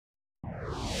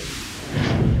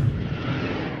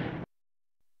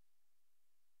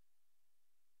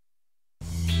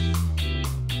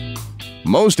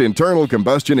Most internal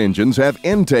combustion engines have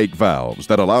intake valves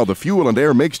that allow the fuel and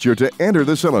air mixture to enter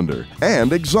the cylinder,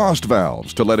 and exhaust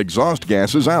valves to let exhaust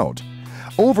gases out.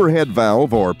 Overhead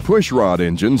valve or pushrod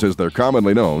engines, as they're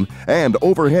commonly known, and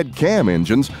overhead cam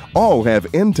engines all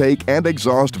have intake and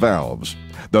exhaust valves.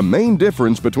 The main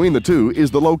difference between the two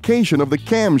is the location of the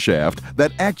camshaft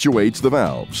that actuates the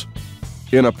valves.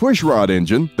 In a pushrod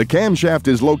engine, the camshaft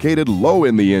is located low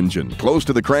in the engine, close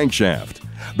to the crankshaft.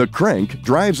 The crank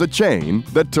drives a chain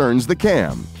that turns the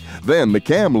cam. Then the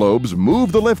cam lobes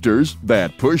move the lifters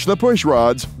that push the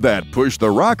pushrods, that push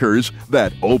the rockers,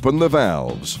 that open the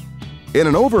valves. In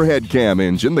an overhead cam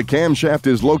engine, the camshaft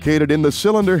is located in the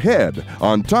cylinder head,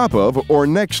 on top of or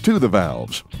next to the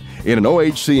valves. In an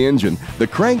OHC engine, the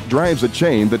crank drives a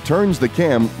chain that turns the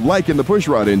cam like in the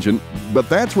pushrod engine, but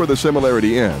that's where the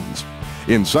similarity ends.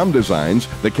 In some designs,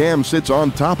 the cam sits on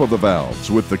top of the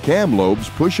valves, with the cam lobes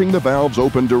pushing the valves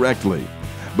open directly.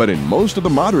 But in most of the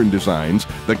modern designs,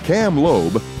 the cam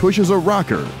lobe pushes a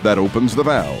rocker that opens the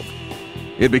valve.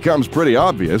 It becomes pretty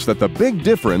obvious that the big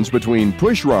difference between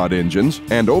pushrod engines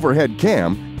and overhead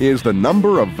cam is the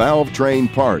number of valve train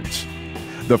parts.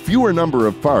 The fewer number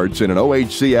of parts in an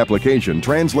OHC application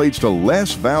translates to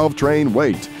less valve train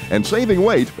weight, and saving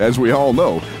weight, as we all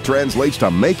know, translates to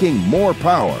making more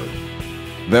power.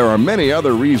 There are many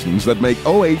other reasons that make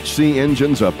OHC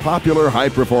engines a popular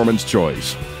high-performance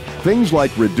choice. Things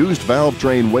like reduced valve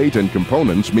train weight and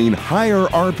components mean higher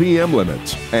RPM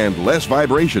limits and less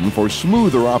vibration for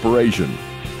smoother operation.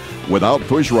 Without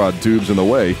pushrod tubes in the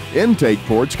way, intake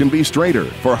ports can be straighter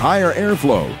for higher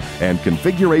airflow, and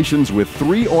configurations with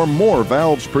 3 or more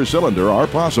valves per cylinder are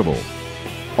possible.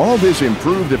 All this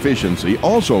improved efficiency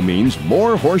also means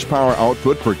more horsepower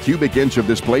output per cubic inch of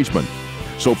displacement.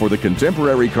 So for the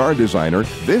contemporary car designer,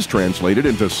 this translated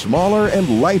into smaller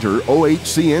and lighter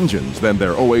OHC engines than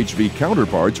their OHV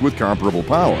counterparts with comparable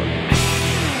power.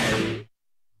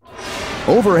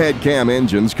 Overhead cam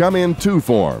engines come in two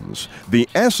forms: the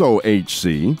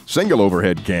SOHC, single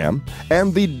overhead cam,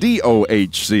 and the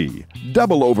DOHC,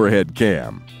 double overhead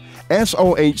cam.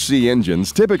 SOHC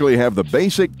engines typically have the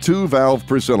basic 2 valve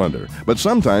per cylinder, but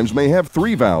sometimes may have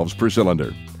 3 valves per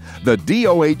cylinder. The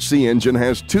DOHC engine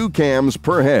has 2 cams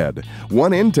per head,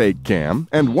 1 intake cam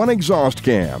and 1 exhaust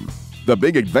cam. The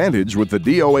big advantage with the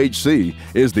DOHC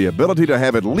is the ability to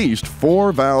have at least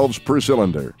 4 valves per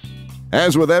cylinder.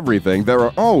 As with everything, there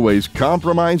are always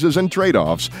compromises and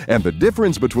trade-offs, and the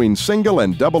difference between single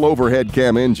and double overhead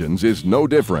cam engines is no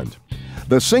different.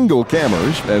 The single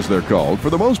cammers, as they're called, for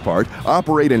the most part,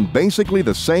 operate in basically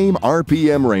the same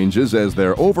RPM ranges as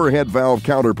their overhead valve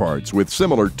counterparts with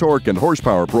similar torque and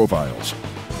horsepower profiles.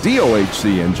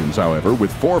 DOHC engines, however,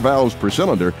 with 4 valves per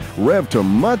cylinder, rev to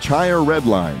much higher red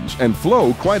lines and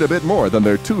flow quite a bit more than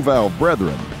their 2-valve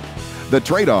brethren. The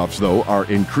trade-offs, though, are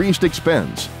increased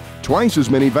expense, twice as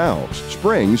many valves,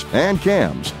 springs, and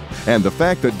cams, and the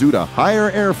fact that due to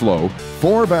higher airflow,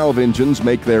 4-valve engines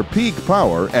make their peak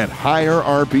power at higher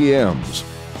RPMs.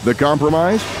 The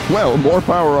compromise? Well, more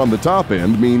power on the top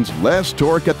end means less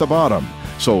torque at the bottom.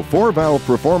 So 4-valve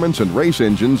performance and race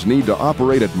engines need to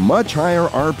operate at much higher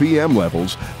RPM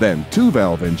levels than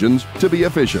 2-valve engines to be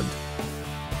efficient.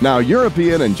 Now,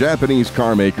 European and Japanese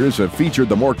car makers have featured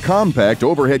the more compact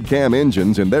overhead cam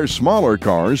engines in their smaller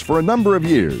cars for a number of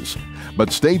years. But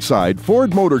stateside,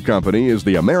 Ford Motor Company is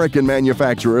the American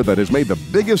manufacturer that has made the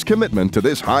biggest commitment to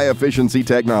this high-efficiency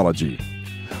technology.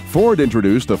 Ford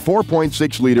introduced the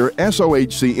 4.6-liter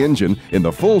SOHC engine in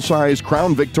the full-size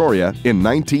Crown Victoria in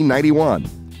 1991.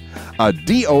 A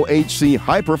DOHC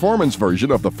high-performance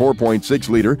version of the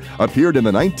 4.6-liter appeared in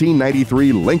the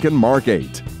 1993 Lincoln Mark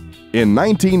 8. In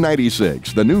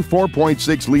 1996, the new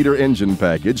 4.6-liter engine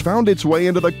package found its way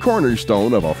into the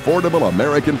cornerstone of affordable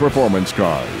American performance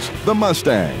cars, the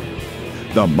Mustang.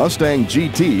 The Mustang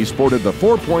GT sported the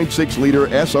 4.6-liter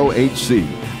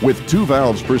SOHC with 2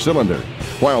 valves per cylinder,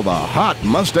 while the hot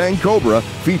Mustang Cobra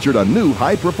featured a new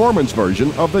high-performance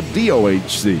version of the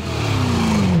DOHC.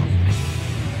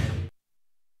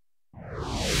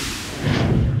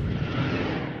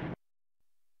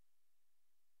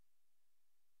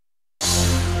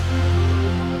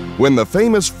 When the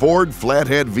famous Ford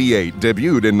Flathead V-8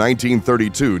 debuted in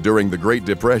 1932 during the Great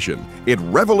Depression, it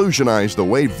revolutionized the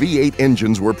way V8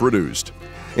 engines were produced.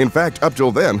 In fact, up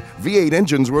till then, V8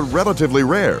 engines were relatively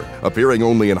rare, appearing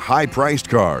only in high-priced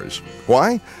cars.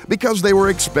 Why? Because they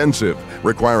were expensive,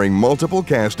 requiring multiple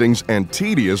castings and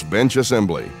tedious bench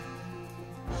assembly.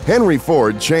 Henry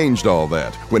Ford changed all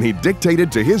that when he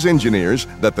dictated to his engineers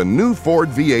that the new Ford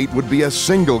V8 would be a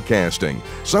single casting,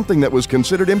 something that was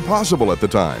considered impossible at the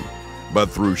time. But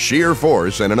through sheer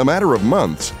force and in a matter of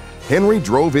months, Henry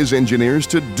drove his engineers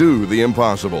to do the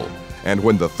impossible. And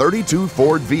when the 32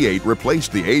 Ford V8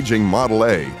 replaced the aging Model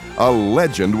A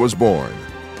legend was born.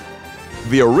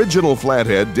 The original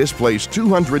Flathead displaced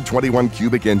 221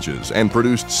 cubic inches and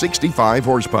produced 65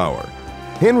 horsepower.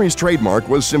 Henry's trademark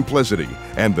was simplicity,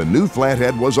 and the new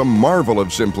Flathead was a marvel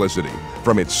of simplicity,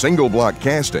 from its single block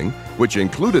casting, which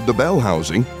included the bell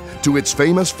housing, to its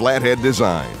famous flathead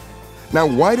design. Now,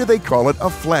 why do they call it a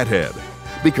flathead?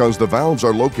 Because the valves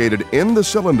are located in the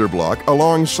cylinder block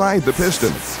alongside the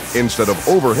piston, instead of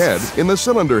overhead in the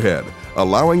cylinder head,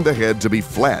 allowing the head to be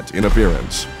flat in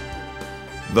appearance.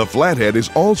 The flathead is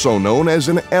also known as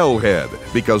an L head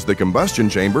because the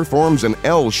combustion chamber forms an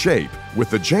L shape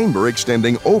with the chamber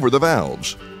extending over the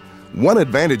valves. One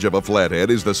advantage of a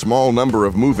flathead is the small number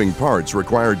of moving parts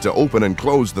required to open and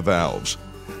close the valves.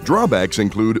 Drawbacks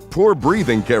include poor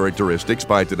breathing characteristics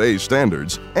by today's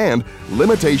standards and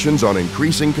limitations on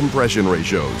increasing compression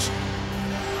ratios.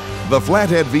 The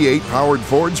Flathead V8 powered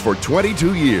Fords for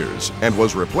 22 years and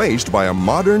was replaced by a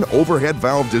modern overhead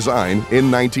valve design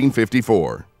in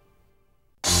 1954.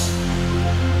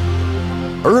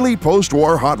 Early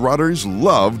post-war hot rodders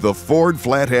loved the Ford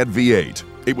Flathead V8.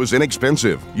 It was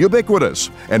inexpensive,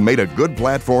 ubiquitous, and made a good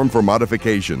platform for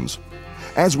modifications.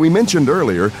 As we mentioned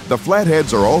earlier, the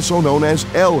flatheads are also known as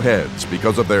L-heads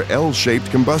because of their L-shaped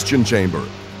combustion chamber.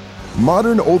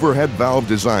 Modern overhead valve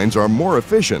designs are more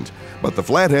efficient, but the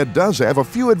flathead does have a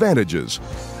few advantages.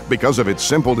 Because of its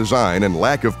simple design and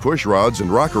lack of push rods and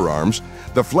rocker arms,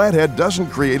 the flathead doesn't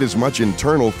create as much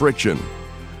internal friction.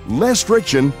 Less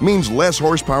friction means less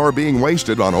horsepower being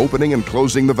wasted on opening and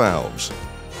closing the valves.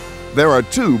 There are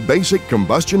two basic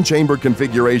combustion chamber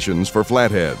configurations for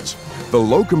flatheads: the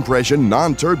low compression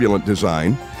non-turbulent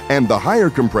design and the higher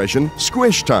compression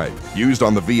squish type used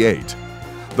on the V8.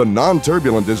 The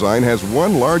non-turbulent design has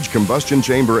one large combustion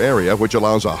chamber area which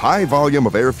allows a high volume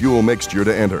of air-fuel mixture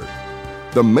to enter.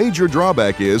 The major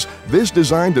drawback is this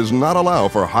design does not allow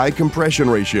for high compression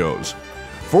ratios.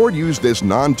 Ford used this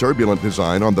non-turbulent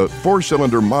design on the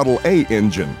 4-cylinder Model A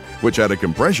engine, which had a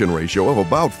compression ratio of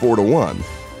about 4:1.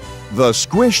 The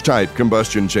squish-type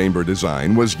combustion chamber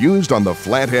design was used on the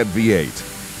Flathead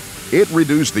V8. It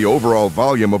reduced the overall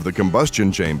volume of the combustion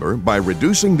chamber by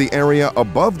reducing the area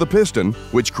above the piston,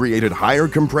 which created higher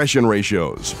compression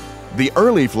ratios. The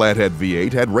early Flathead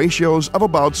V8 had ratios of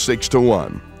about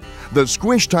 6:1. The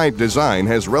squish-type design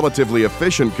has relatively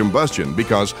efficient combustion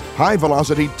because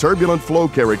high-velocity turbulent flow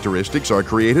characteristics are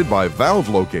created by valve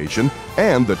location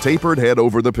and the tapered head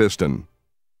over the piston.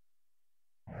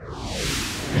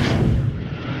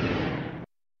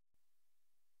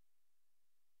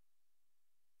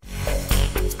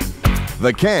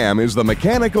 The cam is the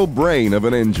mechanical brain of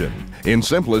an engine. In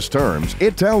simplest terms,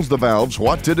 it tells the valves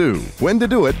what to do, when to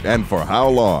do it, and for how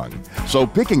long. So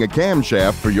picking a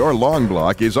camshaft for your long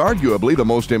block is arguably the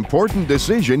most important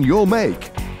decision you'll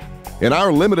make. In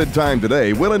our limited time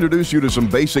today, we'll introduce you to some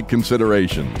basic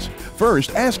considerations.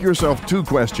 First, ask yourself two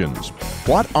questions.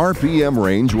 What RPM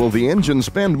range will the engine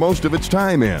spend most of its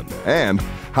time in? And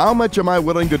how much am I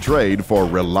willing to trade for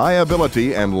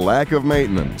reliability and lack of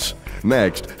maintenance?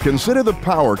 Next, consider the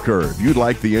power curve you'd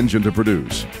like the engine to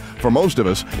produce. For most of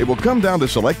us, it will come down to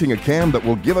selecting a cam that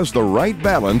will give us the right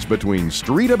balance between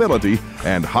street ability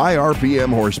and high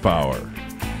RPM horsepower.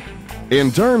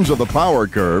 In terms of the power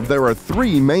curve, there are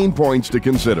three main points to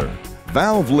consider: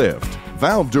 valve lift,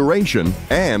 valve duration,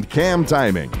 and cam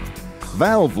timing.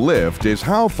 Valve lift is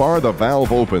how far the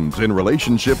valve opens in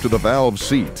relationship to the valve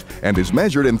seat and is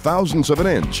measured in thousandths of an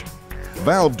inch.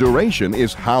 Valve duration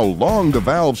is how long the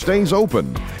valve stays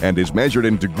open and is measured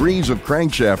in degrees of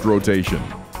crankshaft rotation.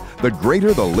 The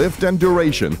greater the lift and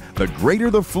duration, the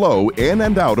greater the flow in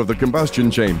and out of the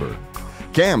combustion chamber.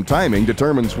 Cam timing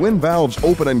determines when valves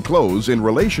open and close in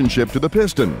relationship to the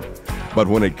piston. But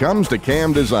when it comes to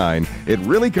cam design, it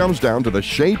really comes down to the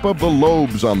shape of the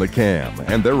lobes on the cam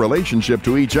and their relationship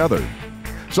to each other.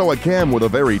 So a cam with a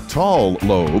very tall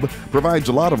lobe provides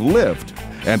a lot of lift,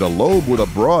 and a lobe with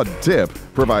a broad tip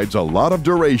provides a lot of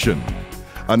duration.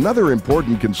 Another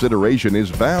important consideration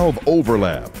is valve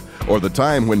overlap, or the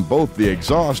time when both the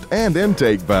exhaust and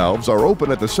intake valves are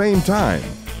open at the same time.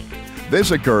 This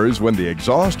occurs when the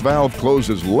exhaust valve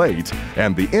closes late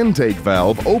and the intake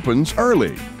valve opens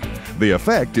early. The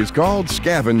effect is called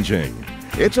scavenging.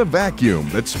 It's a vacuum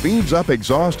that speeds up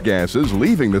exhaust gases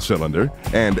leaving the cylinder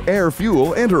and air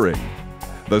fuel entering.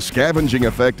 The scavenging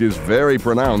effect is very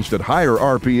pronounced at higher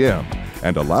RPM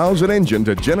and allows an engine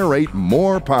to generate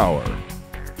more power.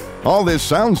 All this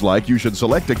sounds like you should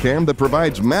select a cam that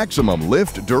provides maximum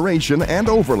lift, duration, and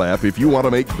overlap if you want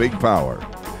to make big power.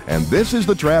 And this is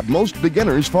the trap most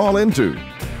beginners fall into.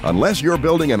 Unless you're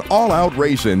building an all-out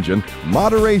race engine,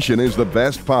 moderation is the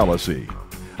best policy.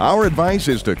 Our advice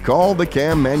is to call the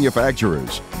cam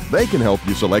manufacturers. They can help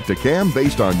you select a cam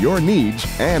based on your needs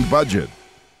and budget.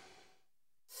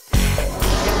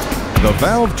 The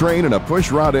valve train in a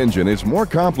pushrod engine is more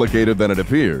complicated than it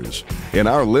appears. In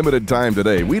our limited time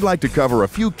today, we'd like to cover a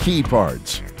few key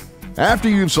parts. After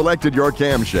you've selected your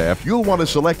camshaft, you'll want to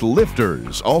select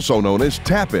lifters, also known as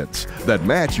tappets, that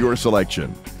match your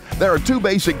selection. There are two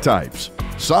basic types: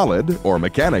 solid or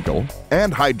mechanical,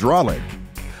 and hydraulic.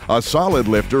 A solid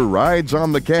lifter rides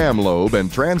on the cam lobe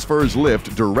and transfers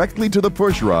lift directly to the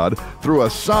pushrod through a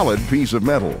solid piece of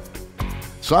metal.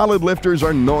 Solid lifters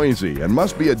are noisy and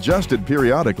must be adjusted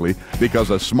periodically because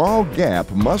a small gap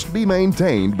must be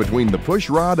maintained between the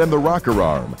pushrod and the rocker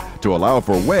arm to allow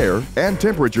for wear and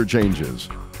temperature changes.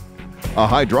 A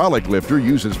hydraulic lifter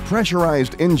uses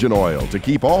pressurized engine oil to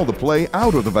keep all the play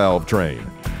out of the valve train.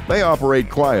 They operate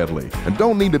quietly and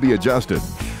don't need to be adjusted.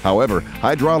 However,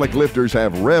 hydraulic lifters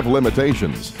have rev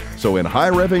limitations, so in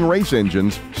high-revving race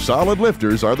engines, solid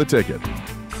lifters are the ticket.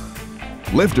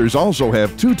 Lifters also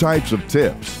have two types of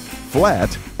tips: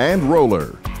 flat and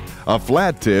roller. A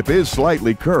flat tip is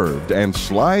slightly curved and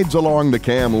slides along the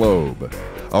cam lobe.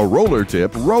 A roller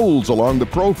tip rolls along the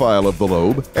profile of the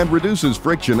lobe and reduces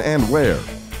friction and wear.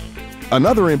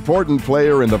 Another important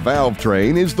player in the valve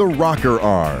train is the rocker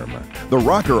arm. The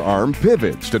rocker arm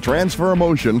pivots to transfer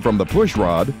motion from the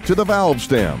pushrod to the valve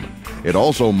stem. It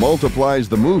also multiplies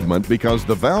the movement because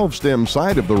the valve stem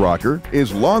side of the rocker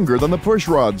is longer than the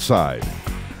pushrod side.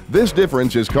 This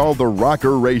difference is called the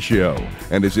rocker ratio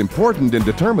and is important in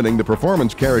determining the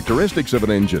performance characteristics of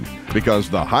an engine because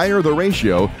the higher the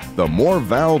ratio, the more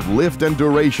valve lift and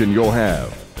duration you'll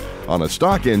have. On a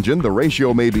stock engine, the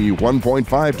ratio may be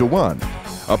 1.5 to 1.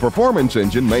 A performance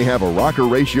engine may have a rocker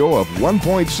ratio of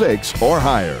 1.6 or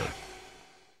higher.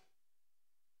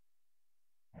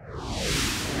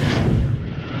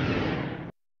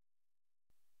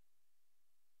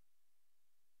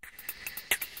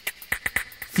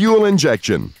 Fuel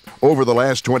injection. Over the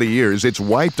last 20 years, it's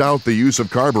wiped out the use of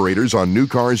carburetors on new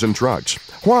cars and trucks.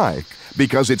 Why?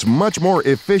 Because it's much more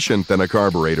efficient than a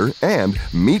carburetor and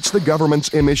meets the government's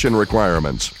emission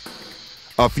requirements.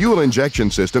 A fuel injection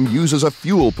system uses a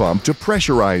fuel pump to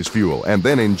pressurize fuel and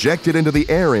then inject it into the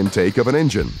air intake of an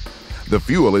engine. The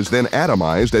fuel is then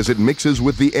atomized as it mixes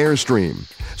with the airstream.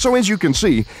 So as you can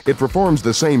see, it performs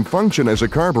the same function as a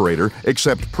carburetor,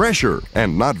 except pressure,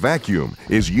 and not vacuum,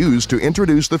 is used to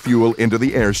introduce the fuel into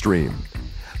the airstream.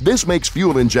 This makes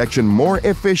fuel injection more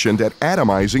efficient at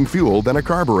atomizing fuel than a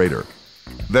carburetor.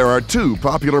 There are two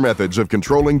popular methods of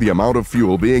controlling the amount of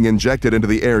fuel being injected into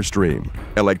the airstream: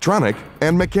 electronic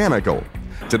and mechanical.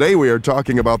 Today we are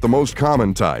talking about the most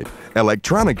common type,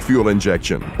 electronic fuel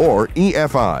injection, or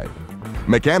EFI.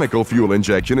 Mechanical fuel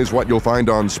injection is what you'll find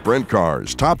on sprint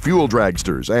cars, top fuel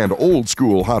dragsters, and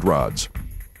old-school hot rods.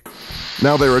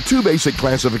 Now, there are two basic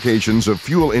classifications of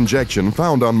fuel injection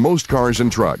found on most cars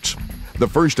and trucks. The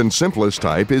first and simplest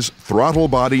type is throttle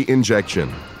body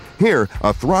injection. Here,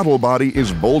 a throttle body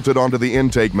is bolted onto the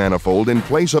intake manifold in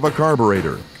place of a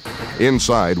carburetor.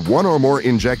 Inside, one or more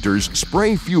injectors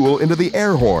spray fuel into the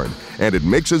air horn, and it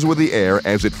mixes with the air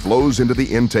as it flows into the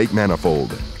intake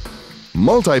manifold.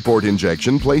 Multi-port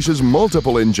injection places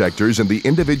multiple injectors in the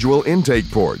individual intake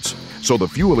ports, so the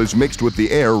fuel is mixed with the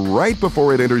air right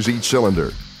before it enters each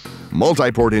cylinder.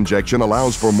 Multi-port injection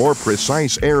allows for more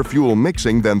precise air-fuel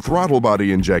mixing than throttle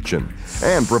body injection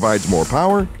and provides more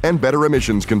power and better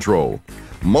emissions control.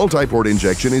 Multi-port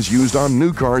injection is used on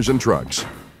new cars and trucks.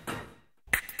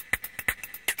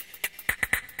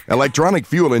 Electronic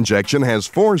fuel injection has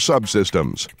four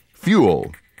subsystems: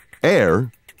 fuel, air,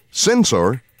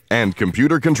 sensor, and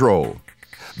computer control.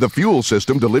 The fuel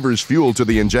system delivers fuel to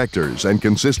the injectors and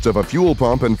consists of a fuel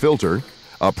pump and filter,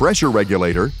 a pressure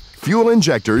regulator, fuel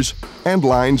injectors, and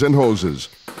lines and hoses.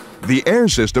 The air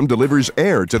system delivers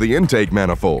air to the intake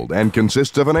manifold and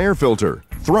consists of an air filter,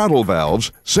 throttle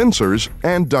valves, sensors,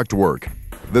 and ductwork.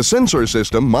 The sensor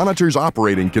system monitors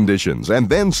operating conditions and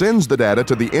then sends the data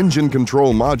to the engine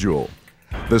control module.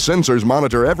 The sensors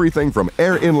monitor everything from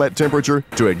air inlet temperature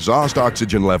to exhaust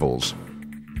oxygen levels.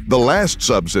 The last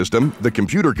subsystem, the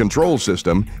computer control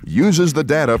system, uses the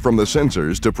data from the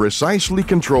sensors to precisely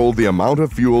control the amount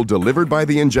of fuel delivered by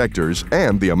the injectors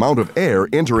and the amount of air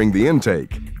entering the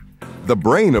intake. The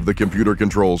brain of the computer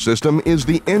control system is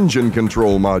the engine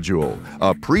control module,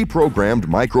 a pre-programmed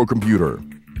microcomputer.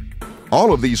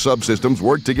 All of these subsystems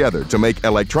work together to make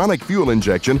electronic fuel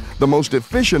injection the most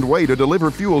efficient way to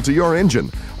deliver fuel to your engine,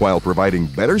 while providing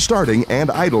better starting and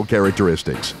idle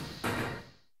characteristics.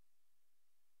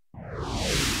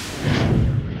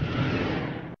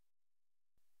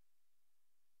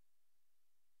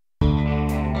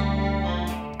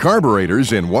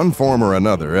 Carburetors in one form or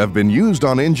another have been used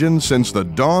on engines since the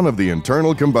dawn of the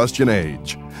internal combustion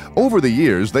age. Over the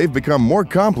years, they've become more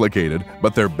complicated,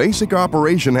 but their basic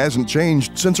operation hasn't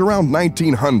changed since around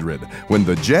 1900, when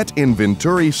the jet in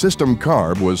Venturi system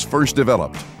carb was first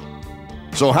developed.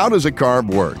 So how does a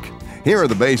carb work? Here are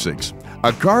the basics.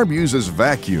 A carb uses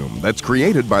vacuum that's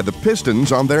created by the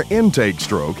pistons on their intake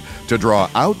stroke to draw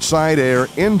outside air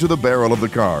into the barrel of the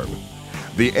carb.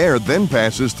 The air then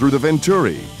passes through the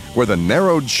venturi, where the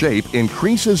narrowed shape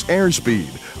increases airspeed,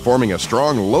 forming a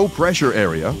strong low-pressure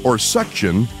area, or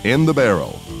suction, in the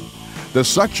barrel. The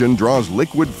suction draws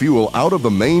liquid fuel out of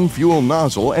the main fuel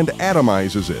nozzle and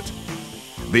atomizes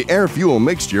it. The air-fuel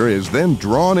mixture is then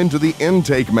drawn into the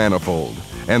intake manifold,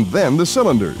 and then the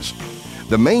cylinders.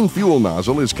 The main fuel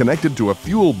nozzle is connected to a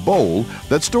fuel bowl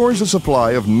that stores a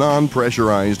supply of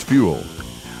non-pressurized fuel.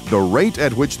 The rate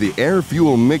at which the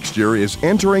air-fuel mixture is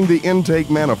entering the intake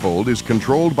manifold is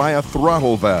controlled by a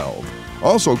throttle valve,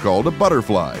 also called a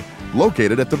butterfly,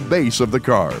 located at the base of the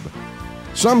carb.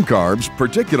 Some carbs,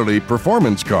 particularly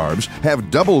performance carbs,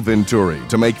 have double venturi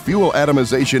to make fuel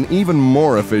atomization even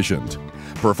more efficient.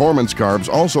 Performance carbs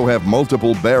also have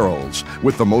multiple barrels,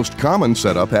 with the most common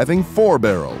setup having 4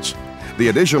 barrels. The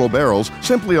additional barrels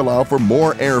simply allow for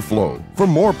more airflow, for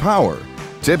more power.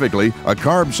 Typically, a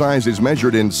carb size is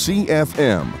measured in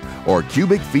CFM, or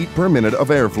cubic feet per minute of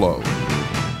airflow.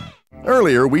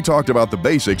 Earlier, we talked about the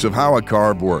basics of how a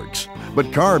carb works, but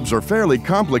carbs are fairly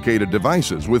complicated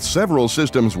devices with several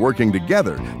systems working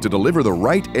together to deliver the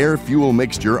right air-fuel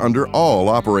mixture under all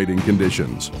operating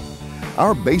conditions.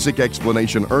 Our basic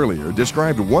explanation earlier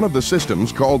described one of the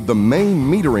systems called the main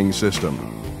metering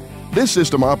system. This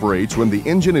system operates when the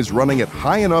engine is running at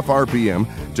high enough RPM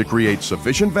to create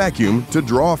sufficient vacuum to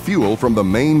draw fuel from the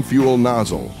main fuel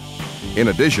nozzle. In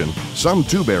addition, some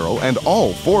 2-barrel and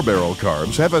all 4-barrel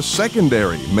carbs have a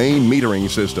secondary main metering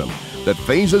system that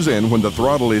phases in when the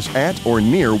throttle is at or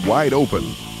near wide open.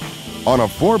 On a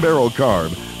 4-barrel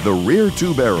carb, the rear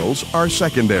 2 barrels are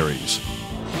secondaries.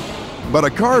 But a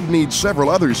carb needs several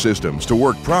other systems to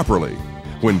work properly.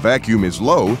 When vacuum is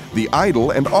low, the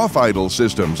idle and off-idle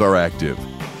systems are active.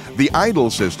 The idle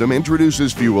system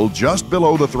introduces fuel just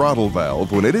below the throttle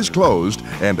valve when it is closed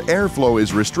and airflow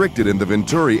is restricted in the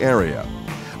venturi area.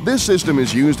 This system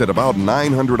is used at about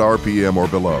 900 RPM or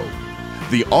below.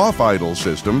 The off-idle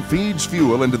system feeds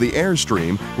fuel into the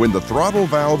airstream when the throttle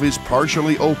valve is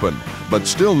partially open, but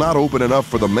still not open enough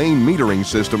for the main metering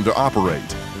system to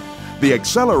operate. The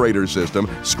accelerator system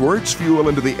squirts fuel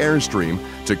into the airstream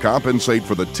to compensate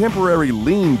for the temporary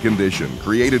lean condition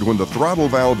created when the throttle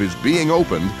valve is being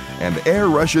opened and air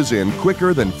rushes in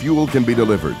quicker than fuel can be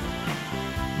delivered.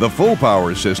 The full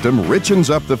power system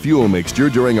richens up the fuel mixture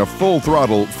during a full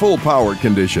throttle, full power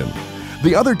condition.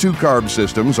 The other 2 carb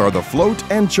systems are the float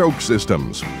and choke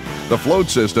systems. The float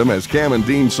system, as Cam and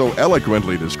Dean so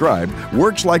eloquently described,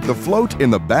 works like the float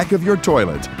in the back of your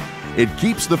toilet. It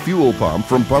keeps the fuel pump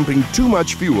from pumping too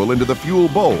much fuel into the fuel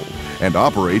bowl and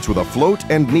operates with a float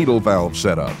and needle valve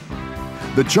setup.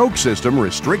 The choke system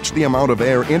restricts the amount of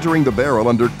air entering the barrel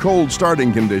under cold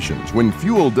starting conditions when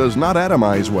fuel does not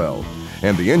atomize well,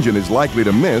 and the engine is likely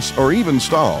to miss or even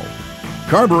stall.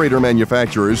 Carburetor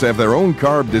manufacturers have their own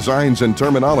carb designs and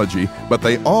terminology, but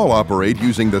they all operate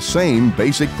using the same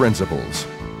basic principles.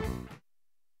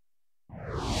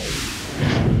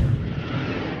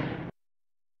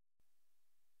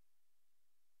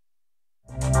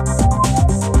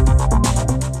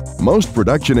 Most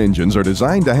production engines are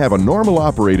designed to have a normal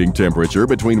operating temperature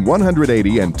between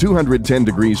 180 and 210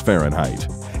 degrees Fahrenheit.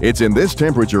 It's in this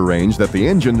temperature range that the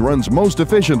engine runs most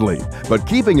efficiently, but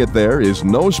keeping it there is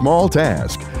no small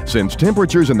task, since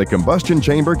temperatures in the combustion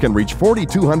chamber can reach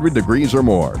 4,200 degrees or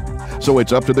more. So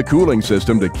it's up to the cooling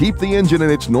system to keep the engine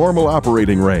in its normal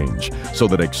operating range, so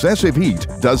that excessive heat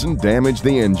doesn't damage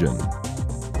the engine.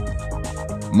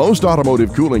 Most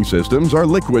automotive cooling systems are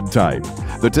liquid type.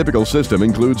 The typical system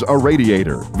includes a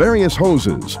radiator, various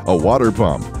hoses, a water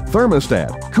pump,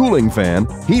 thermostat, cooling fan,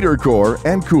 heater core,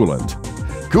 and coolant.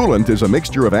 Coolant is a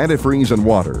mixture of antifreeze and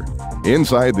water.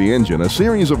 Inside the engine, a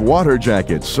series of water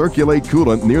jackets circulate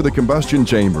coolant near the combustion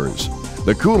chambers.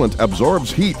 The coolant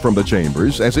absorbs heat from the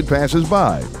chambers as it passes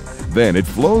by. Then it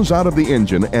flows out of the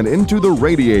engine and into the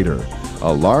radiator,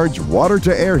 a large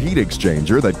water-to-air heat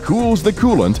exchanger that cools the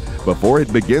coolant before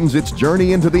it begins its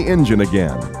journey into the engine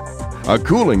again. A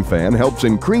cooling fan helps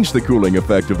increase the cooling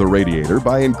effect of the radiator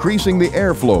by increasing the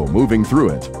airflow moving through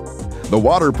it. The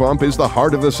water pump is the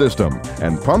heart of the system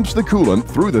and pumps the coolant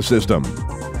through the system.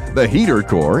 The heater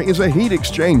core is a heat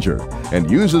exchanger and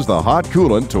uses the hot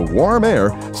coolant to warm air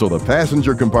so the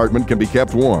passenger compartment can be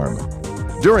kept warm.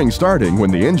 During starting, when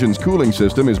the engine's cooling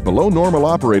system is below normal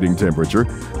operating temperature,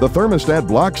 the thermostat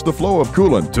blocks the flow of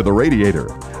coolant to the radiator.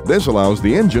 This allows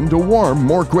the engine to warm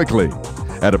more quickly.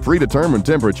 At a predetermined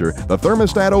temperature, the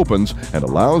thermostat opens and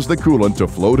allows the coolant to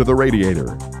flow to the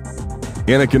radiator.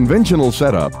 In a conventional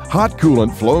setup, hot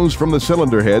coolant flows from the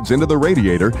cylinder heads into the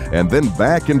radiator and then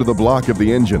back into the block of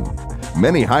the engine.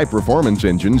 Many high-performance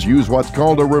engines use what's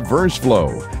called a reverse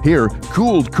flow. Here,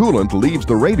 cooled coolant leaves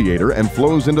the radiator and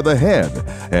flows into the head,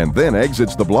 and then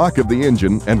exits the block of the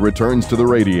engine and returns to the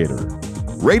radiator.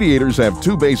 Radiators have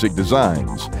two basic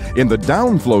designs. In the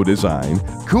downflow design,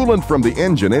 coolant from the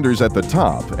engine enters at the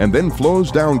top and then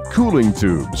flows down cooling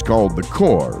tubes called the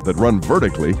core that run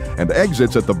vertically and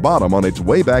exits at the bottom on its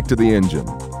way back to the engine.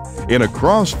 In a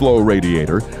cross-flow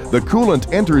radiator, the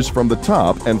coolant enters from the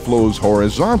top and flows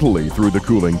horizontally through the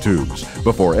cooling tubes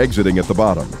before exiting at the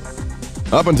bottom.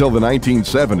 Up until the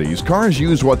 1970s, cars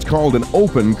used what's called an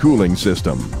open cooling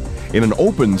system. In an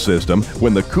open system,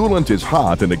 when the coolant is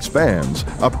hot and expands,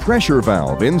 a pressure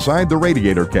valve inside the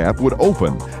radiator cap would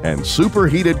open and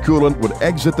superheated coolant would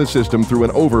exit the system through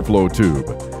an overflow tube.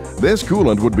 This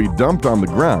coolant would be dumped on the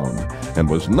ground and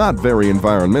was not very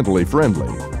environmentally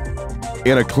friendly.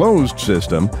 In a closed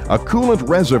system, a coolant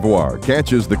reservoir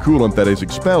catches the coolant that is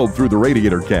expelled through the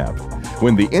radiator cap.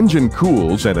 When the engine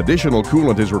cools and additional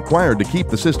coolant is required to keep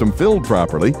the system filled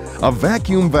properly, a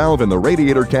vacuum valve in the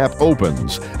radiator cap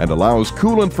opens and allows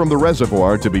coolant from the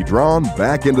reservoir to be drawn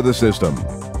back into the system.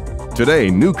 Today,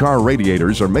 new car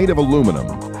radiators are made of aluminum.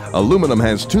 Aluminum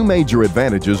has two major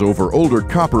advantages over older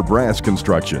copper brass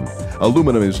construction.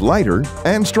 Aluminum is lighter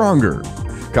and stronger.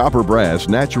 Copper brass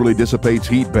naturally dissipates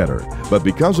heat better, but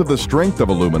because of the strength of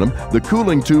aluminum, the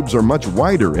cooling tubes are much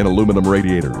wider in aluminum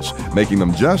radiators, making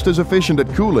them just as efficient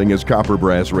at cooling as copper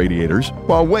brass radiators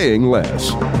while weighing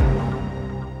less.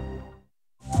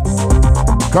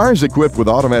 Cars equipped with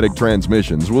automatic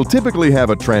transmissions will typically have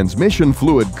a transmission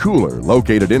fluid cooler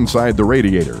located inside the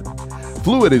radiator.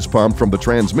 Fluid is pumped from the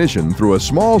transmission through a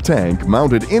small tank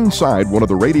mounted inside one of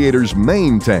the radiator's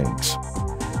main tanks.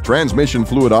 Transmission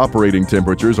fluid operating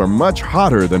temperatures are much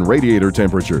hotter than radiator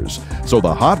temperatures, so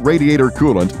the hot radiator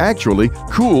coolant actually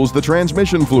cools the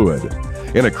transmission fluid.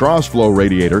 In a cross-flow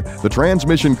radiator, the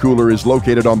transmission cooler is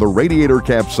located on the radiator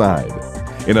cap side.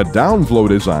 In a downflow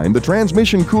design, the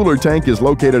transmission cooler tank is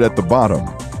located at the bottom.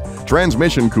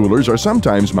 Transmission coolers are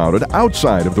sometimes mounted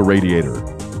outside of the radiator.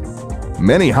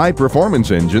 Many high-performance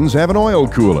engines have an oil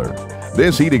cooler.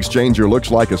 This heat exchanger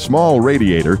looks like a small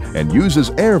radiator and uses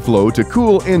airflow to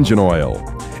cool engine oil.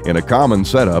 In a common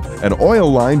setup, an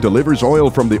oil line delivers oil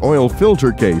from the oil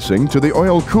filter casing to the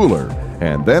oil cooler,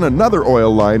 and then another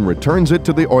oil line returns it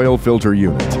to the oil filter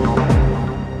unit.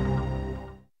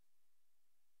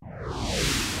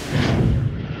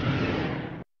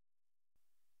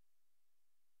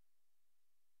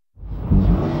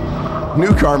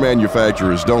 New car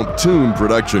manufacturers don't tune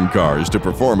production cars to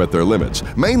perform at their limits,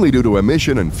 mainly due to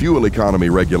emission and fuel economy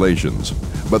regulations.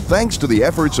 But thanks to the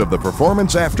efforts of the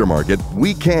performance aftermarket,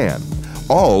 we can.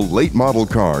 All late model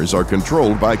cars are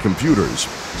controlled by computers,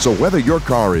 so whether your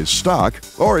car is stock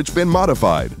or it's been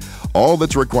modified, all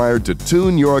that's required to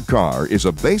tune your car is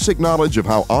a basic knowledge of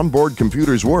how onboard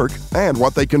computers work and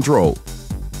what they control.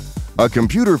 A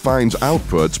computer finds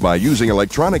outputs by using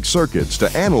electronic circuits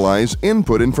to analyze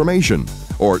input information.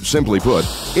 Or simply put,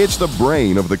 it's the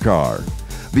brain of the car.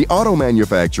 The auto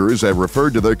manufacturers have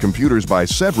referred to their computers by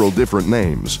several different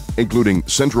names, including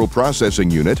Central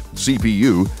Processing Unit,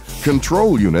 CPU,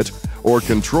 Control Unit, or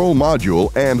Control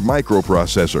Module and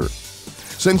Microprocessor.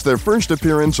 Since their first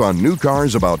appearance on new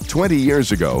cars about 20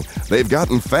 years ago, they've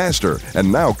gotten faster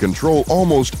and now control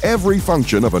almost every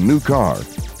function of a new car.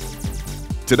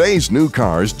 Today's new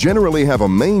cars generally have a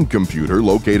main computer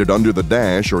located under the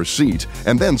dash or seat,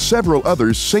 and then several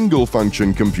other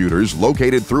single-function computers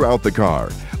located throughout the car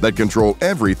that control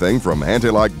everything from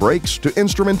anti-lock brakes to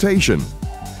instrumentation.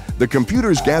 The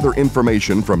computers gather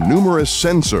information from numerous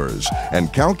sensors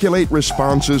and calculate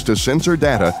responses to sensor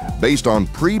data based on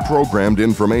pre-programmed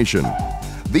information.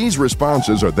 These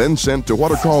responses are then sent to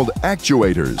what are called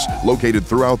actuators located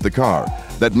throughout the car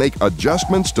that make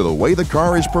adjustments to the way the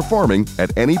car is performing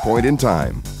at any point in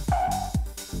time.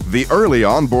 The early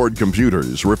onboard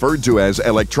computers, referred to as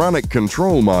electronic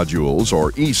control modules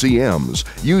or ECMs,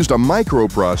 used a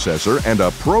microprocessor and a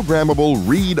programmable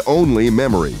read-only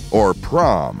memory or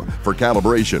PROM for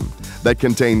calibration that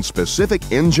contained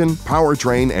specific engine,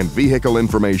 powertrain, and vehicle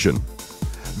information.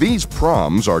 These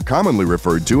PROMs are commonly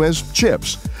referred to as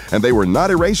chips, and they were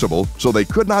not erasable, so they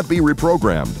could not be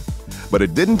reprogrammed. But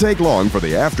it didn't take long for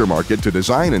the aftermarket to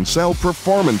design and sell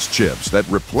performance chips that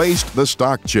replaced the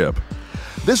stock chip.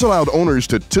 This allowed owners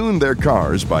to tune their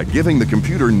cars by giving the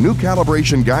computer new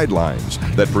calibration guidelines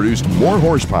that produced more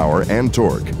horsepower and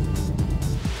torque.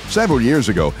 Several years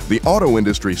ago, the auto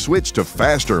industry switched to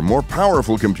faster, more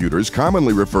powerful computers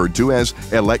commonly referred to as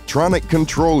electronic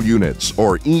control units,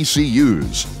 or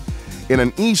ECUs. In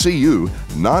an ECU,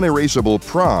 non-erasable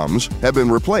PROMs have been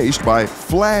replaced by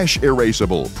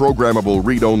flash-erasable programmable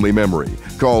read-only memory,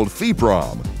 called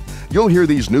FEPROM. You'll hear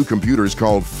these new computers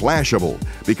called flashable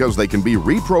because they can be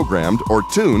reprogrammed or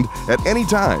tuned at any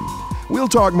time. We'll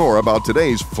talk more about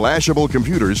today's flashable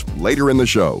computers later in the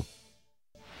show.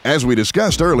 As we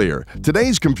discussed earlier,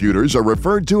 today's computers are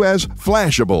referred to as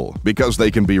flashable because they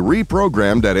can be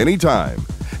reprogrammed at any time.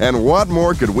 And what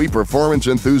more could we performance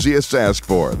enthusiasts ask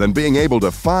for than being able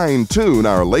to fine-tune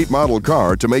our late-model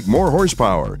car to make more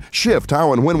horsepower, shift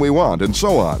how and when we want, and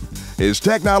so on? Is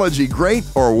technology great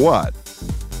or what?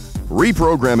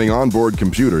 Reprogramming onboard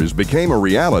computers became a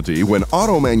reality when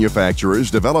auto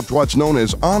manufacturers developed what's known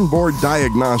as onboard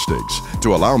diagnostics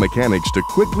to allow mechanics to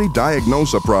quickly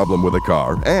diagnose a problem with a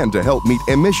car and to help meet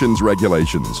emissions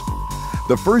regulations.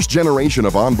 The first generation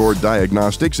of onboard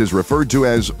diagnostics is referred to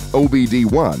as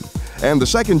OBD1, and the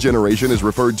second generation is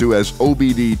referred to as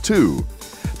OBD2.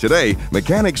 Today,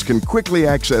 mechanics can quickly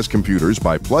access computers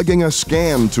by plugging a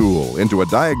scan tool into a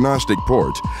diagnostic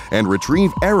port and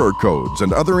retrieve error codes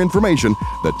and other information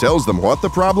that tells them what the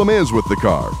problem is with the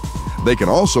car. They can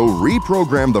also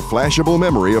reprogram the flashable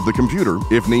memory of the computer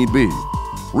if need be.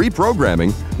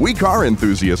 Reprogramming, we car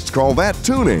enthusiasts call that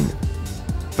tuning.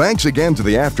 Thanks again to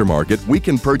the aftermarket, we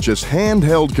can purchase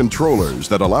handheld controllers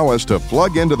that allow us to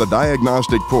plug into the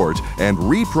diagnostic port and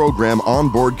reprogram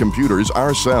onboard computers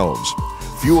ourselves.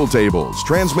 Fuel tables,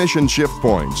 transmission shift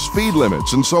points, speed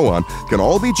limits, and so on can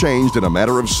all be changed in a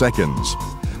matter of seconds.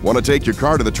 Want to take your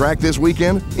car to the track this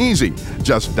weekend? Easy.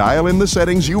 Just dial in the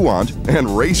settings you want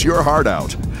and race your heart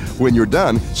out. When you're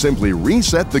done, simply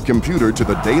reset the computer to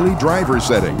the daily driver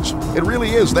settings. It really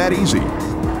is that easy.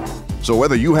 So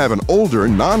whether you have an older,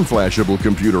 non-flashable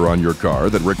computer on your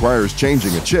car that requires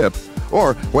changing a chip,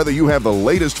 or whether you have the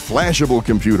latest flashable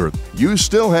computer, you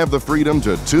still have the freedom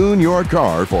to tune your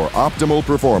car for optimal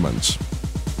performance.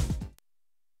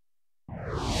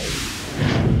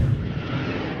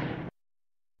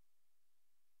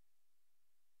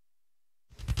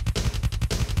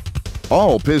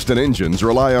 All piston engines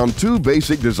rely on two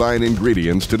basic design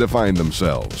ingredients to define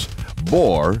themselves: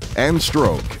 bore and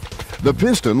stroke. The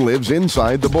piston lives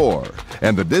inside the bore,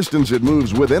 and the distance it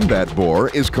moves within that bore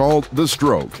is called the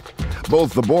stroke.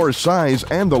 Both the bore size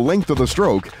and the length of the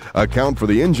stroke account for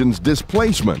the engine's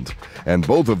displacement, and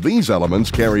both of these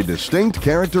elements carry distinct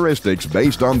characteristics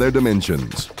based on their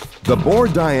dimensions. The bore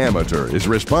diameter is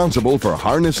responsible for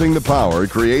harnessing the power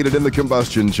created in the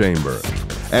combustion chamber.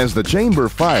 As the chamber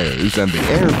fires and the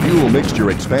air-fuel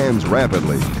mixture expands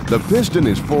rapidly, the piston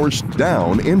is forced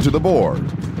down into the bore.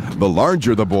 The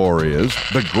larger the bore is,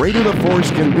 the greater the force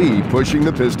can be pushing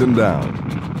the piston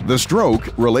down. The stroke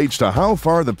relates to how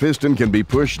far the piston can be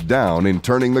pushed down in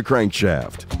turning the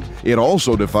crankshaft. It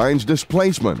also defines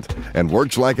displacement and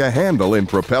works like a handle in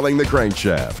propelling the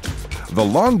crankshaft. The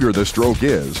longer the stroke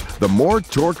is, the more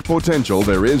torque potential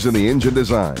there is in the engine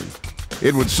design.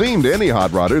 It would seem to any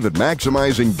hot rodder that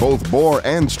maximizing both bore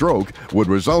and stroke would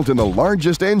result in the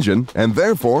largest engine and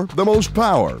therefore the most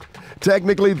power.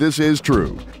 Technically, this is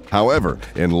true. However,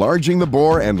 enlarging the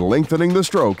bore and lengthening the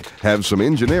stroke have some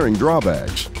engineering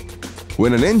drawbacks.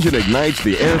 When an engine ignites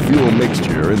the air-fuel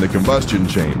mixture in the combustion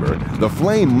chamber, the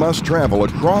flame must travel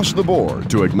across the bore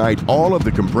to ignite all of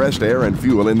the compressed air and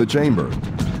fuel in the chamber.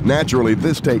 Naturally,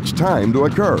 this takes time to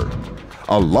occur.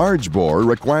 A large bore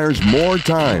requires more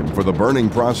time for the burning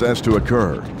process to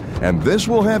occur, and this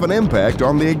will have an impact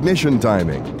on the ignition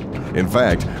timing. In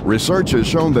fact, research has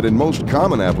shown that in most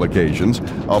common applications,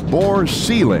 a bore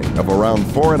ceiling of around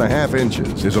 4.5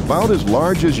 inches is about as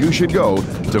large as you should go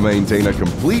to maintain a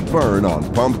complete burn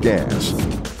on pump gas.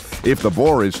 If the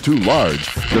bore is too large,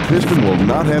 the piston will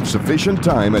not have sufficient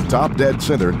time at top dead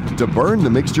center to burn the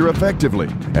mixture effectively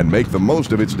and make the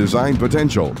most of its design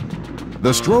potential.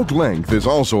 The stroke length is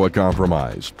also a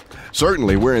compromise.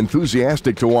 Certainly, we're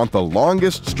enthusiastic to want the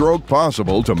longest stroke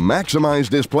possible to maximize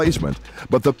displacement,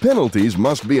 but the penalties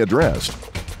must be addressed.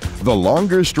 The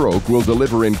longer stroke will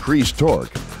deliver increased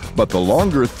torque, but the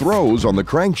longer throws on the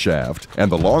crankshaft and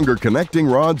the longer connecting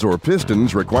rods or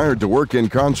pistons required to work in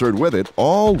concert with it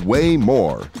all weigh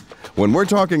more. When we're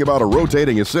talking about a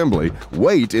rotating assembly,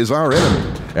 weight is our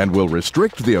enemy and will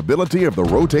restrict the ability of the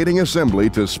rotating assembly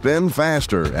to spin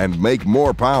faster and make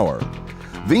more power.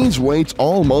 These weights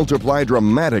all multiply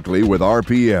dramatically with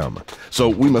RPM, so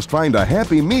we must find a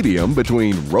happy medium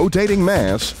between rotating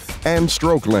mass and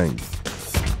stroke length.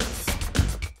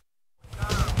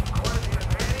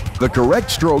 The correct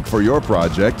stroke for your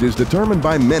project is determined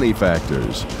by many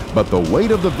factors, but the weight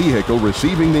of the vehicle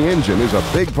receiving the engine is a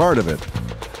big part of it.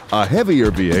 A heavier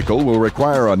vehicle will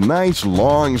require a nice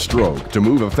long stroke to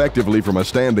move effectively from a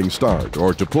standing start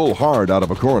or to pull hard out of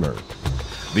a corner.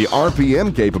 The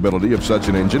RPM capability of such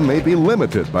an engine may be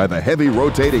limited by the heavy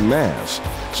rotating mass,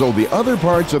 so the other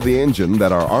parts of the engine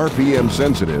that are RPM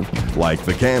sensitive, like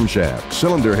the camshaft,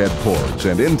 cylinder head ports,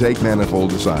 and intake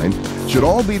manifold design, should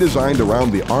all be designed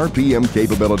around the RPM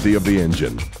capability of the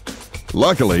engine.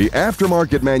 Luckily,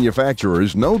 aftermarket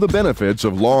manufacturers know the benefits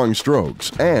of long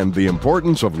strokes and the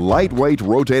importance of lightweight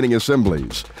rotating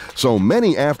assemblies, so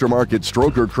many aftermarket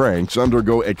stroker cranks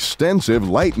undergo extensive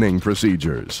lightening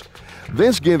procedures.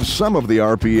 This gives some of the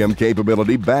RPM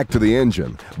capability back to the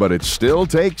engine, but it still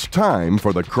takes time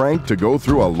for the crank to go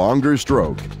through a longer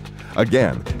stroke.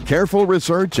 Again, careful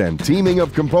research and teaming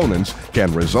of components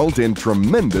can result in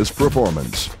tremendous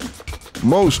performance.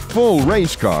 Most full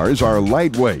race cars are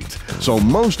lightweight, so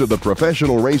most of the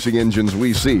professional racing engines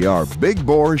we see are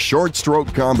big-bore,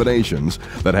 short-stroke combinations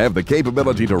that have the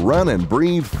capability to run and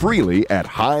breathe freely at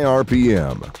high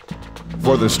RPM.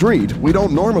 For the street, we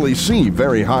don't normally see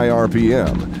very high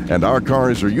RPM, and our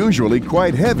cars are usually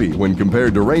quite heavy when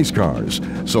compared to race cars,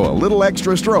 so a little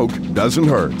extra stroke doesn't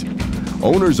hurt.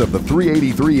 Owners of the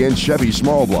 383-inch Chevy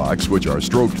small blocks, which are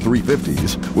stroked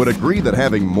 350s, would agree that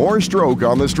having more stroke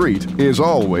on the street is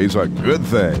always a good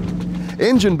thing.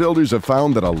 Engine builders have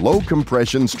found that a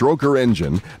low-compression stroker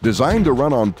engine designed to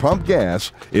run on pump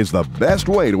gas is the best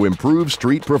way to improve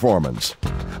street performance.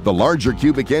 The larger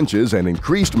cubic inches and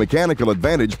increased mechanical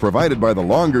advantage provided by the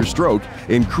longer stroke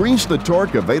increase the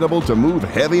torque available to move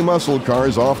heavy muscle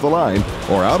cars off the line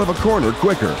or out of a corner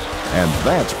quicker, and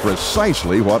that's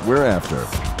precisely what we're after.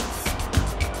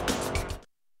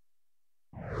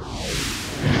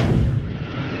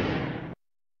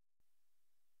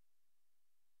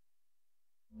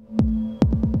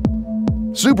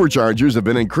 Superchargers have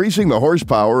been increasing the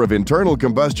horsepower of internal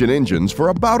combustion engines for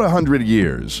about 100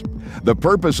 years. The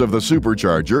purpose of the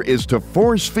supercharger is to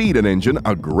force feed an engine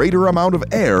a greater amount of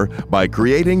air by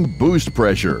creating boost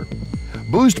pressure.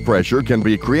 Boost pressure can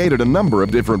be created a number of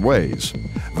different ways.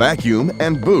 Vacuum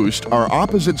and boost are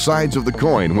opposite sides of the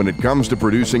coin when it comes to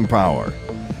producing power.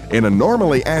 In a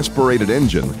normally aspirated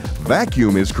engine,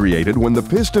 vacuum is created when the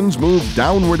pistons move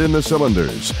downward in the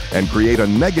cylinders and create a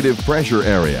negative pressure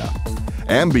area.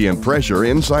 Ambient pressure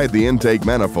inside the intake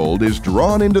manifold is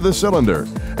drawn into the cylinder,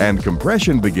 and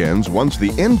compression begins once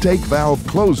the intake valve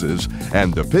closes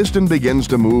and the piston begins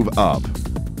to move up.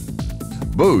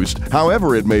 Boost,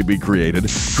 however it may be created,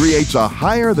 creates a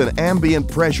higher than ambient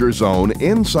pressure zone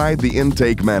inside the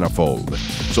intake manifold.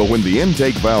 So when the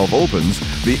intake valve opens,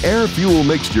 the air-fuel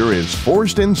mixture is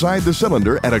forced inside the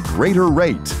cylinder at a greater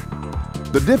rate.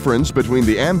 The difference between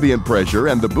the ambient pressure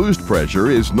and the boost pressure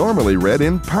is normally read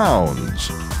in pounds.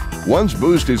 Once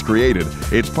boost is created,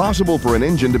 it's possible for an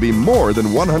engine to be more than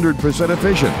 100%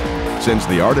 efficient, since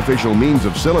the artificial means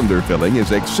of cylinder filling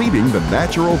is exceeding the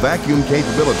natural vacuum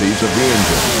capabilities of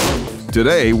the engine.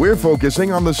 Today, we're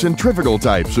focusing on the centrifugal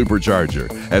type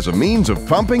supercharger as a means of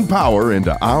pumping power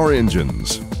into our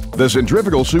engines. The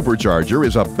centrifugal supercharger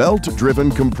is a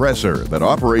belt-driven compressor that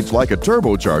operates like a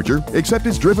turbocharger, except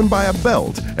it's driven by a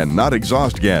belt and not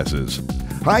exhaust gases.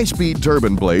 High-speed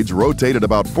turbine blades rotate at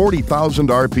about 40,000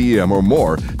 RPM or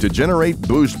more to generate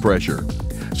boost pressure.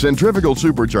 Centrifugal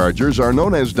superchargers are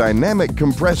known as dynamic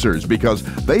compressors because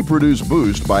they produce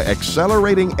boost by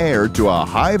accelerating air to a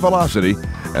high velocity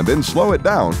and then slow it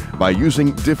down by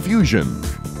using diffusion.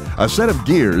 A set of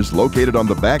gears located on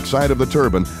the back side of the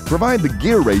turbine provide the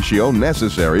gear ratio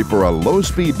necessary for a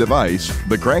low-speed device,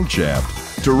 the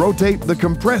crankshaft, to rotate the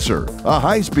compressor, a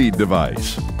high-speed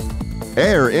device.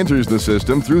 Air enters the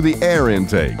system through the air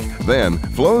intake, then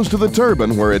flows to the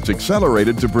turbine where it's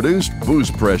accelerated to produce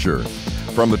boost pressure.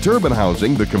 From the turbine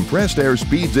housing, the compressed air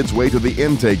speeds its way to the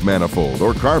intake manifold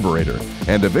or carburetor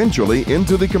and eventually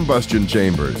into the combustion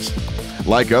chambers.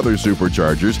 Like other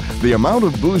superchargers, the amount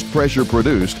of boost pressure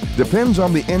produced depends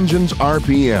on the engine's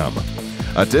RPM.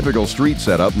 A typical street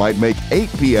setup might make 8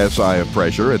 psi of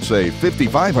pressure at, say,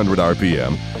 5,500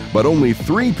 RPM, but only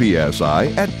 3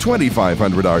 psi at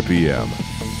 2,500 RPM.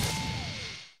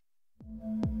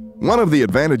 One of the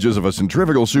advantages of a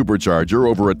centrifugal supercharger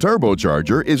over a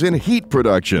turbocharger is in heat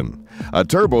production. A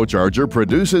turbocharger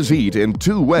produces heat in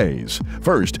two ways.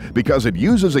 First, because it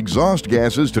uses exhaust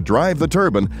gases to drive the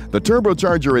turbine, the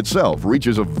turbocharger itself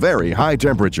reaches a very high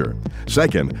temperature.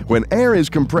 Second, when air is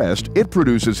compressed, it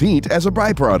produces heat as a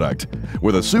byproduct.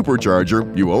 With a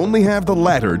supercharger, you only have the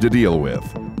latter to deal with.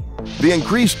 The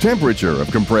increased temperature of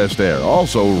compressed air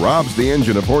also robs the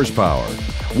engine of horsepower.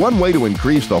 One way to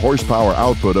increase the horsepower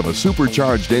output of a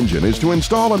supercharged engine is to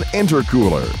install an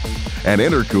intercooler. An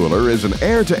intercooler is an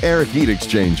air-to-air heat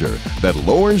exchanger that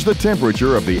lowers the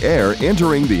temperature of the air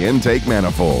entering the intake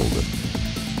manifold.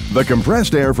 The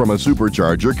compressed air from a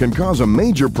supercharger can cause a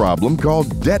major problem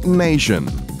called detonation.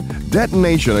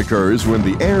 Detonation occurs when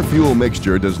the air-fuel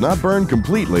mixture does not burn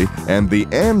completely and the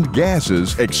end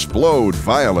gases explode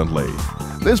violently.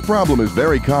 This problem is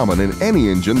very common in any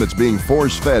engine that's being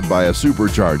force-fed by a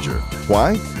supercharger.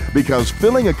 Why? Because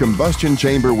filling a combustion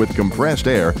chamber with compressed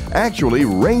air actually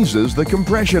raises the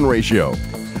compression ratio.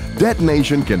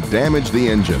 Detonation can damage the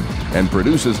engine and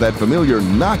produces that familiar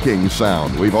knocking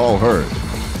sound we've all heard.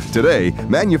 Today,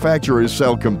 manufacturers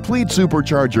sell complete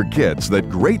supercharger kits that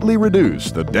greatly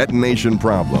reduce the detonation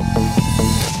problem.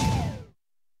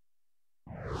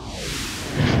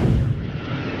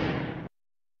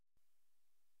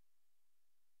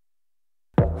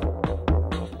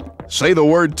 Say the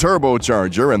word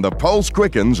turbocharger and the pulse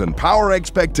quickens and power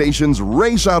expectations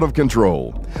race out of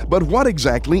control. But what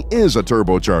exactly is a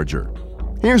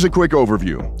turbocharger? Here's a quick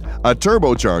overview. A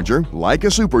turbocharger, like a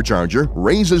supercharger,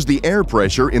 raises the air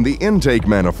pressure in the intake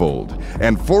manifold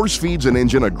and force feeds an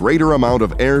engine a greater amount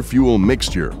of air-fuel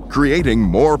mixture, creating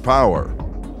more power.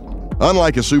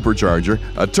 Unlike a supercharger,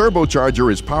 a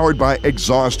turbocharger is powered by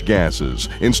exhaust gases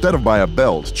instead of by a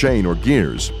belt, chain, or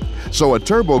gears. So a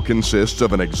turbo consists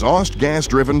of an exhaust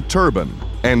gas-driven turbine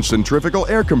and centrifugal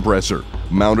air compressor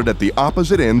mounted at the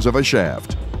opposite ends of a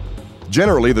shaft.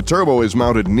 Generally, the turbo is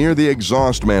mounted near the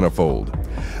exhaust manifold.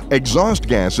 Exhaust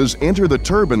gases enter the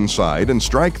turbine side and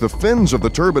strike the fins of the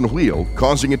turbine wheel,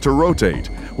 causing it to rotate,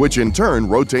 which in turn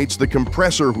rotates the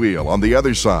compressor wheel on the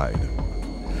other side.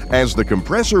 As the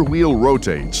compressor wheel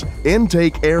rotates,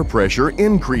 intake air pressure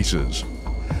increases.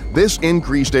 This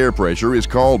increased air pressure is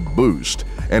called boost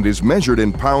and is measured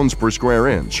in pounds per square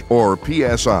inch, or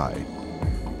PSI.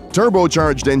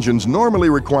 Turbocharged engines normally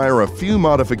require a few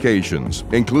modifications,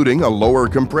 including a lower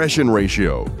compression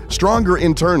ratio, stronger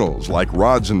internals like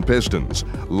rods and pistons,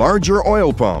 larger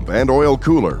oil pump and oil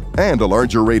cooler, and a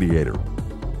larger radiator.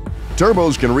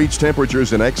 Turbos can reach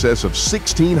temperatures in excess of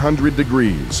 1,600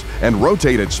 degrees and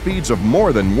rotate at speeds of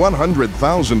more than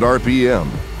 100,000 RPM.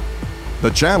 The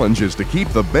challenge is to keep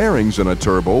the bearings in a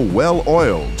turbo well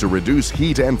oiled to reduce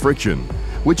heat and friction,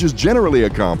 which is generally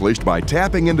accomplished by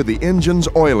tapping into the engine's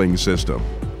oiling system.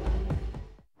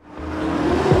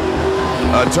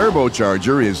 A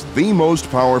turbocharger is the most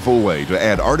powerful way to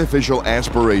add artificial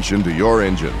aspiration to your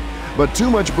engine, but too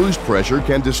much boost pressure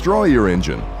can destroy your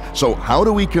engine. So how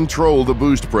do we control the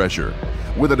boost pressure?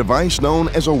 With a device known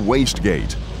as a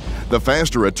wastegate. The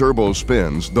faster a turbo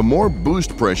spins, the more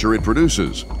boost pressure it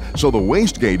produces. So the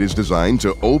wastegate is designed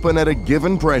to open at a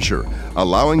given pressure,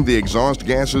 allowing the exhaust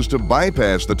gases to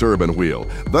bypass the turbine wheel,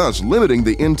 thus limiting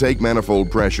the intake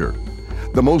manifold pressure.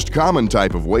 The most common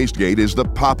type of wastegate is the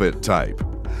poppet type.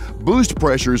 Boost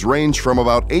pressures range from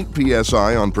about 8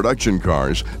 psi on production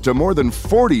cars to more than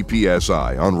 40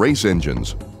 psi on race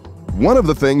engines. One of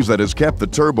the things that has kept the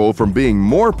turbo from being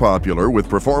more popular with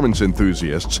performance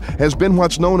enthusiasts has been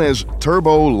what's known as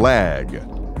turbo lag.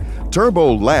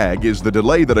 Turbo lag is the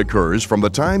delay that occurs from the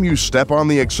time you step on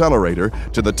the accelerator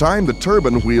to the time the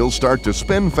turbine wheels start to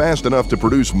spin fast enough to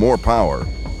produce more power.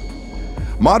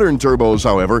 Modern turbos,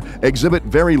 however, exhibit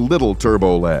very little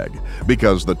turbo lag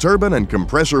because the turbine and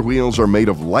compressor wheels are made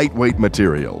of lightweight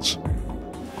materials.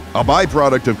 A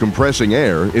byproduct of compressing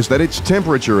air is that its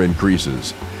temperature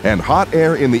increases, and hot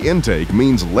air in the intake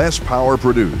means less power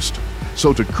produced.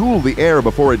 So to cool the air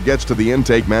before it gets to the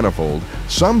intake manifold,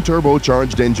 some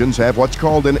turbocharged engines have what's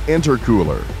called an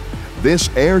intercooler. This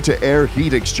air-to-air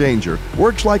heat exchanger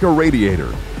works like a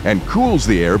radiator and cools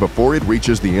the air before it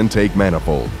reaches the intake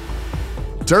manifold.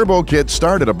 Turbo kits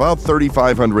start at about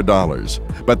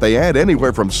 $3,500, but they add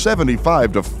anywhere from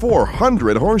 75 to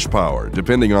 400 horsepower,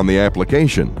 depending on the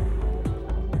application.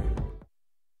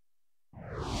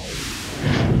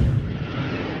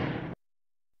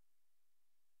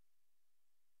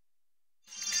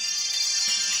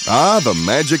 Ah, the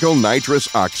magical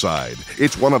nitrous oxide.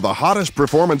 It's one of the hottest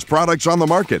performance products on the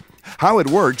market. How it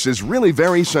works is really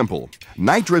very simple.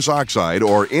 Nitrous oxide,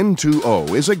 or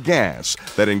N2O, is a gas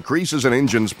that increases an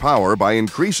engine's power by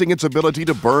increasing its ability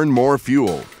to burn more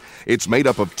fuel. It's made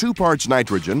up of 2 parts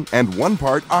nitrogen and 1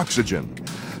 part oxygen.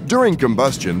 During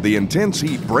combustion, the intense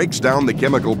heat breaks down the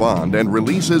chemical bond and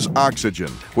releases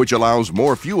oxygen, which allows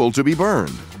more fuel to be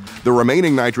burned. The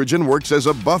remaining nitrogen works as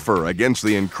a buffer against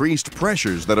the increased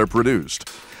pressures that are produced.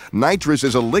 Nitrous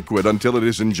is a liquid until it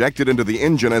is injected into the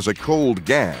engine as a cold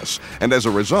gas, and as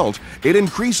a result, it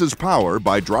increases power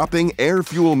by dropping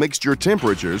air-fuel mixture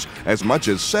temperatures as much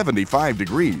as 75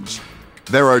 degrees.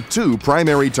 There are 2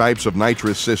 primary types of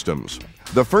nitrous systems.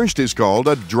 The first is called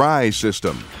a dry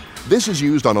system. This is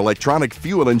used on electronic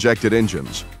fuel-injected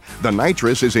engines. The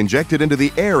nitrous is injected into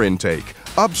the air intake,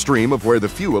 upstream of where the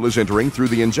fuel is entering through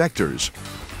the injectors.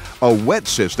 A wet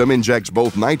system injects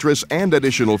both nitrous and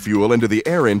additional fuel into the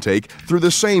air intake through the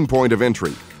same point of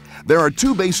entry. There are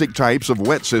 2 basic types of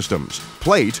wet systems,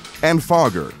 plate and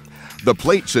fogger. The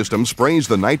plate system sprays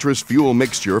the nitrous fuel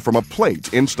mixture from a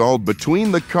plate installed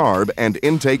between the carb and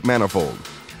intake manifold.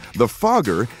 The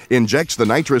fogger injects the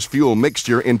nitrous fuel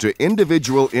mixture into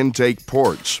individual intake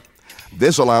ports.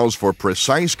 This allows for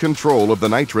precise control of the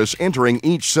nitrous entering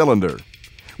each cylinder.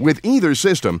 With either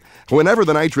system, whenever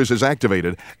the nitrous is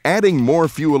activated, adding more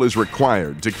fuel is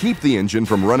required to keep the engine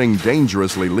from running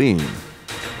dangerously lean.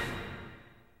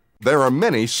 There are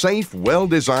many safe,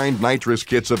 well-designed nitrous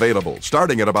kits available,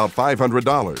 starting at about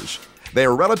 $500. They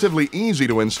are relatively easy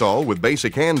to install with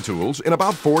basic hand tools in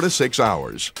about 4 to 6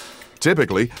 hours.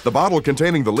 Typically, the bottle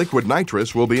containing the liquid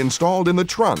nitrous will be installed in the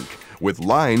trunk, with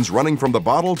lines running from the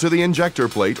bottle to the injector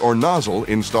plate or nozzle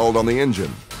installed on the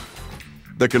engine.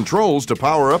 The controls to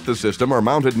power up the system are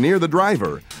mounted near the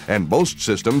driver, and most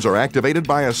systems are activated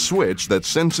by a switch that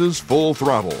senses full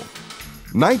throttle.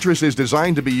 Nitrous is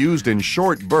designed to be used in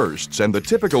short bursts, and the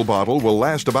typical bottle will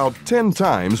last about 10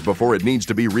 times before it needs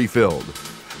to be refilled.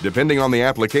 Depending on the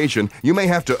application, you may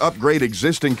have to upgrade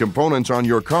existing components on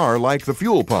your car like the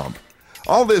fuel pump.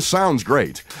 All this sounds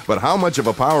great, but how much of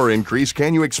a power increase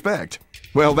can you expect?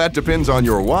 Well, that depends on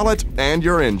your wallet and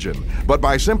your engine. But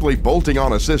by simply bolting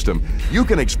on a system, you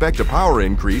can expect a power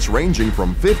increase ranging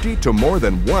from 50 to more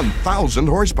than 1,000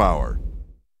 horsepower.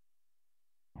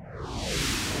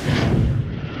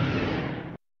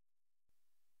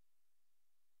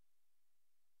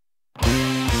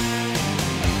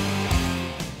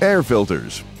 Air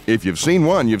filters. If you've seen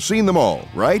one, you've seen them all,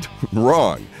 right?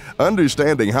 Wrong.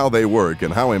 Understanding how they work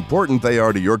and how important they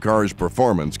are to your car's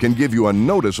performance can give you a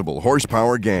noticeable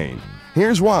horsepower gain.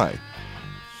 Here's why.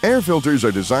 Air filters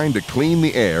are designed to clean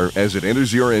the air as it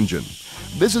enters your engine.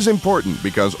 This is important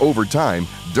because over time,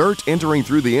 dirt entering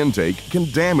through the intake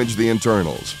can damage the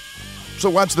internals. So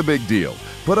what's the big deal?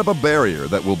 Put up a barrier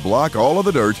that will block all of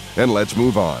the dirt and let's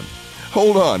move on.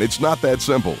 Hold on, it's not that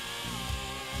simple.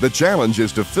 The challenge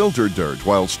is to filter dirt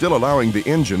while still allowing the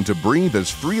engine to breathe as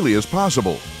freely as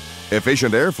possible.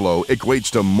 Efficient airflow equates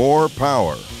to more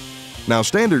power. Now,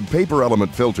 standard paper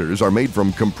element filters are made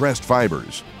from compressed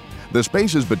fibers. The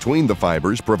spaces between the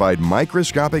fibers provide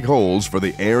microscopic holes for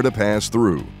the air to pass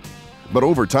through. But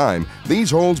over time,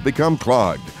 these holes become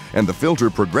clogged, and the filter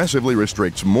progressively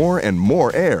restricts more and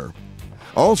more air.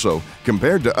 Also,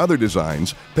 compared to other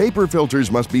designs, paper filters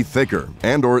must be thicker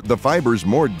and/or the fibers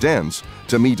more dense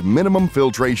to meet minimum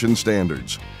filtration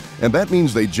standards. And that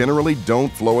means they generally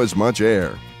don't flow as much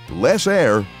air. Less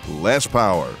air, less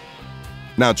power.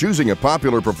 Now, choosing a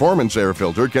popular performance air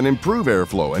filter can improve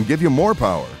airflow and give you more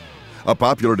power. A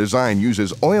popular design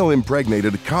uses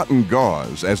oil-impregnated cotton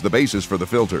gauze as the basis for the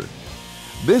filter.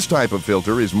 This type of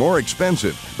filter is more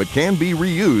expensive but can be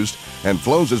reused and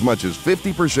flows as much as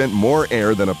 50% more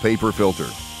air than a paper filter.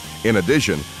 In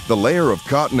addition, the layer of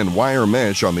cotton and wire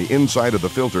mesh on the inside of the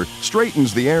filter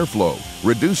straightens the airflow,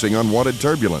 reducing unwanted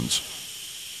turbulence.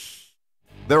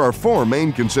 There are 4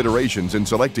 main considerations in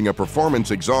selecting a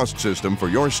performance exhaust system for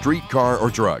your street car or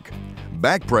truck: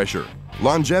 back pressure,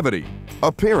 longevity,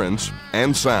 appearance,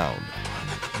 and sound.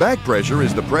 Back pressure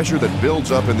is the pressure that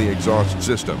builds up in the exhaust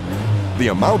system. The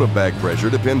amount of back pressure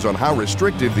depends on how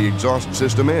restrictive the exhaust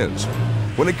system is.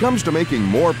 When it comes to making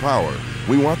more power,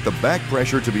 we want the back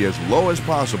pressure to be as low as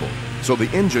possible so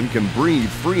the engine can breathe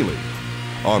freely.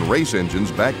 On race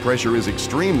engines, back pressure is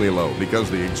extremely low because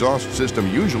the exhaust system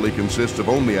usually consists of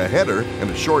only a header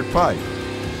and a short pipe.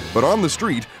 But on the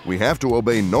street, we have to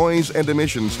obey noise and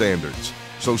emission standards,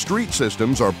 so street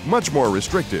systems are much more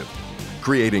restrictive,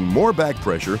 creating more back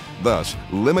pressure, thus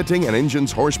limiting an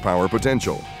engine's horsepower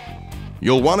potential.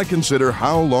 You'll want to consider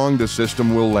how long the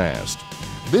system will last.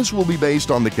 This will be based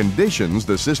on the conditions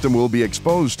the system will be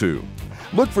exposed to.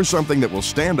 Look for something that will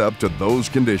stand up to those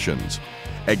conditions.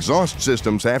 Exhaust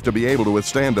systems have to be able to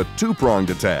withstand a two-pronged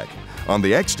attack. On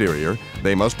the exterior,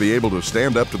 they must be able to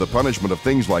stand up to the punishment of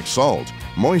things like salt,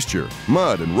 moisture,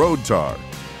 mud, and road tar.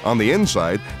 On the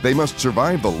inside, they must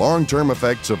survive the long-term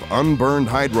effects of unburned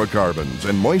hydrocarbons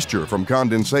and moisture from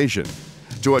condensation.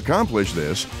 To accomplish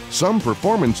this, some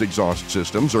performance exhaust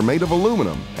systems are made of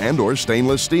aluminum and/or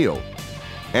stainless steel.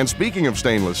 And speaking of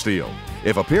stainless steel,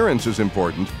 if appearance is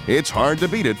important, it's hard to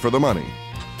beat it for the money.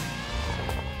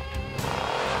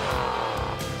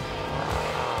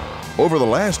 Over the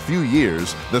last few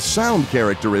years, the sound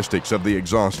characteristics of the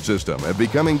exhaust system have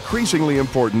become increasingly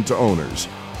important to owners.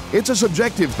 It's a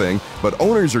subjective thing, but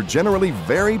owners are generally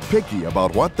very picky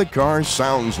about what the car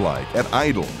sounds like at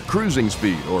idle, cruising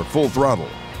speed, or full throttle.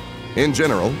 In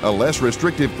general, a less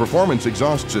restrictive performance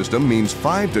exhaust system means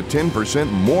 5 to 10%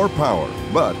 more power,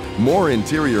 but more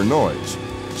interior noise.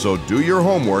 So do your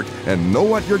homework and know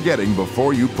what you're getting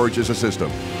before you purchase a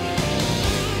system.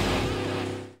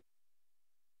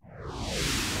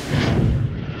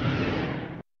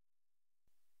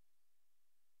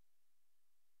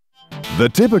 The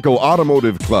typical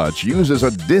automotive clutch uses a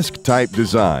disc-type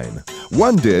design.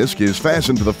 One disc is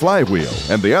fastened to the flywheel,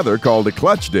 and the other, called a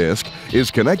clutch disc, is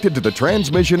connected to the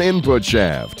transmission input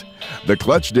shaft. The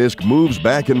clutch disc moves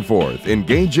back and forth,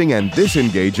 engaging and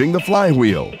disengaging the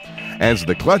flywheel. As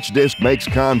the clutch disc makes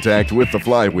contact with the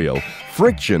flywheel,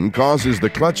 friction causes the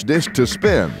clutch disc to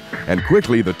spin, and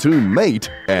quickly the two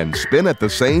mate and spin at the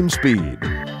same speed.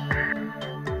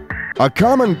 A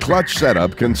common clutch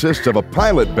setup consists of a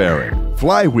pilot bearing,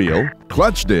 flywheel,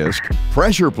 clutch disc,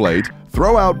 pressure plate,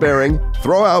 throw-out bearing,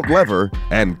 throw-out lever,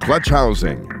 and clutch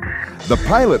housing. The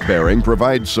pilot bearing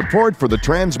provides support for the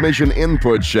transmission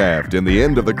input shaft in the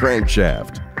end of the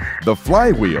crankshaft. The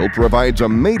flywheel provides a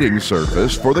mating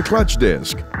surface for the clutch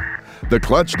disc. The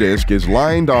clutch disc is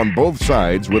lined on both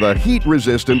sides with a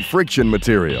heat-resistant friction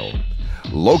material.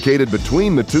 Located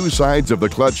between the two sides of the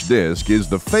clutch disc is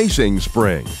the facing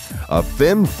spring, a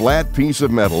thin, flat piece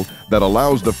of metal that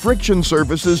allows the friction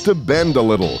surfaces to bend a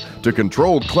little to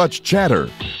control clutch chatter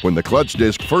when the clutch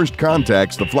disc first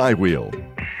contacts the flywheel.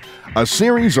 A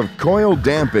series of coil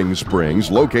damping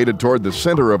springs located toward the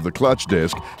center of the clutch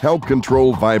disc help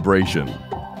control vibration.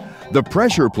 The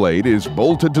pressure plate is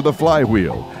bolted to the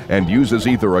flywheel and uses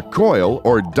either a coil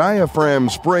or diaphragm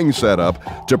spring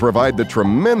setup to provide the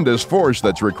tremendous force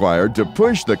that's required to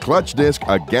push the clutch disc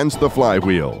against the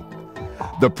flywheel.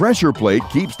 The pressure plate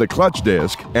keeps the clutch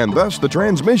disc, and thus the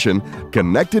transmission,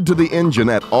 connected to the engine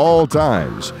at all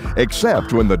times,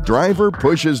 except when the driver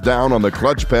pushes down on the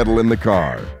clutch pedal in the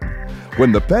car.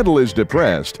 When the pedal is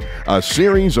depressed, a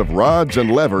series of rods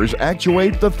and levers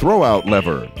actuate the throw-out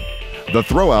lever. The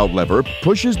throw-out lever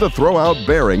pushes the throw-out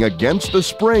bearing against the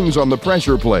springs on the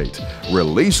pressure plate,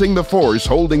 releasing the force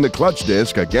holding the clutch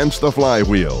disc against the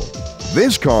flywheel.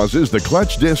 This causes the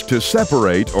clutch disc to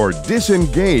separate or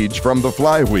disengage from the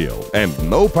flywheel, and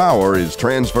no power is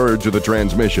transferred to the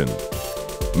transmission.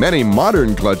 Many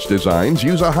modern clutch designs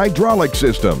use a hydraulic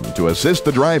system to assist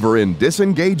the driver in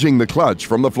disengaging the clutch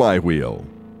from the flywheel.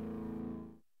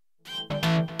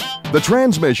 The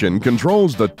transmission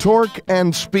controls the torque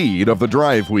and speed of the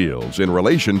drive wheels in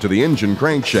relation to the engine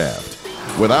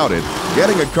crankshaft. Without it,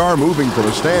 getting a car moving from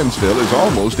a standstill is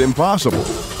almost impossible.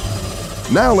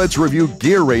 Now let's review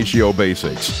gear ratio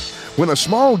basics. When a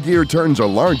small gear turns a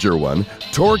larger one,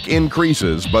 torque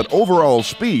increases but overall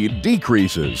speed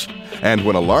decreases. And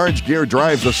when a large gear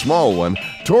drives a small one,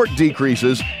 torque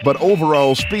decreases but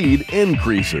overall speed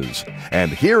increases.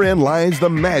 And herein lies the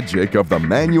magic of the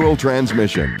manual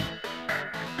transmission.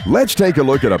 Let's take a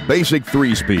look at a basic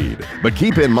 3-speed, but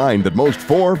keep in mind that most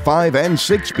 4, 5, and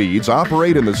 6 speeds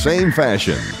operate in the same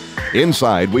fashion.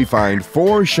 Inside we find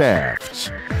 4 shafts.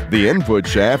 The input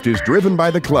shaft is driven by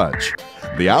the clutch.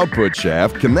 The output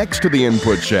shaft connects to the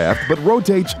input shaft but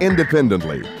rotates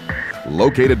independently.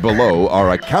 Located below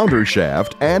are a counter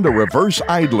shaft and a reverse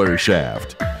idler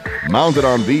shaft. Mounted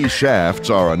on these shafts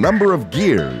are a number of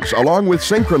gears along with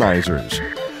synchronizers.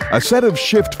 A set of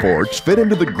shift forks fit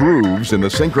into the grooves in the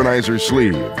synchronizer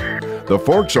sleeve. The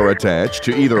forks are attached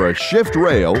to either a shift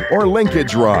rail or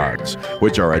linkage rods,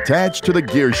 which are attached to the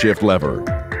gear shift lever.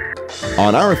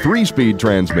 On our 3-speed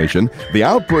transmission, the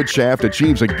output shaft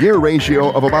achieves a gear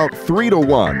ratio of about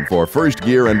 3:1 for first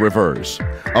gear and reverse,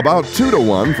 about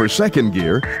 2:1 for second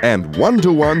gear, and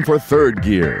 1:1 for third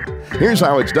gear. Here's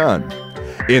how it's done.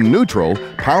 In neutral,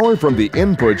 power from the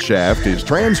input shaft is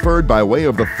transferred by way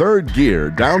of the third gear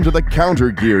down to the counter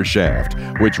gear shaft,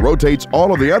 which rotates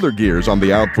all of the other gears on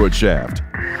the output shaft.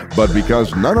 But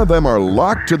because none of them are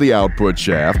locked to the output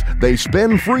shaft, they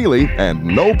spin freely and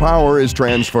no power is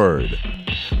transferred.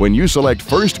 When you select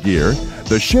first gear,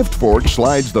 The shift fork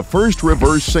slides the first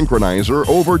reverse synchronizer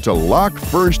over to lock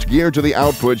first gear to the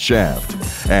output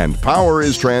shaft, and power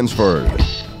is transferred.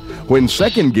 When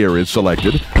second gear is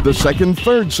selected, the second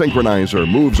third synchronizer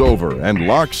moves over and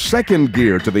locks second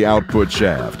gear to the output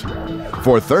shaft.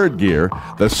 For third gear,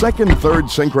 the second third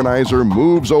synchronizer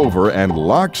moves over and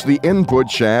locks the input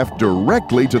shaft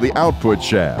directly to the output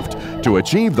shaft to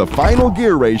achieve the final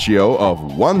gear ratio of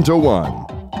 1:1.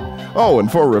 Oh,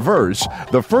 and for reverse,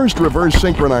 the first reverse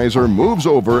synchronizer moves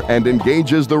over and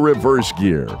engages the reverse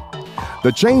gear.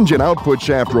 The change in output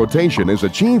shaft rotation is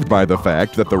achieved by the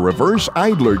fact that the reverse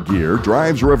idler gear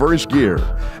drives reverse gear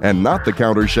and not the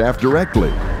counter shaft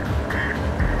directly.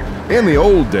 In the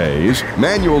old days,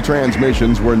 manual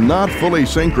transmissions were not fully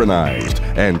synchronized,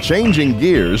 and changing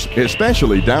gears,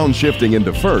 especially downshifting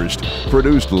into first,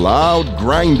 produced loud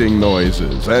grinding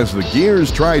noises as the gears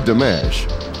tried to mesh.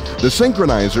 The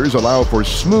synchronizers allow for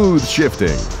smooth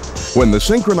shifting. When the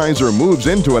synchronizer moves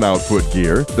into an output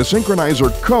gear, the synchronizer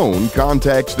cone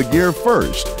contacts the gear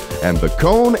first, and the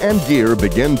cone and gear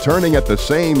begin turning at the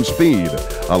same speed,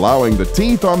 allowing the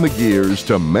teeth on the gears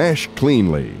to mesh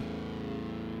cleanly.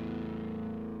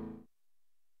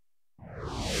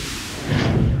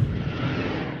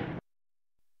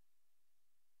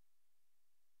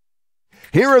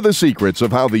 Here are the secrets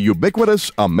of how the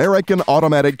ubiquitous American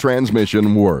automatic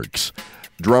transmission works.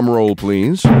 Drum roll,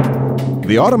 please.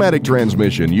 The automatic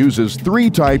transmission uses 3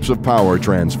 types of power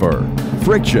transfer: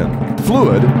 friction,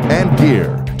 fluid, and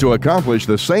gear, to accomplish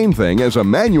the same thing as a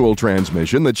manual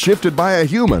transmission that's shifted by a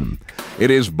human.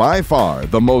 It is by far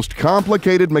the most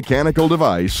complicated mechanical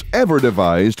device ever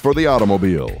devised for the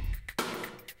automobile.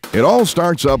 It all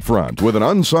starts up front with an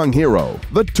unsung hero,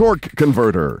 the torque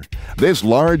converter. This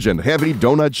large and heavy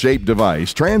donut-shaped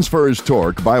device transfers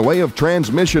torque by way of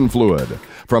transmission fluid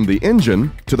from the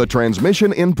engine to the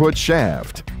transmission input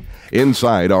shaft.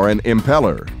 Inside are an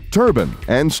impeller, turbine,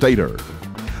 and stator.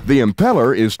 The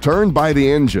impeller is turned by the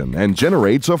engine and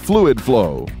generates a fluid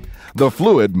flow. The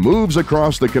fluid moves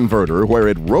across the converter where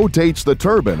it rotates the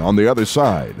turbine on the other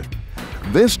side.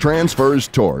 This transfers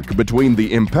torque between the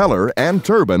impeller and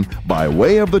turbine by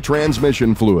way of the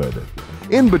transmission fluid.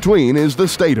 In between is the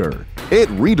stator. It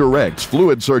redirects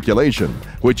fluid circulation,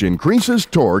 which increases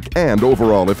torque and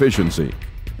overall efficiency.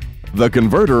 The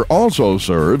converter also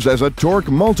serves as a torque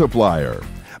multiplier.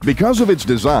 Because of its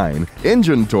design,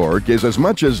 engine torque is as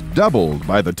much as doubled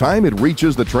by the time it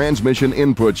reaches the transmission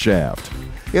input shaft.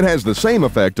 It has the same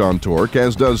effect on torque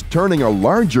as does turning a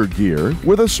larger gear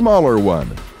with a smaller one.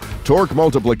 Torque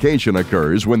multiplication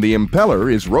occurs when the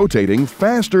impeller is rotating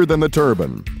faster than the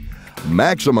turbine.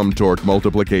 Maximum torque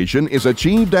multiplication is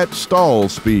achieved at stall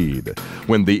speed,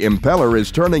 when the impeller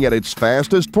is turning at its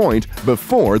fastest point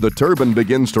before the turbine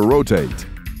begins to rotate.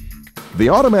 The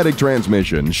automatic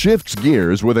transmission shifts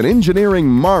gears with an engineering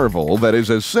marvel that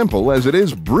is as simple as it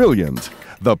is brilliant: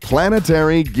 the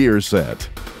planetary gear set.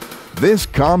 This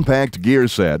compact gear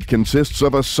set consists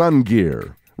of a sun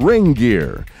gear, ring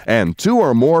gear, and 2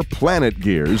 or more planet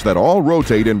gears that all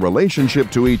rotate in relationship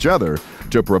to each other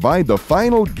to provide the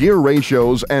final gear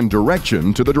ratios and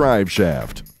direction to the drive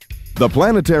shaft. The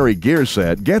planetary gear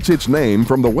set gets its name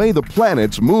from the way the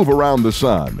planets move around the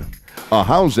sun. A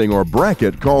housing or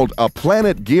bracket called a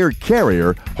planet gear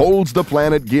carrier holds the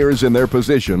planet gears in their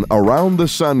position around the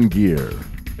sun gear.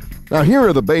 Now here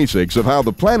are the basics of how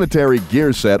the planetary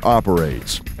gear set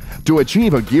operates. To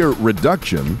achieve a gear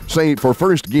reduction, say for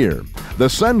first gear, the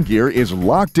sun gear is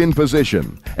locked in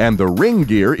position and the ring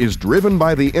gear is driven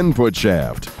by the input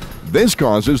shaft. This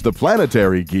causes the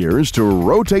planetary gears to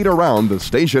rotate around the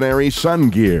stationary sun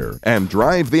gear and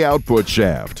drive the output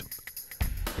shaft.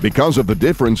 Because of the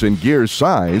difference in gear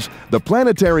size, the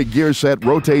planetary gear set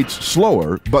rotates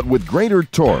slower but with greater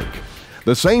torque.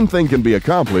 The same thing can be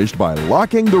accomplished by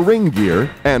locking the ring gear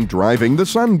and driving the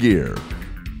sun gear.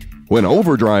 When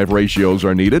overdrive ratios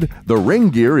are needed, the ring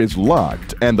gear is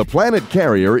locked and the planet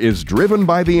carrier is driven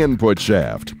by the input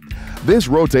shaft. This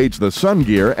rotates the sun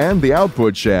gear and the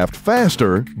output shaft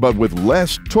faster but with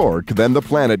less torque than the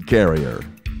planet carrier.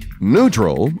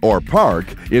 Neutral, or park,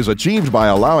 is achieved by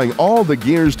allowing all the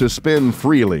gears to spin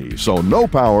freely so no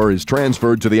power is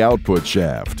transferred to the output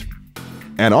shaft.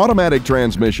 An automatic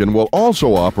transmission will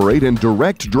also operate in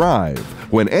direct drive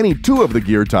when any 2 of the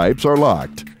gear types are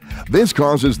locked. This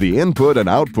causes the input and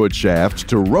output shafts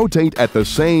to rotate at the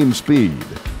same speed.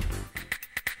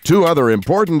 2 other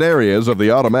important areas of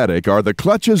the automatic are the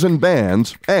clutches and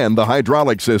bands and the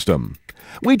hydraulic system.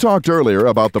 We talked earlier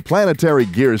about the planetary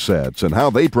gear sets and how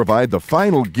they provide the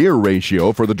final gear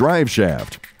ratio for the drive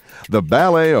shaft. The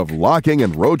ballet of locking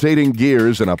and rotating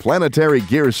gears in a planetary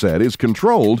gear set is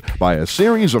controlled by a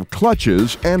series of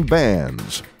clutches and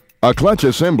bands. A clutch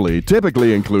assembly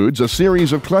typically includes a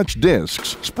series of clutch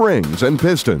discs, springs, and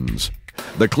pistons.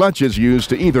 The clutch is used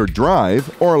to either drive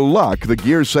or lock the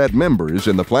gear set members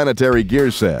in the planetary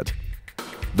gear set.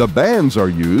 The bands are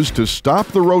used to stop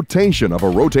the rotation of a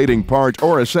rotating part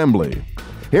or assembly.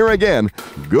 Here again,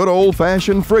 good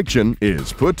old-fashioned friction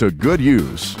is put to good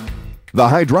use. The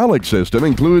hydraulic system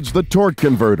includes the torque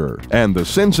converter and the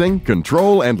sensing,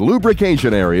 control, and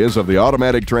lubrication areas of the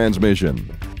automatic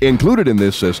transmission. Included in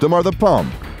this system are the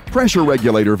pump, pressure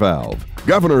regulator valve,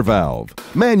 governor valve,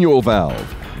 manual valve,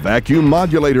 vacuum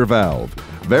modulator valve,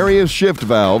 various shift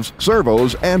valves,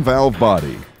 servos, and valve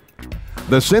body.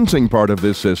 The sensing part of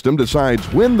this system decides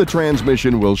when the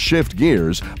transmission will shift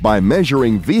gears by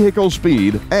measuring vehicle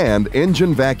speed and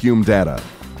engine vacuum data.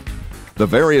 The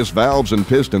various valves and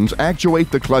pistons actuate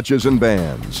the clutches and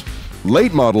bands.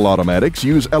 Late model automatics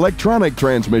use electronic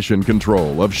transmission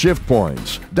control of shift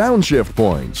points, downshift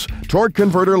points, torque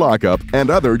converter lockup,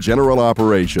 and other general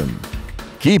operation.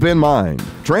 Keep in mind,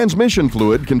 transmission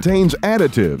fluid contains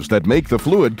additives that make the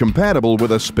fluid compatible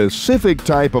with a specific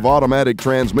type of automatic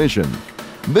transmission.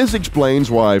 This explains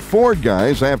why Ford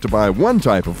guys have to buy one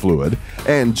type of fluid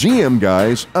and GM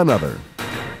guys another.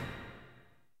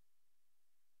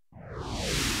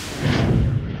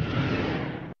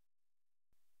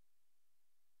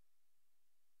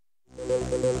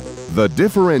 The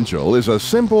differential is a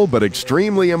simple but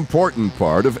extremely important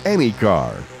part of any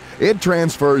car. It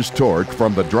transfers torque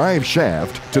from the drive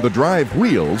shaft to the drive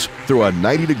wheels through a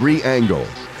 90-degree angle,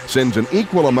 sends an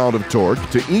equal amount of torque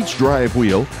to each drive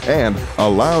wheel, and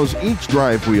allows each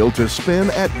drive wheel to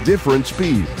spin at different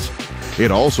speeds.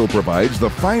 It also provides the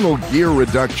final gear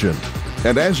reduction.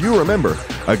 And as you remember,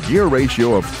 a gear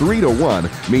ratio of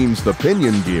 3:1 means the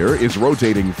pinion gear is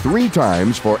rotating 3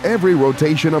 times for every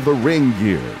rotation of the ring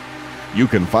gear. You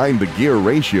can find the gear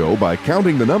ratio by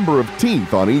counting the number of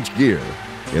teeth on each gear.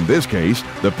 In this case,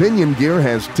 the pinion gear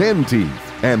has 10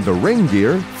 teeth and the ring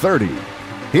gear 30.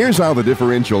 Here's how the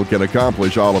differential can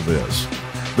accomplish all of this.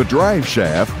 The drive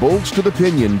shaft bolts to the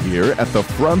pinion gear at the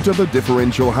front of the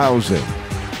differential housing.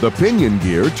 The pinion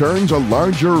gear turns a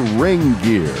larger ring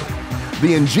gear.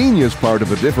 The ingenious part of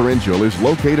the differential is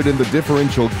located in the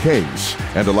differential case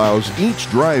and allows each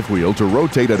drive wheel to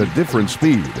rotate at a different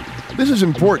speed. This is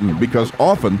important because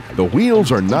often the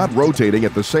wheels are not rotating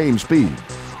at the same speed.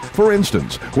 For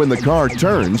instance, when the car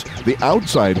turns, the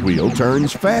outside wheel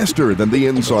turns faster than the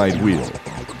inside wheel.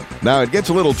 Now it gets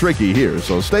a little tricky here,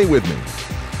 so stay with me.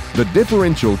 The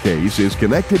differential case is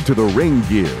connected to the ring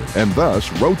gear and thus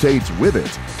rotates with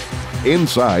it.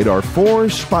 Inside are 4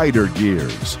 spider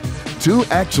gears, 2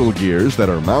 axle gears that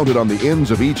are mounted on the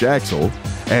ends of each axle,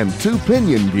 and 2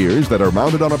 pinion gears that are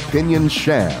mounted on a pinion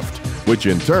shaft, which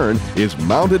in turn is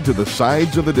mounted to the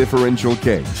sides of the differential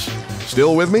case.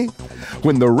 Still with me?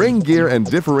 When the ring gear and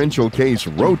differential case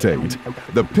rotate,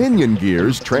 the pinion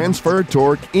gears transfer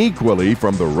torque equally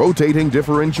from the rotating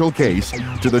differential case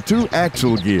to the 2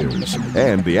 axle gears,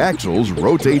 and the axles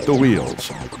rotate the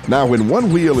wheels. Now when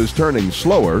one wheel is turning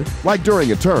slower, like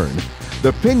during a turn,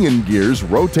 the pinion gears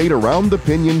rotate around the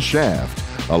pinion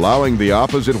shaft, allowing the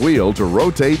opposite wheel to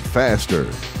rotate faster.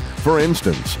 For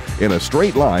instance, in a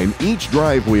straight line, each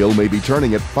drive wheel may be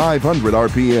turning at 500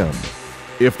 RPM.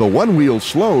 If the one wheel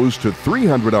slows to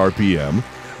 300 RPM,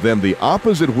 then the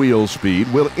opposite wheel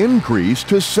speed will increase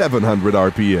to 700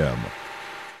 RPM.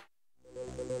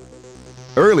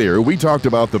 Earlier, we talked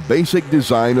about the basic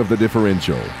design of the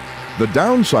differential. The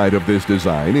downside of this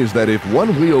design is that if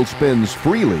one wheel spins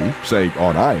freely, say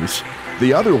on ice,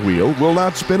 the other wheel will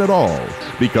not spin at all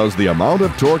because the amount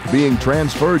of torque being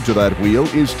transferred to that wheel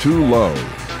is too low.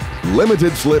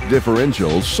 Limited slip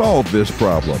differentials solve this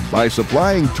problem by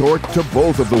supplying torque to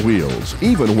both of the wheels,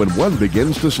 even when one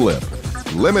begins to slip.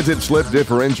 Limited slip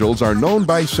differentials are known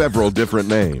by several different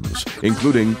names,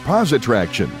 including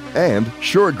positraction and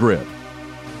sure grip.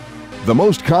 The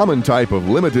most common type of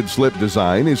limited slip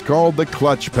design is called the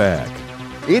clutch pack.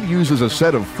 It uses a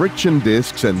set of friction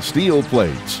discs and steel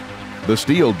plates. The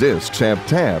steel discs have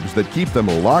tabs that keep them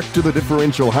locked to the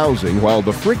differential housing while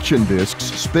the friction discs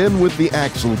spin with the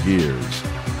axle gears.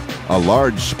 A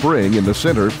large spring in the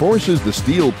center forces the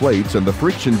steel plates and the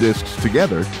friction discs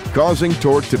together, causing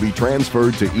torque to be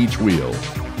transferred to each wheel.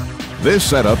 This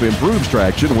setup improves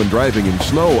traction when driving in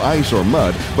snow, ice, or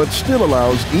mud, but still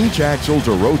allows each axle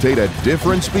to rotate at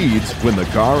different speeds when the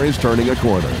car is turning a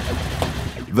corner.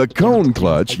 The cone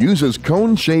clutch uses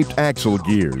cone-shaped axle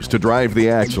gears to drive the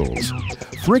axles.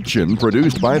 Friction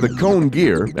produced by the cone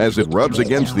gear as it rubs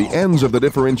against the ends of the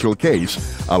differential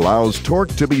case allows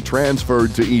torque to be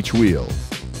transferred to each wheel.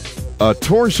 A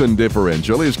torsion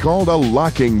differential is called a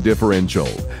locking differential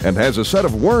and has a set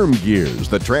of worm gears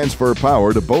that transfer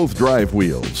power to both drive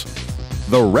wheels.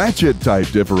 The ratchet-type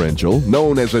differential,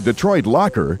 known as a Detroit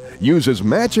locker, uses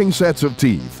matching sets of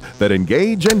teeth that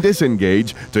engage and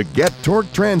disengage to get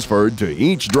torque transferred to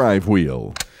each drive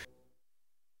wheel.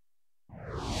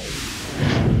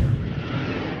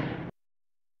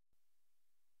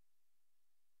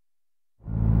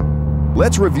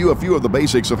 Let's review a few of the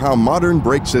basics of how modern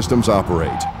brake systems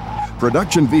operate.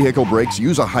 Production vehicle brakes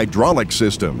use a hydraulic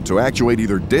system to actuate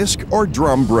either disc or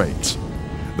drum brakes.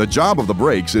 The job of the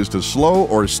brakes is to slow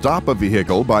or stop a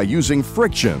vehicle by using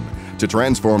friction to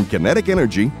transform kinetic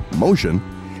energy, motion,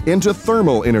 into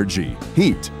thermal energy,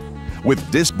 heat.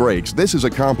 With disc brakes, this is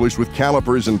accomplished with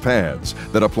calipers and pads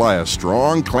that apply a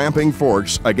strong clamping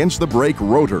force against the brake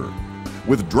rotor.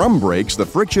 With drum brakes, the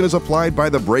friction is applied by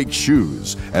the brake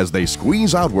shoes as they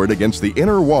squeeze outward against the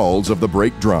inner walls of the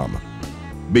brake drum.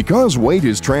 Because weight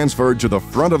is transferred to the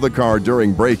front of the car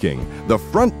during braking, the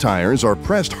front tires are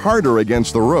pressed harder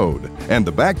against the road, and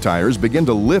the back tires begin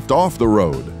to lift off the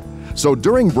road. So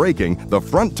during braking, the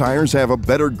front tires have a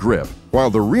better grip, while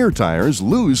the rear tires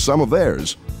lose some of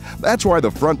theirs. That's why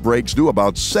the front brakes do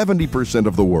about 70%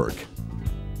 of the work.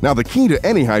 Now, the key to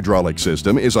any hydraulic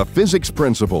system is a physics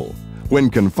principle. When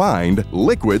confined,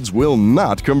 liquids will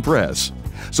not compress.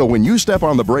 So when you step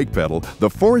on the brake pedal, the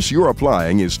force you're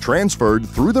applying is transferred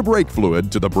through the brake fluid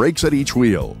to the brakes at each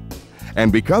wheel. And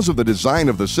because of the design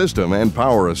of the system and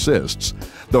power assists,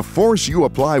 the force you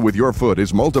apply with your foot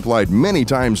is multiplied many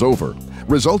times over,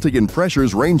 resulting in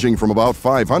pressures ranging from about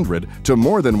 500 to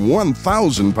more than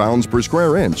 1,000 pounds per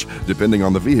square inch, depending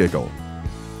on the vehicle.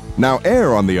 Now,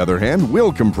 air, on the other hand,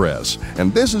 will compress,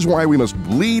 and this is why we must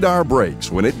bleed our brakes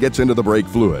when it gets into the brake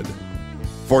fluid.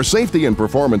 For safety and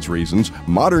performance reasons,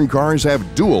 modern cars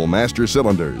have dual master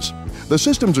cylinders. The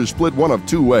systems are split one of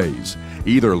two ways,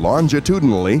 either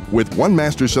longitudinally, with one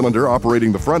master cylinder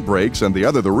operating the front brakes and the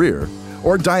other the rear,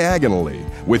 or diagonally,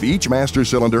 with each master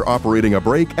cylinder operating a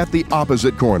brake at the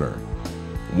opposite corner.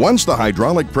 Once the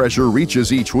hydraulic pressure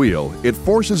reaches each wheel, it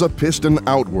forces a piston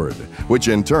outward, which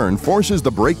in turn forces the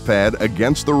brake pad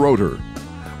against the rotor.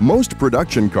 Most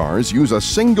production cars use a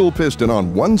single piston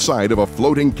on one side of a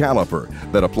floating caliper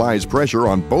that applies pressure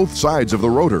on both sides of the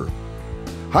rotor.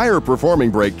 Higher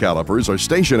performing brake calipers are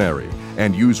stationary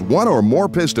and use one or more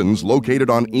pistons located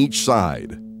on each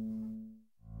side.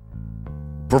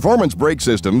 Performance brake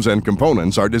systems and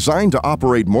components are designed to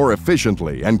operate more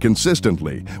efficiently and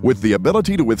consistently with the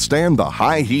ability to withstand the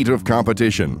high heat of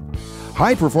competition.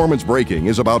 High-performance braking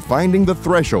is about finding the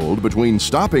threshold between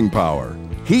stopping power,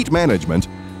 heat management,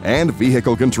 and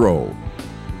vehicle control.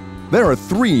 There are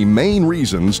three main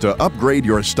reasons to upgrade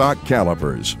your stock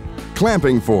calipers: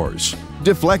 clamping force,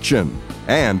 deflection,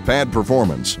 and pad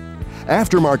performance.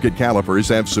 Aftermarket calipers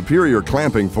have superior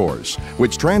clamping force,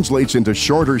 which translates into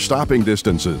shorter stopping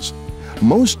distances.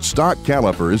 Most stock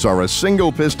calipers are a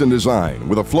single piston design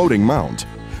with a floating mount.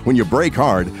 When you brake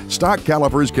hard, stock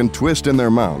calipers can twist in their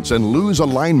mounts and lose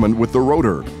alignment with the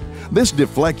rotor. This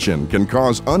deflection can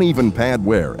cause uneven pad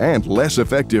wear and less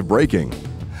effective braking.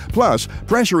 Plus,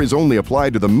 pressure is only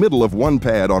applied to the middle of one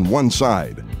pad on one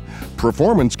side.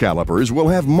 Performance calipers will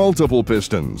have multiple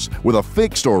pistons with a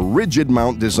fixed or rigid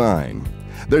mount design.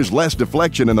 There's less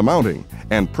deflection in the mounting,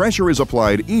 and pressure is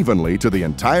applied evenly to the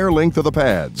entire length of the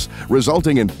pads,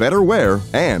 resulting in better wear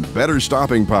and better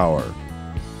stopping power.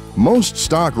 Most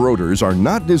stock rotors are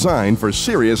not designed for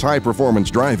serious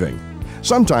high-performance driving.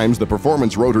 Sometimes the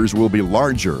performance rotors will be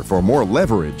larger for more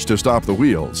leverage to stop the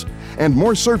wheels, and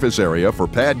more surface area for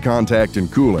pad contact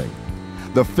and cooling.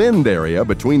 The finned area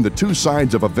between the two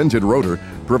sides of a vented rotor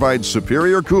provides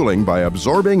superior cooling by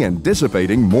absorbing and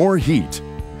dissipating more heat.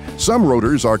 Some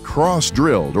rotors are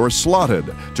cross-drilled or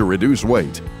slotted to reduce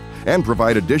weight and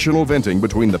provide additional venting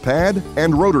between the pad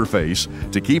and rotor face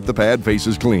to keep the pad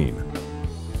faces clean.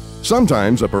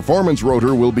 Sometimes a performance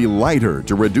rotor will be lighter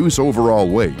to reduce overall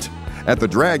weight. At the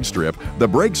drag strip, the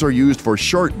brakes are used for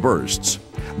short bursts.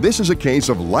 This is a case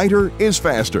of lighter is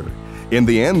faster. In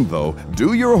the end, though,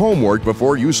 do your homework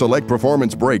before you select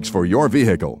performance brakes for your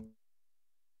vehicle.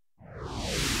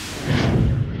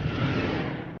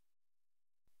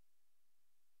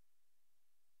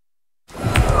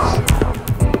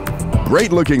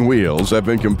 Great-looking wheels have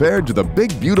been compared to the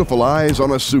big, beautiful eyes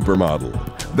on a supermodel.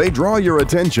 They draw your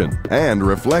attention and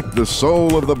reflect the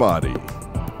soul of the body.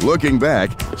 Looking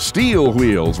back, steel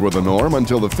wheels were the norm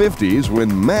until the 50s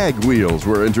when mag wheels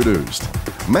were introduced.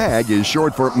 Mag is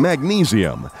short for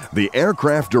magnesium, the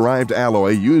aircraft-derived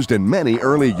alloy used in many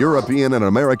early European and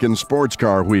American sports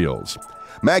car wheels.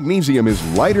 Magnesium is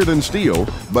lighter than steel,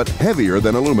 but heavier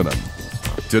than aluminum.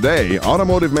 Today,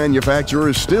 automotive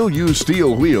manufacturers still use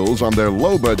steel wheels on their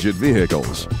low-budget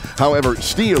vehicles. However,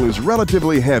 steel is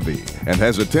relatively heavy and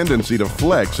has a tendency to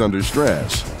flex under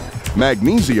stress.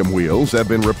 Magnesium wheels have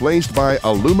been replaced by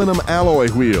aluminum alloy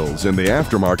wheels in the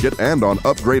aftermarket and on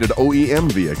upgraded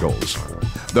OEM vehicles.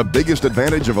 The biggest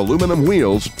advantage of aluminum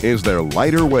wheels is their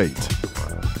lighter weight.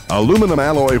 Aluminum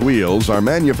alloy wheels are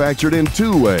manufactured in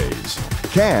two ways: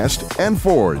 cast and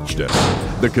forged.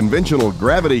 The conventional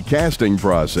gravity casting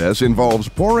process involves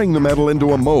pouring the metal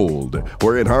into a mold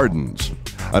where it hardens.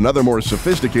 Another more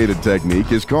sophisticated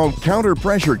technique is called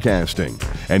counter-pressure casting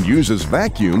and uses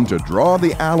vacuum to draw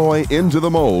the alloy into the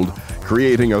mold,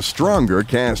 creating a stronger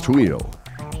cast wheel.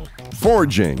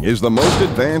 Forging is the most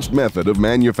advanced method of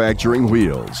manufacturing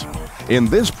wheels. In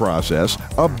this process,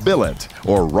 a billet,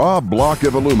 or raw block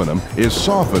of aluminum, is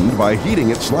softened by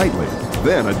heating it slightly.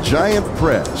 Then a giant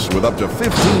press with up to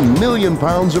 15 million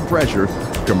pounds of pressure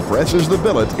compresses the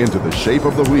billet into the shape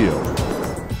of the wheel.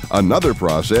 Another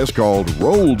process called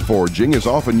rolled forging is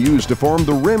often used to form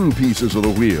the rim pieces of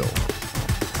the wheel.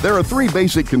 There are three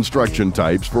basic construction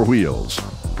types for wheels: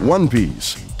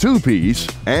 one-piece, two-piece,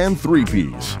 and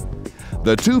three-piece.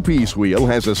 The two-piece wheel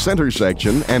has a center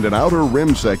section and an outer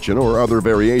rim section or other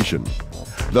variation.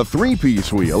 The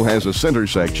three-piece wheel has a center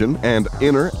section and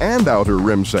inner and outer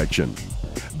rim section.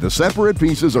 The separate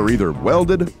pieces are either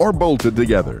welded or bolted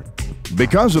together.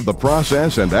 Because of the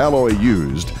process and alloy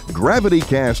used, gravity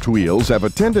cast wheels have a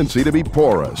tendency to be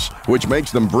porous, which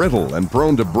makes them brittle and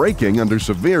prone to breaking under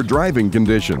severe driving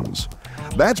conditions.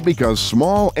 That's because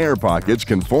small air pockets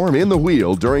can form in the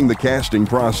wheel during the casting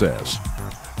process.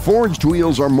 Forged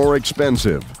wheels are more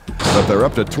expensive, but they're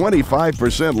up to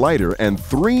 25% lighter and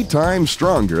 3 times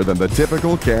stronger than the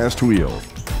typical cast wheel.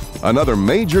 Another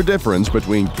major difference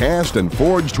between cast and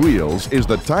forged wheels is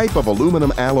the type of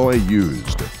aluminum alloy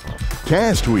used.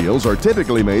 Cast wheels are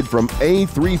typically made from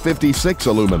A356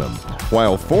 aluminum,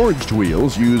 while forged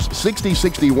wheels use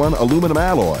 6061 aluminum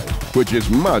alloy, which is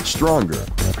much stronger.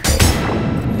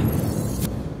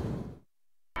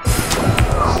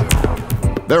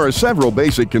 There are several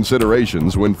basic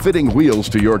considerations when fitting wheels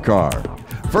to your car.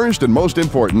 First and most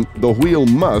important, the wheel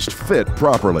must fit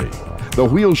properly. The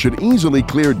wheel should easily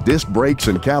clear disc brakes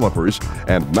and calipers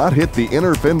and not hit the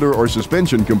inner fender or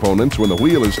suspension components when the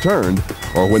wheel is turned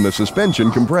or when the suspension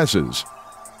compresses.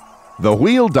 The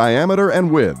wheel diameter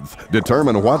and width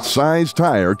determine what size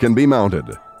tire can be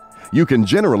mounted. You can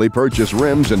generally purchase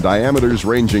rims in diameters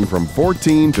ranging from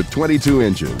 14 to 22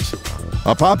 inches.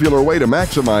 A popular way to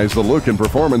maximize the look and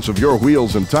performance of your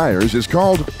wheels and tires is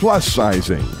called plus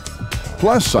sizing.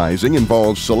 Plus sizing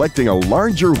involves selecting a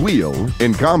larger wheel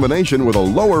in combination with a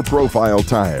lower profile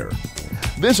tire.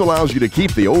 This allows you to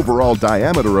keep the overall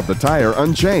diameter of the tire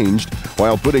unchanged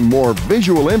while putting more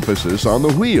visual emphasis on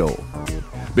the wheel.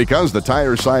 Because the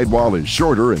tire sidewall is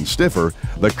shorter and stiffer,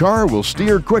 the car will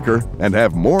steer quicker and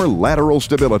have more lateral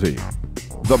stability.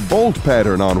 The bolt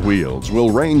pattern on wheels will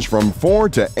range from 4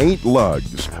 to 8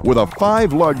 lugs, with a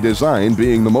 5-lug design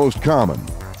being the most common.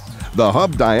 The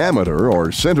hub diameter,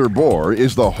 or center bore,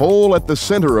 is the hole at the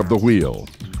center of the wheel.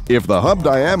 If the hub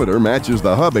diameter matches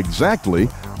the hub exactly,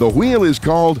 the wheel is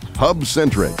called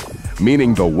hub-centric,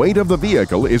 meaning the weight of the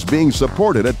vehicle is being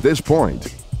supported at this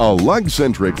point. A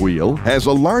lug-centric wheel has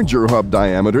a larger hub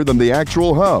diameter than the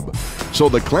actual hub, so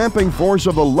the clamping force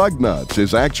of the lug nuts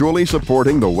is actually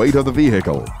supporting the weight of the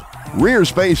vehicle. Rear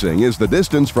spacing is the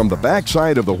distance from the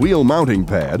backside of the wheel mounting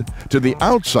pad to the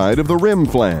outside of the rim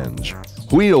flange.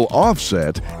 Wheel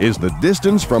offset is the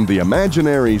distance from the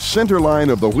imaginary center line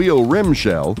of the wheel rim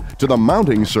shell to the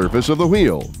mounting surface of the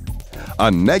wheel.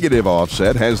 A negative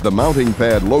offset has the mounting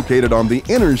pad located on the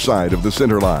inner side of the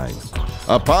center line.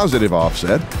 A positive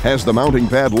offset has the mounting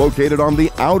pad located on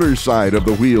the outer side of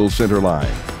the wheel center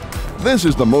line. This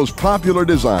is the most popular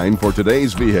design for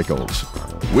today's vehicles.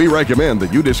 We recommend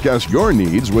that you discuss your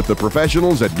needs with the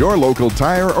professionals at your local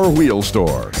tire or wheel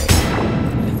store.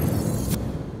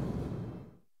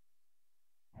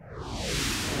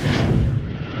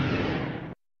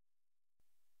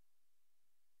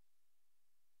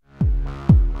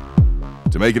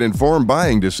 To make an informed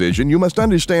buying decision, you must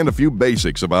understand a few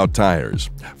basics about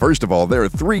tires. First of all, there are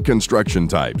three construction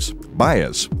types: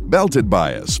 bias, belted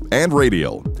bias, and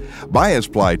radial. Bias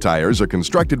ply tires are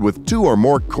constructed with 2 or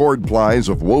more cord plies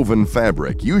of woven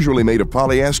fabric, usually made of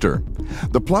polyester.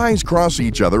 The plies cross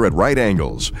each other at right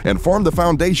angles and form the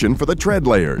foundation for the tread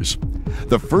layers.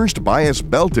 The first bias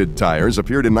belted tires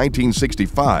appeared in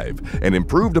 1965 and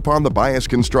improved upon the bias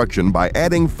construction by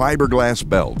adding fiberglass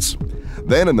belts.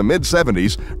 Then in the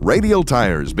mid-70s, radial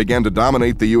tires began to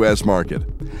dominate the U.S. market.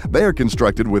 They are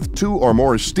constructed with 2 or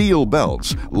more steel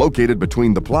belts located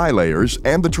between the ply layers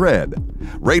and the tread.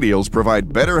 Radials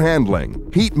provide better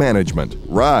handling, heat management,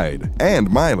 ride, and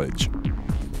mileage.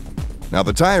 Now,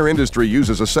 the tire industry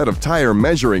uses a set of tire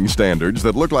measuring standards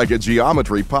that look like a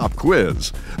geometry pop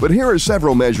quiz, but here are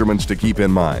several measurements to keep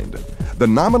in mind. The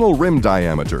nominal rim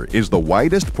diameter is the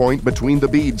widest point between the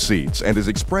bead seats and is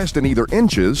expressed in either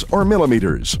inches or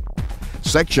millimeters.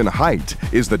 Section height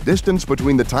is the distance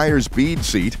between the tire's bead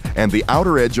seat and the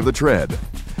outer edge of the tread.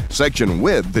 Section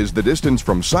width is the distance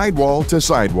from sidewall to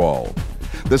sidewall.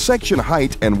 The section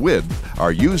height and width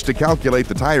are used to calculate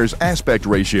the tire's aspect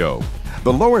ratio.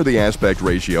 The lower the aspect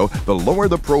ratio, the lower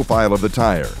the profile of the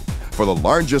tire. For the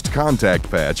largest contact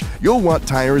patch, you'll want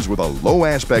tires with a low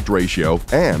aspect ratio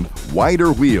and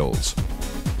wider wheels.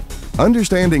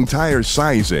 Understanding tire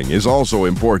sizing is also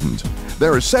important.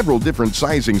 There are several different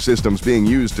sizing systems being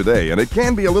used today, and it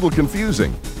can be a little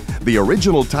confusing. The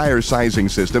original tire sizing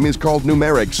system is called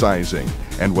numeric sizing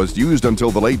and was used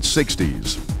until the late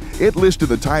 60s. It listed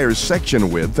the tire's section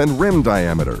width and rim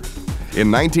diameter. In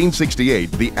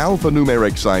 1968, the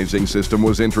alphanumeric sizing system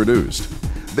was introduced.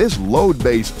 This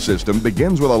load-based system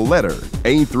begins with a letter,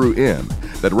 A through N,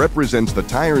 that represents the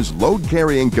tire's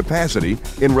load-carrying capacity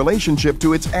in relationship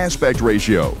to its aspect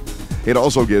ratio. It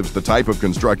also gives the type of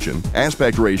construction,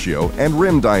 aspect ratio, and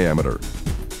rim diameter.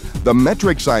 The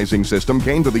metric sizing system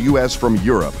came to the U.S. from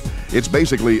Europe. It's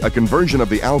basically a conversion of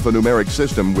the alphanumeric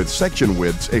system with section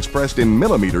widths expressed in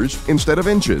millimeters instead of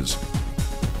inches.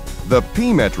 The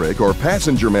P-metric or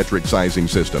passenger metric sizing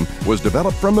system was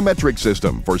developed from the metric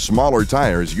system for smaller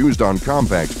tires used on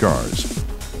compact cars.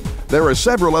 There are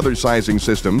several other sizing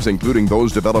systems, including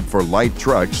those developed for light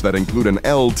trucks that include an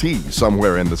LT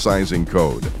somewhere in the sizing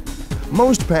code.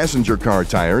 Most passenger car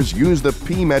tires use the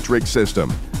P-metric system,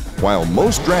 while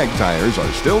most drag tires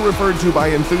are still referred to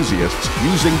by enthusiasts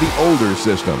using the older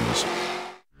systems.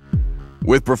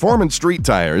 With performance street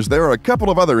tires, there are a couple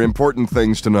of other important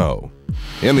things to know.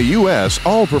 In the U.S.,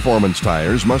 all performance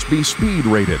tires must be speed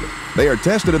rated. They are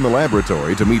tested in the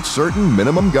laboratory to meet certain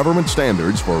minimum government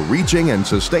standards for reaching and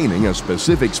sustaining a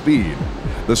specific speed.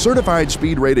 The certified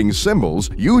speed rating symbols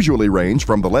usually range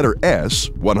from the letter S,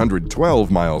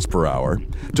 112 miles per hour,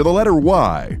 to the letter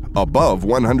Y, above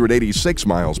 186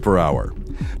 miles per hour.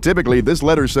 Typically, this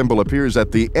letter symbol appears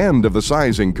at the end of the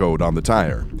sizing code on the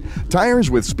tire. Tires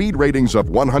with speed ratings of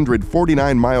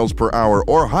 149 miles per hour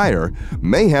or higher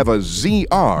may have a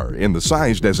ZR in the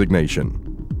size designation.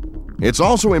 It's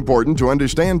also important to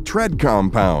understand tread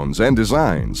compounds and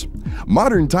designs.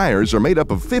 Modern tires are made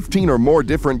up of 15 or more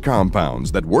different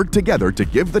compounds that work together to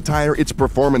give the tire its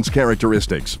performance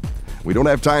characteristics. We don't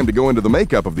have time to go into the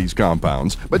makeup of these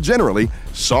compounds, but generally,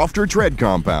 softer tread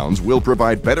compounds will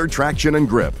provide better traction and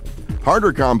grip.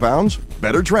 Harder compounds,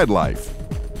 better tread life.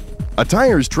 A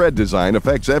tire's tread design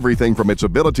affects everything from its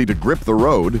ability to grip the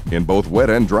road in both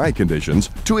wet and dry conditions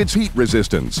to its heat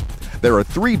resistance. There are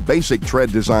 3 basic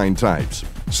tread design types: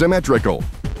 symmetrical,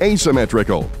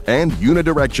 asymmetrical, and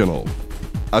unidirectional.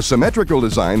 A symmetrical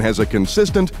design has a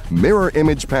consistent mirror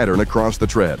image pattern across the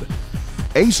tread.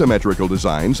 Asymmetrical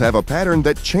designs have a pattern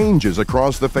that changes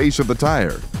across the face of the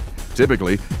tire.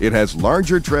 Typically, it has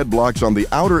larger tread blocks on the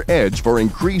outer edge for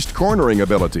increased cornering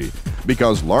ability,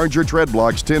 because larger tread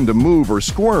blocks tend to move or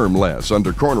squirm less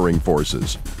under cornering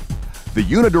forces. The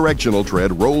unidirectional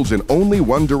tread rolls in only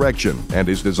one direction and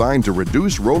is designed to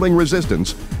reduce rolling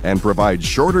resistance and provide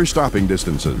shorter stopping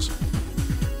distances.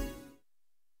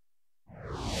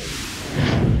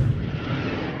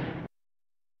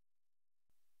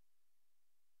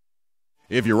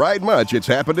 If you ride much, it's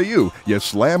happened to you. You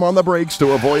slam on the brakes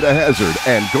to avoid a hazard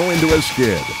and go into a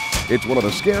skid. It's one of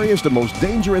the scariest and most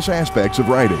dangerous aspects of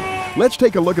riding. Let's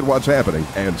take a look at what's happening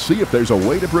and see if there's a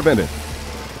way to prevent it.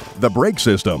 The brake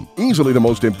system, easily the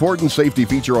most important safety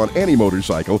feature on any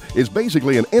motorcycle, is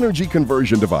basically an energy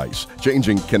conversion device,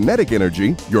 changing kinetic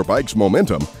energy, your bike's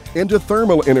momentum, into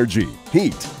thermal energy,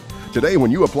 heat. Today,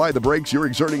 when you apply the brakes, you're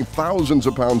exerting thousands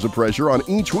of pounds of pressure on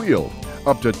each wheel,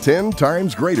 up to 10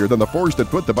 times greater than the force that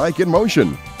put the bike in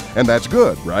motion. And that's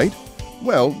good, right?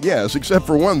 Well, yes, except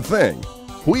for one thing: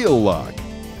 wheel lock.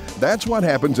 That's what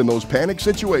happens in those panic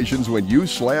situations when you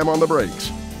slam on the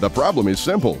brakes. The problem is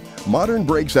simple. Modern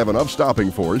brakes have enough stopping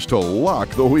force to lock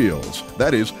the wheels.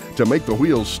 That is, to make the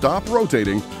wheels stop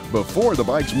rotating before the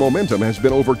bike's momentum has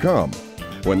been overcome.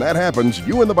 When that happens,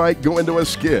 you and the bike go into a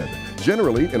skid,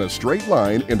 generally in a straight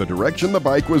line in the direction the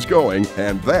bike was going,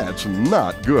 and that's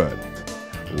not good.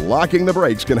 Locking the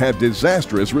brakes can have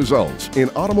disastrous results in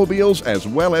automobiles as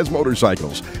well as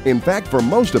motorcycles. In fact, for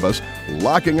most of us,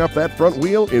 locking up that front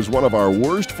wheel is one of our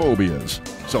worst phobias.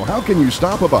 So how can you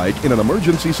stop a bike in an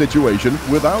emergency situation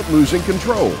without losing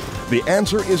control? The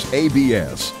answer is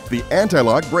ABS, the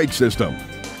anti-lock brake system.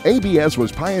 ABS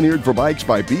was pioneered for bikes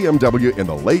by BMW in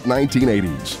the late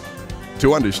 1980s.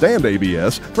 To understand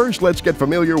ABS, first let's get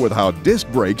familiar with how disc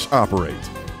brakes operate.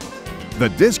 The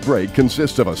disc brake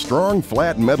consists of a strong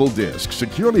flat metal disc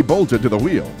securely bolted to the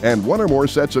wheel and one or more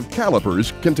sets of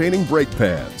calipers containing brake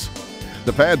pads.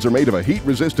 The pads are made of a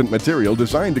heat-resistant material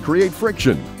designed to create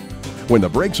friction. When the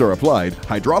brakes are applied,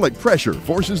 hydraulic pressure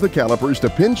forces the calipers to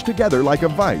pinch together like a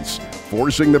vise,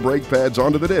 forcing the brake pads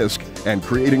onto the disc and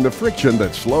creating the friction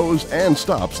that slows and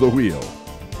stops the wheel.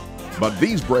 But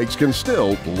these brakes can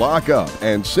still lock up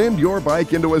and send your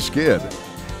bike into a skid.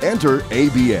 Enter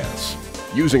ABS.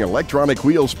 Using electronic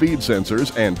wheel speed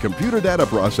sensors and computer data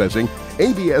processing,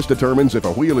 ABS determines if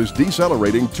a wheel is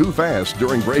decelerating too fast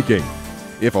during braking.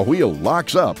 If a wheel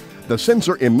locks up, the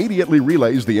sensor immediately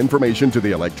relays the information to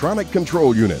the electronic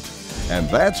control unit. And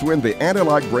that's when the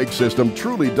anti-lock brake system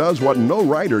truly does what no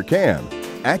rider can: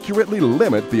 accurately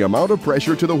limit the amount of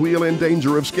pressure to the wheel in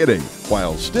danger of skidding,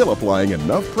 while still applying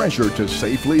enough pressure to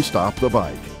safely stop the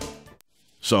bike.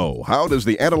 So, how does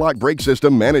the anti-lock brake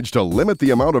system manage to limit the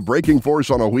amount of braking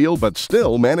force on a wheel but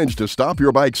still manage to stop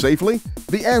your bike safely?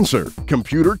 The answer: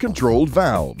 computer-controlled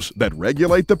valves that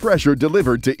regulate the pressure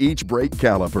delivered to each brake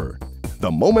caliper. The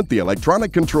moment the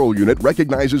electronic control unit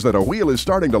recognizes that a wheel is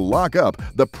starting to lock up,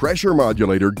 the pressure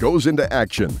modulator goes into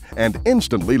action and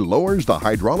instantly lowers the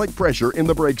hydraulic pressure in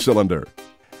the brake cylinder.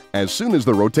 As soon as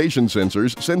the rotation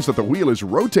sensors sense that the wheel is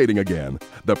rotating again,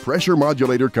 the pressure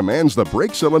modulator commands the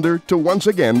brake cylinder to once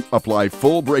again apply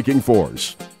full braking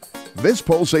force. This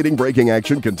pulsating braking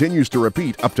action continues to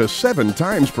repeat up to 7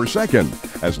 times per second,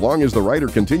 as long as the rider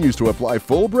continues to apply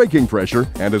full braking pressure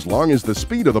and as long as the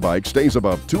speed of the bike stays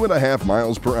above 2.5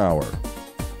 miles per hour.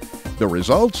 The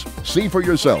results? See for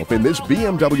yourself in this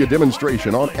BMW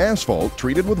demonstration on asphalt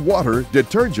treated with water,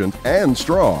 detergent, and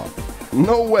straw.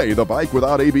 No way the bike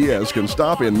without ABS can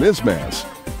stop in this mess.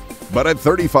 But at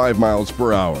 35 miles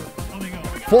per hour,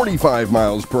 45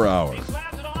 miles per hour,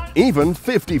 even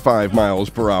 55 miles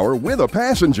per hour with a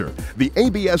passenger, the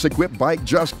ABS-equipped bike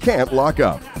just can't lock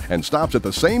up and stops at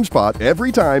the same spot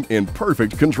every time in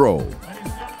perfect control.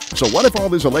 So what if all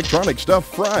this electronic stuff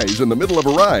fries in the middle of a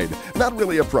ride? Not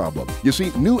really a problem. You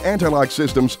see, new anti-lock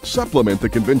systems supplement the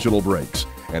conventional brakes.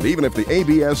 And even if the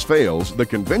ABS fails, the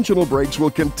conventional brakes will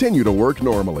continue to work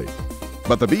normally.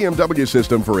 But the BMW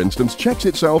system, for instance, checks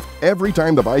itself every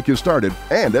time the bike is started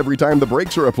and every time the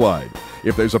brakes are applied.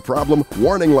 If there's a problem,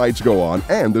 warning lights go on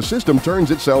and the system turns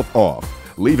itself off,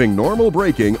 leaving normal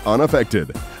braking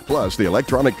unaffected. Plus, the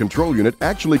electronic control unit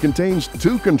actually contains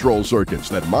 2 control circuits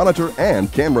that monitor and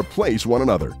can replace one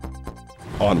another.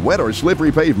 On wet or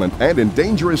slippery pavement and in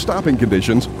dangerous stopping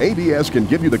conditions, ABS can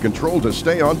give you the control to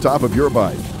stay on top of your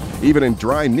bike. Even in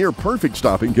dry, near-perfect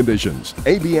stopping conditions,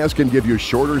 ABS can give you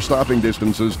shorter stopping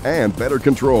distances and better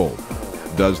control.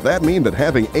 Does that mean that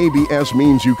having ABS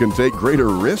means you can take greater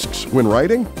risks when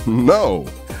riding? No.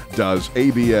 Does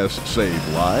ABS save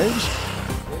lives?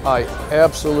 I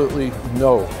absolutely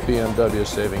know BMW is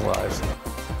saving lives.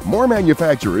 More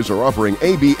manufacturers are offering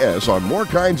ABS on more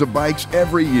kinds of bikes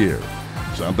every year.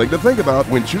 Something to think about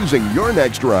when choosing your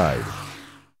next ride.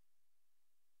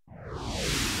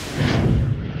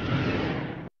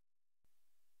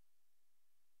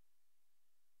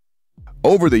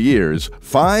 Over the years,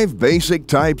 5 basic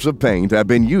types of paint have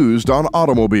been used on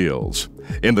automobiles.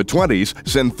 In the 20s,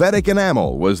 synthetic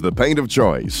enamel was the paint of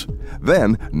choice.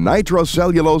 Then,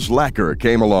 nitrocellulose lacquer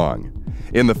came along.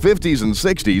 In the 50s and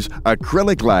 60s,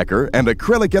 acrylic lacquer and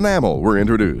acrylic enamel were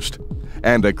introduced.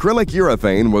 And acrylic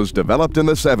urethane was developed in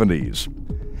the 70s.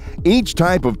 Each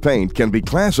type of paint can be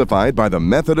classified by the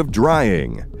method of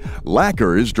drying.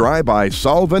 Lacquers dry by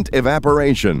solvent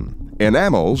evaporation,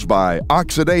 enamels by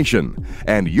oxidation,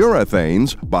 and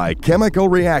urethanes by chemical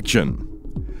reaction.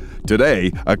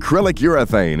 Today, acrylic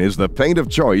urethane is the paint of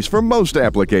choice for most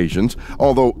applications,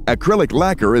 although acrylic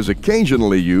lacquer is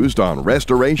occasionally used on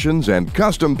restorations and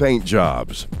custom paint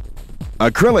jobs.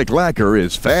 Acrylic lacquer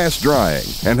is fast drying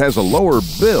and has a lower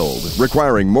build,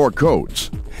 requiring more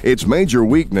coats. Its major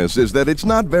weakness is that it's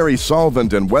not very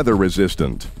solvent and weather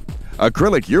resistant.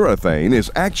 Acrylic urethane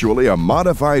is actually a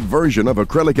modified version of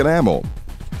acrylic enamel.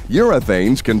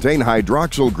 Urethanes contain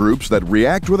hydroxyl groups that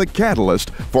react with a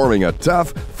catalyst, forming a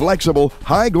tough, flexible,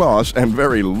 high-gloss, and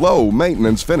very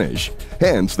low-maintenance finish,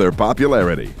 hence their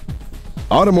popularity.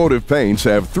 Automotive paints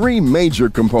have three major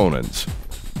components.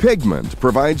 Pigment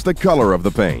provides the color of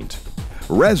the paint.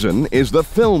 Resin is the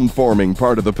film-forming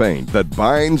part of the paint that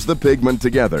binds the pigment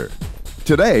together.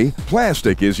 Today,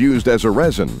 plastic is used as a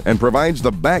resin and provides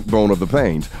the backbone of the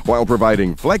paint while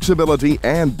providing flexibility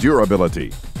and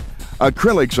durability.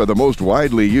 Acrylics are the most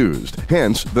widely used,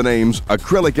 hence the names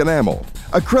acrylic enamel,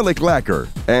 acrylic lacquer,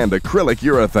 and acrylic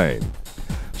urethane.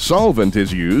 Solvent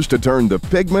is used to turn the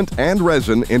pigment and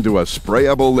resin into a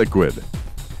sprayable liquid.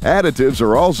 Additives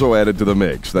are also added to the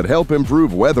mix that help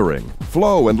improve weathering,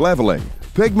 flow and leveling,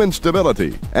 pigment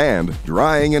stability, and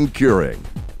drying and curing.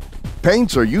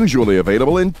 Paints are usually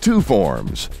available in two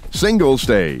forms: single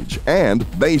stage and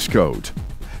base coat.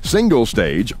 Single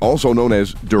stage, also known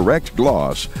as direct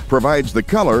gloss, provides the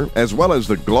color as well as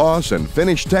the gloss and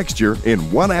finish texture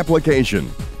in one application.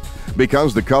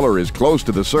 Because the color is close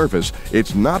to the surface,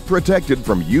 it's not protected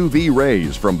from UV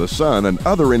rays from the sun and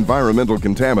other environmental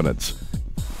contaminants.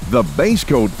 The base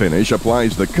coat finish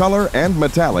applies the color and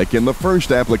metallic in the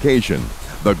first application.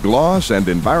 The gloss and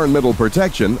environmental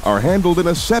protection are handled in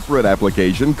a separate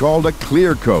application called a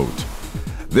clear coat.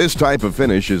 This type of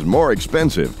finish is more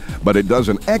expensive, but it does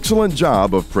an excellent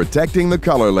job of protecting the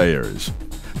color layers.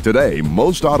 Today,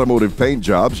 most automotive paint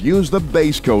jobs use the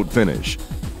base coat finish.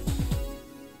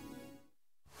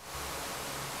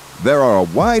 There are a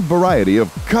wide variety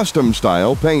of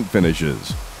custom-style paint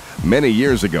finishes. Many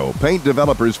years ago, paint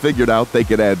developers figured out they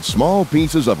could add small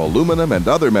pieces of aluminum and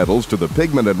other metals to the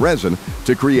pigment and resin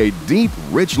to create deep,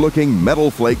 rich-looking metal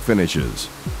flake finishes.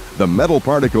 The metal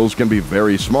particles can be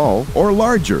very small or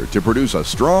larger to produce a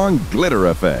strong glitter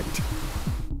effect.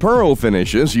 Pearl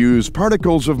finishes use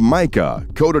particles of mica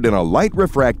coated in a light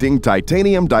refracting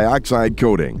titanium dioxide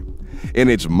coating. In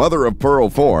its mother-of-pearl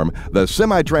form, the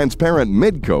semi-transparent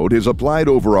mid-coat is applied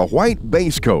over a white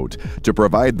base coat to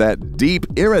provide that deep,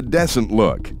 iridescent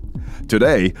look.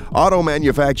 Today, auto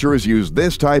manufacturers use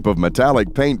this type of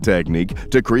metallic paint technique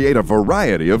to create a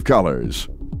variety of colors.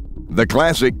 The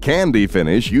classic candy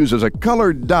finish uses a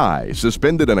colored dye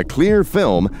suspended in a clear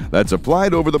film that's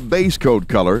applied over the base coat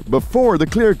color before the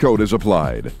clear coat is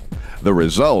applied. The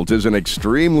result is an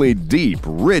extremely deep,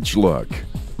 rich look.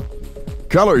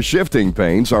 Color-shifting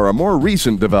paints are a more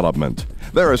recent development.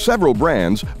 There are several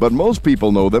brands, but most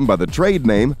people know them by the trade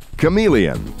name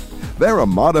Chameleon. They're a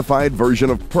modified version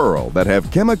of pearl that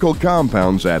have chemical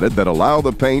compounds added that allow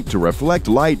the paint to reflect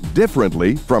light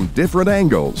differently from different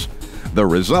angles. The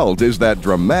result is that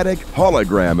dramatic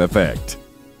hologram effect.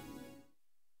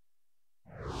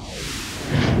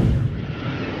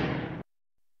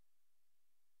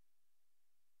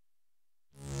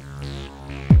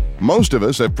 Most of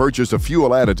us have purchased a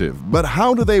fuel additive, but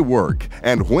how do they work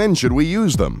and when should we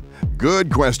use them?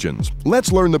 Good questions.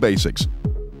 Let's learn the basics.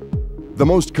 The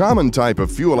most common type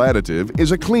of fuel additive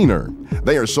is a cleaner.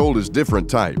 They are sold as different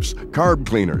types: carb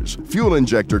cleaners, fuel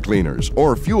injector cleaners,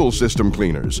 or fuel system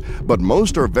cleaners, but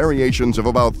most are variations of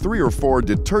about 3 or 4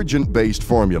 detergent-based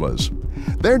formulas.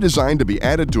 They're designed to be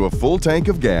added to a full tank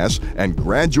of gas and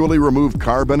gradually remove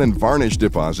carbon and varnish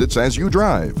deposits as you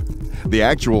drive. The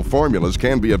actual formulas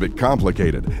can be a bit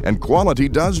complicated, and quality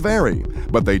does vary,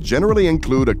 but they generally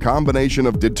include a combination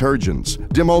of detergents,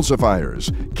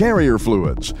 demulsifiers, carrier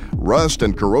fluids, rust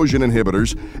and corrosion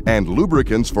inhibitors, and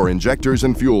lubricants for injectors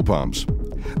and fuel pumps.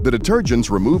 The detergents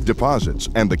remove deposits,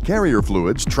 and the carrier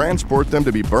fluids transport them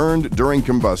to be burned during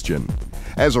combustion.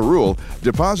 As a rule,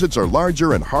 deposits are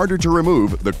larger and harder to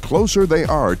remove the closer they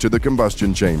are to the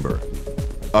combustion chamber.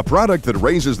 A product that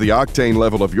raises the octane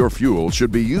level of your fuel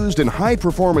should be used in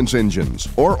high-performance engines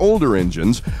or older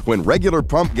engines when regular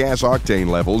pump gas octane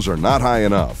levels are not high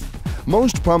enough.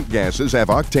 Most pump gases have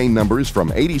octane numbers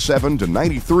from 87 to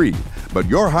 93, but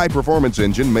your high-performance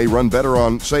engine may run better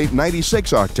on, say,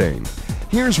 96 octane.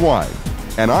 Here's why.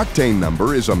 An octane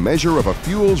number is a measure of a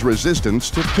fuel's resistance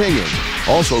to pinging,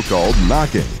 also called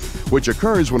knocking, which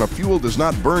occurs when a fuel does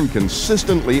not burn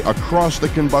consistently across the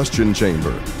combustion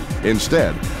chamber.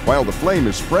 Instead, while the flame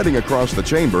is spreading across the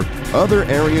chamber, other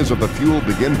areas of the fuel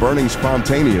begin burning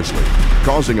spontaneously,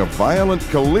 causing a violent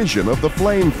collision of the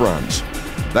flame fronts.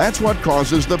 That's what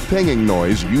causes the pinging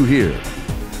noise you hear.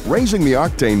 Raising the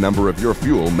octane number of your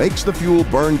fuel makes the fuel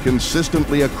burn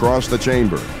consistently across the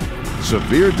chamber.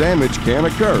 Severe damage can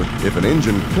occur if an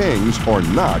engine pings or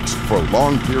knocks for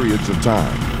long periods of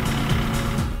time.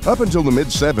 Up until the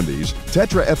mid-70s,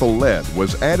 tetraethyl lead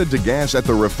was added to gas at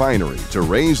the refinery to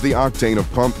raise the octane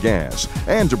of pump gas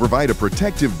and to provide a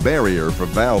protective barrier for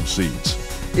valve seats.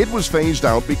 It was phased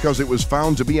out because it was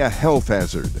found to be a health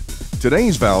hazard.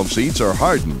 Today's valve seats are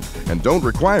hardened and don't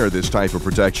require this type of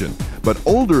protection, but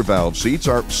older valve seats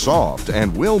are soft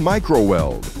and will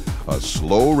micro-weld, a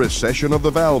slow recession of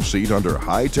the valve seat under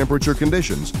high-temperature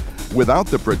conditions without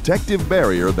the protective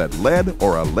barrier that lead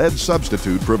or a lead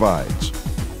substitute provides.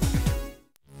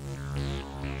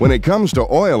 When it comes to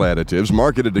oil additives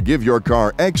marketed to give your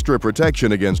car extra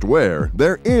protection against wear,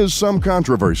 there is some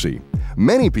controversy.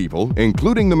 Many people,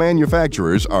 including the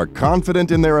manufacturers, are confident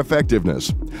in their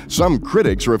effectiveness. Some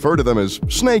critics refer to them as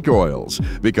snake oils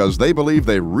because they believe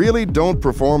they really don't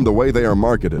perform the way they are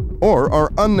marketed or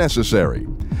are unnecessary.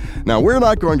 Now, we're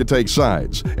not going to take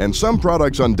sides, and some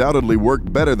products undoubtedly work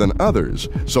better than others,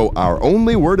 so our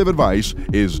only word of advice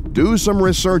is do some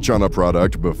research on a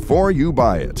product before you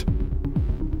buy it.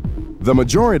 The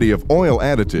majority of oil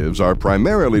additives are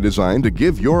primarily designed to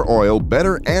give your oil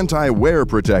better anti-wear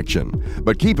protection.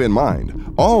 But keep in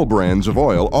mind, all brands of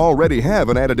oil already have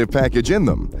an additive package in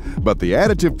them. But the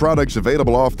additive products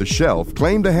available off the shelf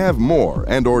claim to have more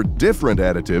and/or different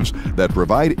additives that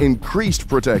provide increased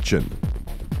protection.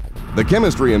 The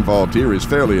chemistry involved here is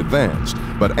fairly advanced,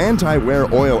 but anti-wear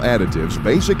oil additives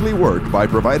basically work by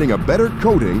providing a better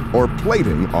coating or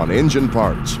plating on engine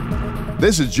parts.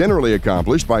 This is generally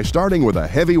accomplished by starting with a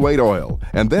heavyweight oil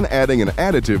and then adding an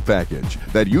additive package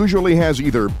that usually has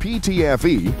either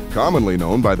PTFE, commonly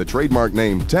known by the trademark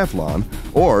name Teflon,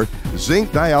 or zinc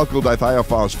dialkyl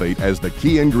dithiaphosphate as the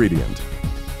key ingredient.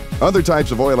 Other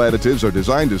types of oil additives are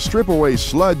designed to strip away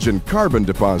sludge and carbon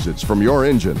deposits from your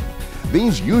engine.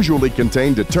 These usually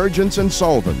contain detergents and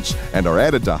solvents and are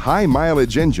added to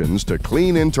high-mileage engines to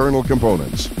clean internal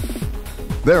components.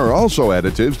 There are also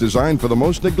additives designed for the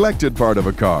most neglected part of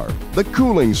a car, the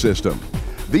cooling system.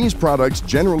 These products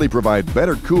generally provide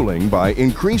better cooling by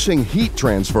increasing heat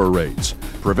transfer rates,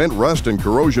 prevent rust and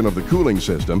corrosion of the cooling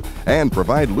system, and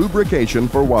provide lubrication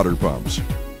for water pumps.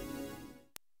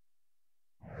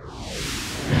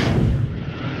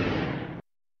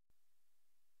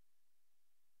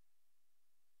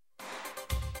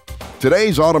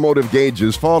 Today's automotive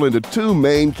gauges fall into two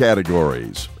main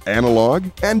categories, analog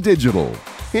and digital.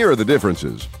 Here are the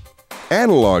differences.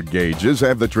 Analog gauges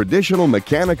have the traditional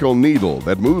mechanical needle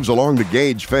that moves along the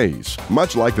gauge face,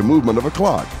 much like the movement of a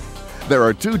clock. There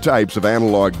are two types of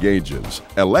analog gauges,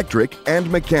 electric and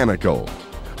mechanical.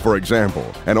 For example,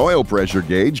 an oil pressure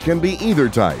gauge can be either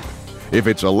type. If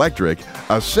it's electric,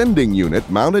 a sending unit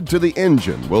mounted to the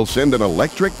engine will send an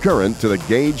electric current to the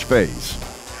gauge face.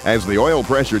 As the oil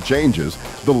pressure changes,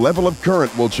 the level of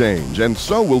current will change, and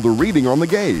so will the reading on the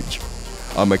gauge.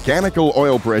 A mechanical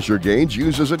oil pressure gauge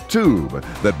uses a tube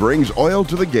that brings oil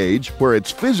to the gauge where it's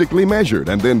physically measured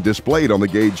and then displayed on the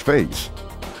gauge face.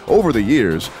 Over the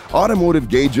years, automotive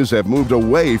gauges have moved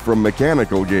away from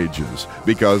mechanical gauges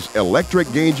because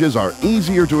electric gauges are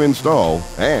easier to install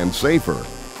and safer.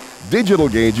 Digital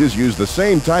gauges use the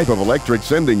same type of electric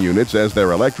sending units as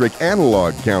their electric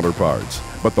analog counterparts,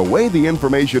 but the way the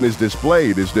information is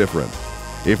displayed is different.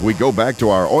 If we go back to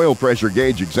our oil pressure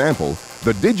gauge example,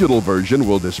 the digital version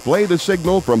will display the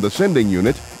signal from the sending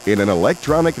unit in an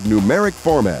electronic numeric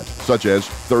format, such as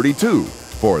 32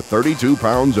 for 32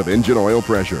 pounds of engine oil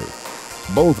pressure.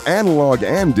 Both analog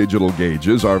and digital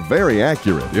gauges are very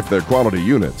accurate if they're quality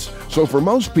units, so for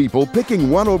most people, picking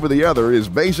one over the other is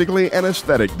basically an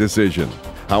aesthetic decision.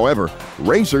 However,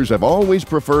 racers have always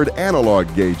preferred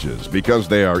analog gauges because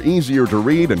they are easier to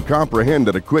read and comprehend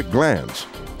at a quick glance.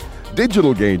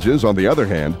 Digital gauges, on the other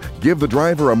hand, give the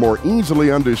driver a more easily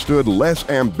understood, less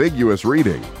ambiguous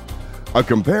reading. A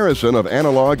comparison of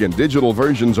analog and digital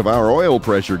versions of our oil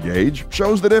pressure gauge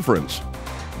shows the difference.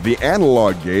 The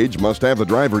analog gauge must have the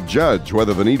driver judge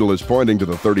whether the needle is pointing to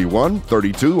the 31,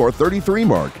 32, or 33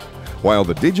 mark, while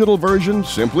the digital version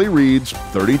simply reads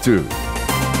 32.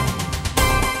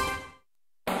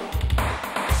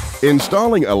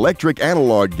 Installing electric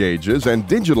analog gauges and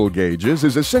digital gauges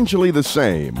is essentially the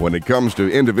same when it comes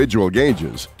to individual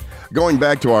gauges. Going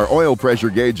back to our oil pressure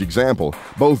gauge example,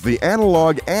 both the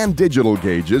analog and digital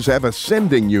gauges have a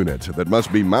sending unit that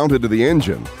must be mounted to the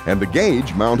engine and the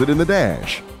gauge mounted in the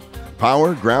dash.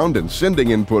 Power, ground, and sending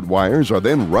input wires are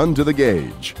then run to the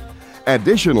gauge.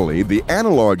 Additionally, the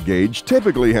analog gauge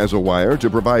typically has a wire to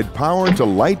provide power to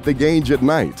light the gauge at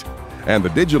night, and the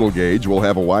digital gauge will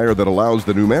have a wire that allows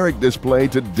the numeric display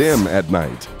to dim at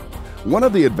night. One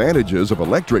of the advantages of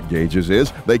electric gauges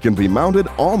is they can be mounted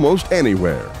almost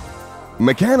anywhere.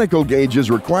 Mechanical gauges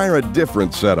require a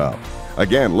different setup.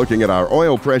 Again, looking at our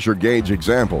oil pressure gauge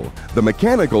example, the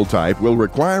mechanical type will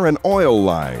require an oil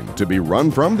line to be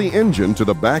run from the engine to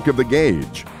the back of the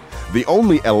gauge. The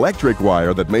only electric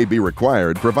wire that may be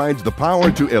required provides the power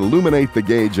to illuminate the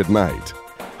gauge at night.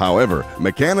 However,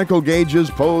 mechanical gauges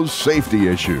pose safety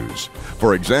issues.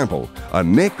 For example, a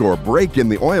nick or break in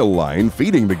the oil line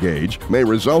feeding the gauge may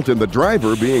result in the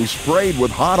driver being sprayed with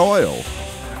hot oil.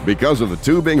 Because of the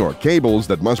tubing or cables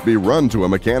that must be run to a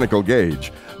mechanical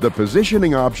gauge, the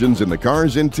positioning options in the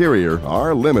car's interior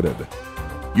are limited.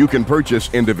 You can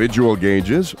purchase individual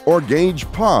gauges or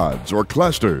gauge pods or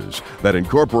clusters that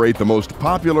incorporate the most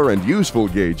popular and useful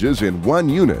gauges in one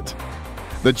unit.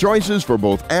 The choices for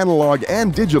both analog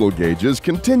and digital gauges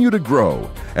continue to grow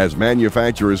as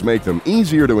manufacturers make them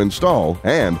easier to install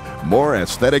and more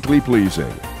aesthetically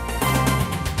pleasing.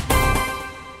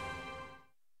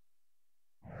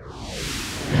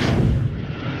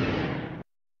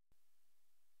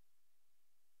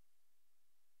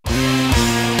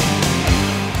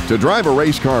 To drive a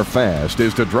race car fast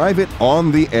is to drive it on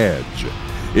the edge.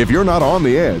 If you're not on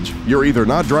the edge, you're either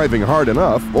not driving hard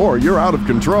enough or you're out of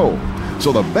control.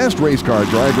 So the best race car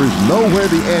drivers know where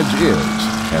the edge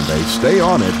is, and they stay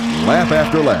on it lap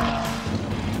after lap.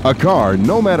 A car,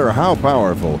 no matter how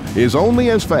powerful, is only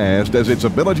as fast as its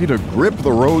ability to grip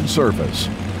the road surface.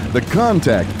 The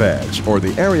contact patch, or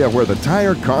the area where the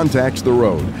tire contacts the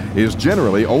road, is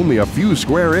generally only a few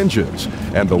square inches,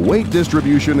 and the weight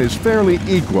distribution is fairly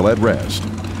equal at rest.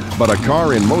 But a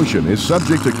car in motion is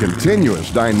subject to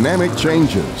continuous dynamic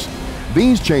changes.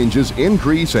 These changes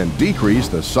increase and decrease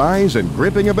the size and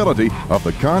gripping ability of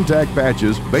the contact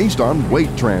patches based on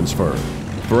weight transfer.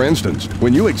 For instance,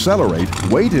 when you accelerate,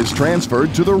 weight is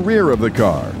transferred to the rear of the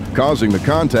car, causing the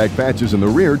contact patches in the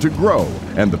rear to grow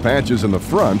and the patches in the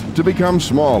front to become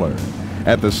smaller.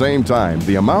 At the same time,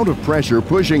 the amount of pressure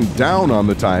pushing down on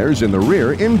the tires in the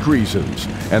rear increases,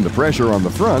 and the pressure on the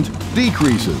front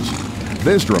decreases.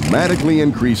 This dramatically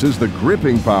increases the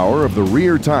gripping power of the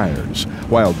rear tires,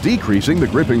 while decreasing the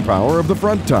gripping power of the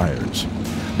front tires.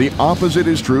 The opposite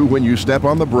is true when you step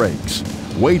on the brakes.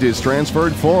 Weight is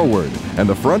transferred forward, and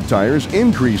the front tires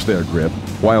increase their grip,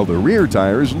 while the rear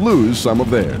tires lose some of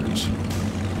theirs.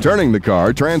 Turning the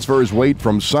car transfers weight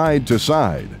from side to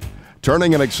side.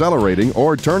 Turning and accelerating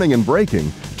or turning and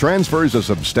braking transfers a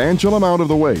substantial amount of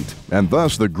the weight, and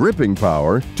thus the gripping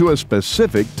power, to a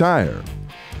specific tire.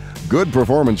 Good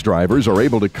performance drivers are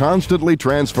able to constantly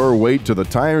transfer weight to the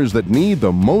tires that need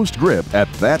the most grip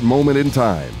at that moment in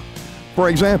time. For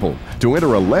example, to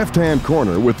enter a left-hand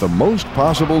corner with the most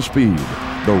possible speed,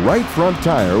 the right front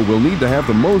tire will need to have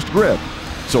the most grip,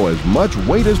 so as much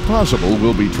weight as possible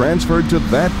will be transferred to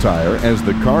that tire as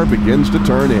the car begins to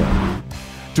turn in.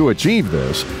 To achieve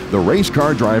this, the race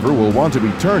car driver will want to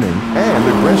be turning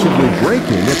and aggressively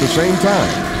braking at the same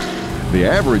time. The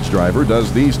average driver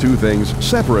does these two things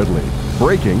separately,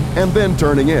 braking and then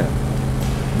turning in.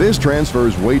 This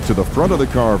transfers weight to the front of the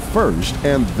car first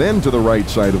and then to the right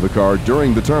side of the car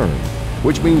during the turn,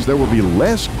 which means there will be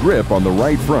less grip on the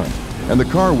right front, and the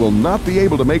car will not be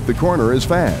able to make the corner as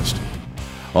fast.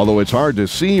 Although it's hard to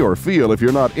see or feel if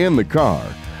you're not in the car,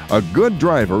 a good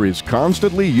driver is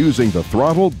constantly using the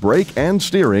throttle, brake, and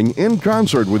steering in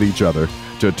concert with each other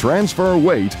to transfer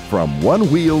weight from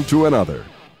one wheel to another.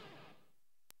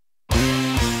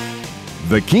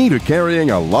 The key to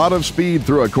carrying a lot of speed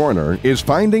through a corner is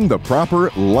finding the proper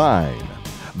line.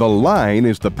 The line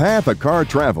is the path a car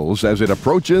travels as it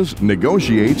approaches,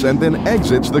 negotiates, and then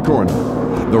exits the corner.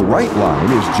 The right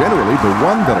line is generally the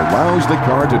one that allows the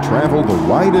car to travel the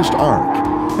widest arc,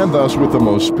 and thus with the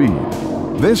most speed.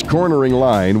 This cornering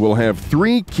line will have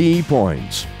three key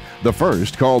points. The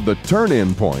first, called the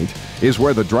turn-in point, is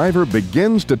where the driver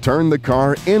begins to turn the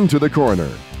car into the corner.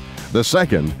 The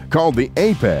second, called the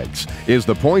apex, is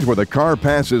the point where the car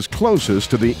passes closest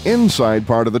to the inside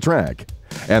part of the track.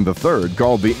 And the third,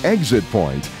 called the exit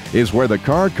point, is where the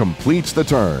car completes the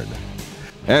turn.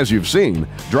 As you've seen,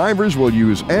 drivers will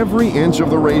use every inch of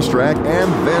the racetrack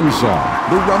and then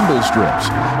some, the rumble strips,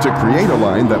 to create a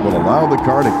line that will allow the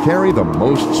car to carry the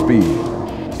most speed.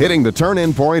 Hitting the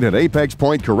turn-in point at apex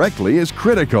point correctly is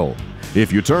critical.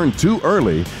 If you turn too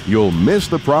early, you'll miss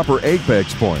the proper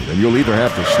apex point and you'll either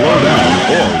have to slow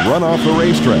down or run off the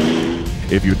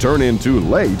racetrack. If you turn in too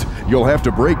late, you'll have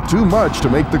to brake too much to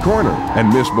make the corner and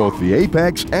miss both the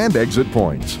apex and exit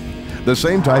points. The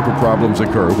same type of problems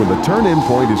occur when the turn-in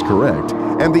point is correct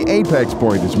and the apex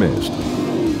point is missed.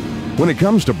 When it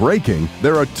comes to braking,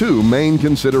 there are two main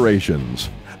considerations: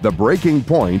 the braking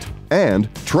point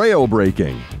and trail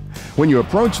braking. When you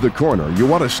approach the corner, you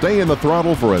want to stay in the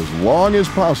throttle for as long as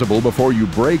possible before you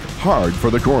brake hard for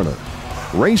the corner.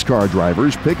 Race car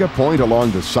drivers pick a point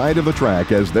along the side of the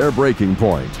track as their braking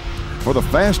point. For the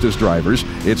fastest drivers,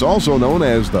 it's also known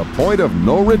as the point of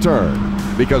no return,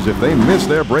 because if they miss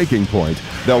their braking point,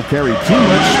 they'll carry too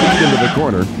much speed into the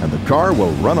corner and the car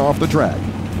will run off the track.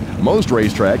 Most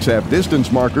racetracks have distance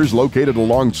markers located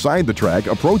alongside the track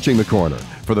approaching the corner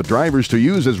for the drivers to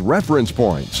use as reference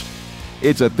points.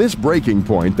 It's at this braking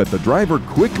point that the driver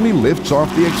quickly lifts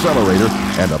off the accelerator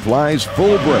and applies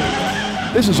full brake.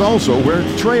 This is also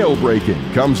where trail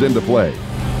braking comes into play.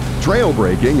 Trail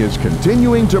braking is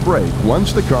continuing to brake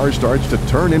once the car starts to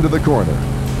turn into the corner.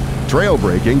 Trail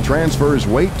braking transfers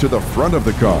weight to the front of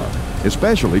the car,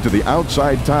 especially to the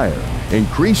outside tire,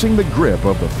 increasing the grip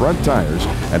of the front tires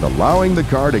and allowing the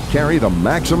car to carry the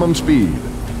maximum speed.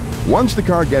 Once the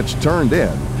car gets turned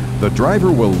in, the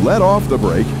driver will let off the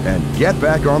brake and get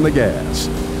back on the gas.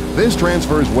 This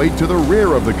transfers weight to the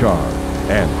rear of the car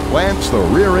and plants the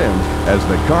rear end as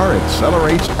the car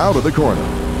accelerates out of the corner.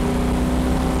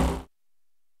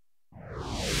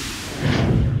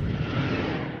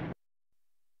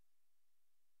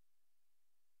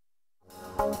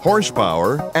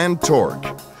 Horsepower and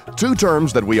torque. Two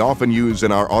terms that we often use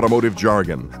in our automotive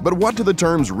jargon. But what do the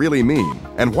terms really mean?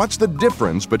 And what's the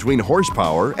difference between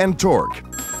horsepower and torque?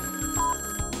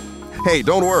 Hey,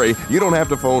 don't worry, you don't have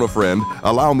to phone a friend.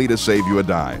 Allow me to save you a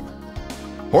dime.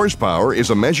 Horsepower is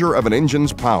a measure of an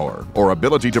engine's power or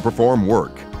ability to perform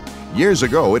work. Years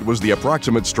ago, it was the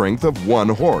approximate strength of 1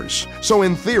 horse. So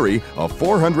in theory, a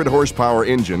 400 horsepower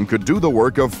engine could do the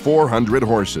work of 400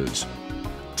 horses.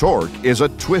 Torque is a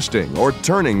twisting or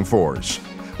turning force.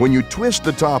 When you twist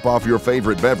the top off your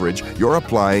favorite beverage, you're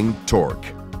applying torque.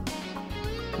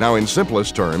 Now, in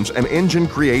simplest terms, an engine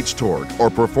creates torque or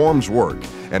performs work,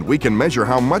 and we can measure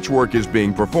how much work is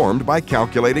being performed by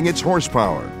calculating its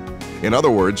horsepower. In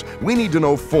other words, we need to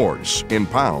know force in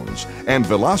pounds and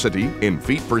velocity in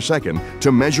feet per second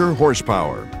to measure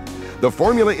horsepower. The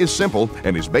formula is simple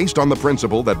and is based on the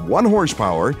principle that 1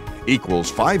 horsepower equals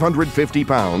 550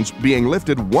 pounds being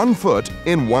lifted 1 foot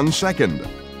in 1 second.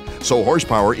 So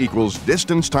horsepower equals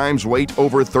distance times weight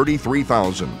over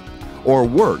 33,000, or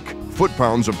work,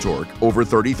 foot-pounds of torque, over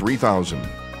 33,000.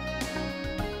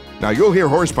 Now you'll hear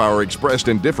horsepower expressed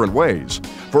in different ways.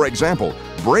 For example,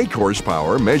 brake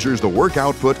horsepower measures the work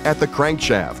output at the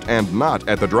crankshaft and not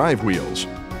at the drive wheels.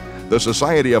 The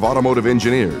Society of Automotive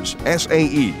Engineers,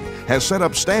 SAE, has set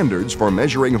up standards for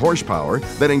measuring horsepower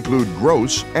that include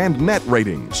gross and net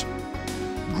ratings.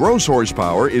 Gross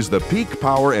horsepower is the peak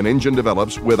power an engine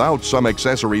develops without some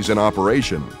accessories in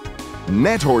operation.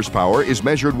 Net horsepower is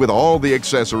measured with all the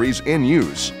accessories in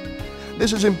use.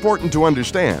 This is important to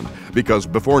understand because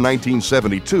before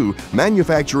 1972,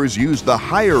 manufacturers used the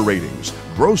higher ratings,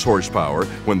 gross horsepower,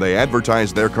 when they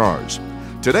advertised their cars.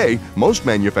 Today, most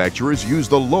manufacturers use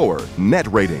the lower, net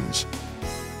ratings.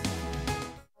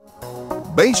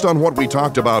 Based on what we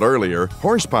talked about earlier,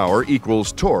 horsepower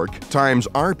equals torque times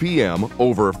RPM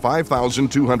over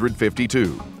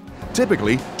 5,252.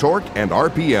 Typically, torque and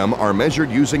RPM are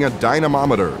measured using a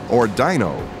dynamometer or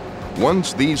dyno.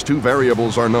 Once these two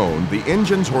variables are known, the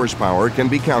engine's horsepower can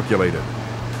be calculated.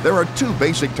 There are 2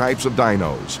 basic types of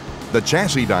dynos: the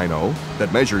chassis dyno,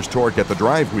 that measures torque at the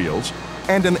drive wheels,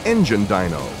 and an engine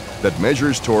dyno, that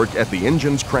measures torque at the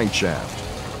engine's crankshaft.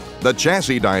 The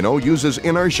chassis dyno uses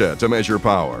inertia to measure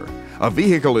power. A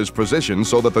vehicle is positioned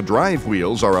so that the drive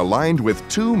wheels are aligned with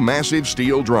 2 massive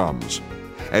steel drums.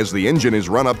 As the engine is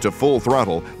run up to full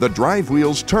throttle, the drive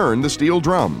wheels turn the steel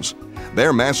drums.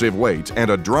 Their massive weight and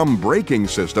a drum braking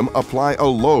system apply a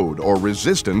load or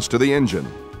resistance to the engine.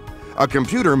 A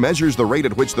computer measures the rate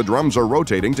at which the drums are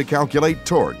rotating to calculate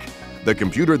torque. The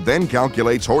computer then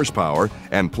calculates horsepower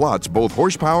and plots both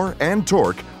horsepower and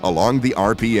torque along the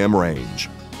RPM range.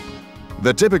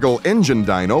 The typical engine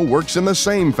dyno works in the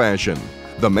same fashion.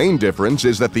 The main difference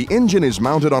is that the engine is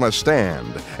mounted on a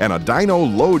stand and a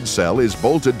dyno load cell is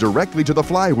bolted directly to the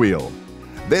flywheel.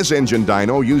 This engine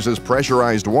dyno uses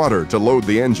pressurized water to load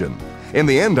the engine. In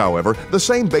the end, however, the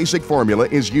same basic formula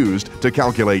is used to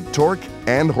calculate torque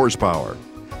and horsepower.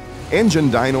 Engine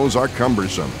dynos are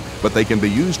cumbersome, but they can be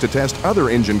used to test other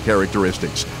engine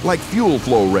characteristics, like fuel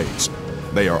flow rates.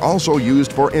 They are also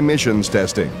used for emissions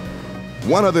testing.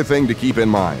 One other thing to keep in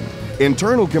mind: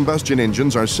 internal combustion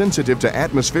engines are sensitive to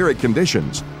atmospheric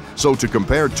conditions. So to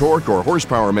compare torque or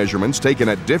horsepower measurements taken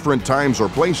at different times or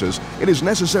places, it is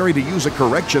necessary to use a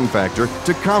correction factor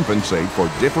to compensate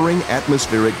for differing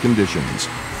atmospheric conditions.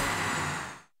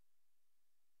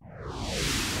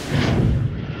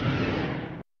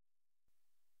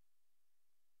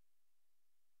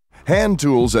 Hand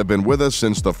tools have been with us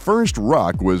since the first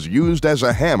rock was used as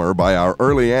a hammer by our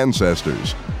early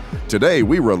ancestors. Today,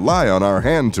 we rely on our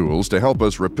hand tools to help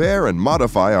us repair and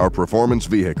modify our performance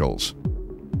vehicles.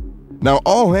 Now,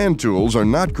 all hand tools are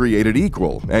not created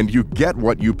equal, and you get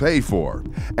what you pay for.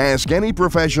 Ask any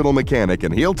professional mechanic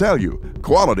and he'll tell you,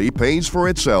 quality pays for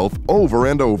itself over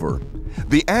and over.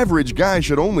 The average guy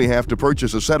should only have to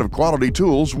purchase a set of quality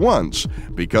tools once,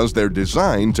 because they're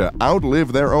designed to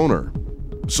outlive their owner.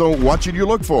 So what should you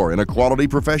look for in a quality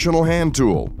professional hand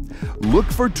tool? Look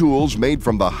for tools made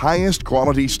from the highest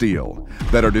quality steel,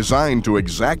 that are designed to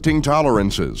exacting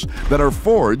tolerances, that are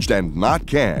forged and not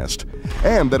cast,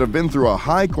 and that have been through a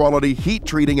high-quality heat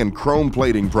treating and chrome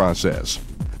plating process.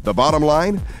 The bottom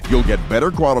line, you'll get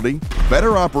better quality,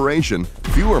 better operation,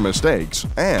 fewer mistakes,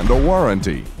 and a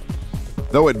warranty.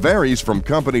 Though it varies from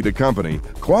company to company,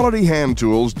 quality hand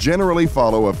tools generally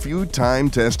follow a few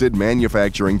time-tested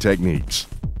manufacturing techniques.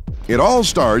 It all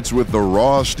starts with the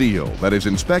raw steel that is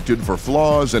inspected for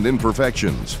flaws and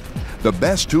imperfections. The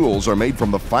best tools are made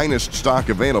from the finest stock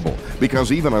available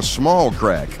because even a small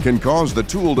crack can cause the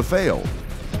tool to fail.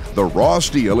 The raw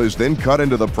steel is then cut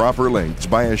into the proper lengths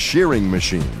by a shearing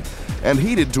machine and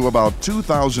heated to about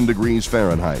 2,000 degrees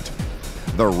Fahrenheit.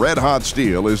 The red-hot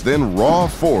steel is then raw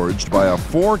forged by a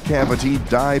 4-cavity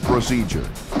die procedure.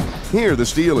 Here, the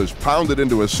steel is pounded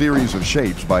into a series of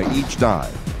shapes by each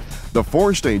die. The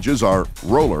 4 stages are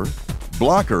roller,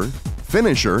 blocker,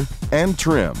 finisher, and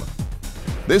trim.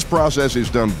 This process is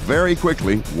done very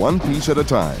quickly, one piece at a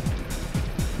time.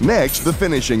 Next, the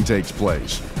finishing takes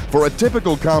place. For a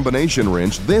typical combination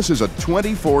wrench, this is a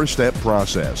 24-step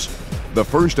process. The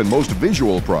first and most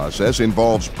visual process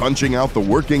involves punching out the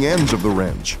working ends of the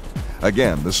wrench.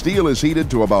 Again, the steel is heated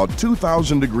to about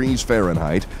 2,000 degrees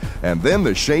Fahrenheit, and then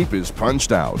the shape is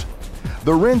punched out.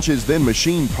 The wrench is then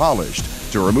machine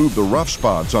polished to remove the rough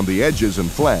spots on the edges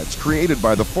and flats created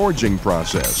by the forging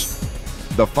process.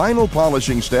 The final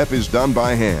polishing step is done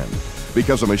by hand,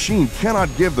 because a machine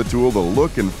cannot give the tool the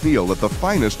look and feel that the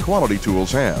finest quality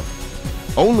tools have.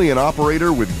 Only an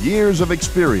operator with years of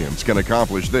experience can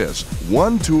accomplish this,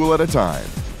 one tool at a time.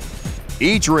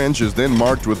 Each wrench is then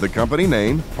marked with the company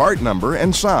name, part number,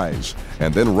 and size,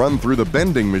 and then run through the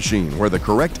bending machine where the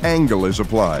correct angle is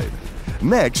applied.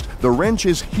 Next, the wrench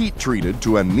is heat treated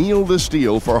to anneal the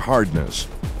steel for hardness.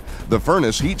 The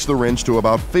furnace heats the wrench to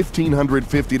about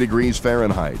 1,550 degrees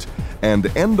Fahrenheit, and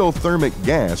endothermic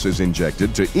gas is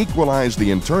injected to equalize the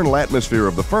internal atmosphere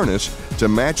of the furnace to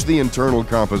match the internal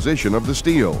composition of the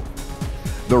steel.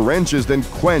 The wrench is then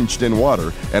quenched in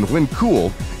water, and when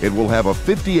cool, it will have a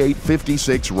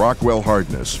 58-56 Rockwell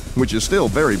hardness, which is still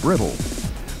very brittle.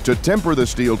 To temper the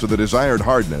steel to the desired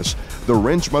hardness, the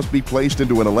wrench must be placed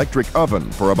into an electric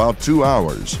oven for about 2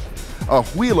 hours. A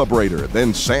wheel abrader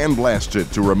then sandblasts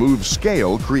it to remove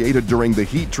scale created during the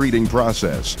heat treating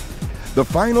process. The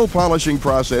final polishing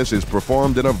process is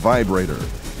performed in a vibrator.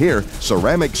 Here,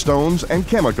 ceramic stones and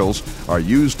chemicals are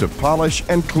used to polish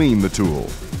and clean the tool.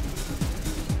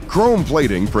 Chrome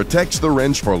plating protects the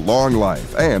wrench for long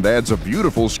life and adds a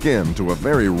beautiful skin to a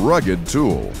very rugged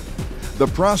tool. The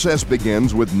process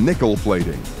begins with nickel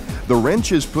plating. The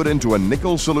wrench is put into a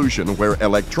nickel solution where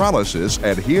electrolysis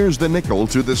adheres the nickel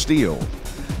to the steel.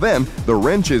 Then, the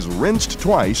wrench is rinsed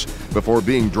twice before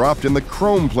being dropped in the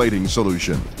chrome plating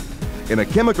solution. In a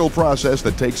chemical process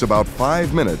that takes about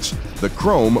 5 minutes, the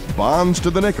chrome bonds to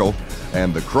the nickel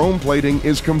and the chrome plating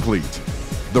is complete.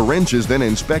 The wrench is then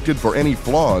inspected for any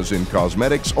flaws in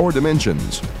cosmetics or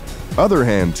dimensions. Other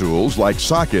hand tools like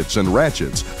sockets and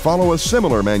ratchets follow a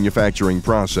similar manufacturing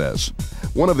process.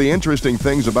 One of the interesting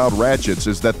things about ratchets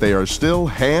is that they are still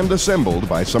hand-assembled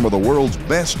by some of the world's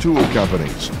best tool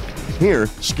companies. Here,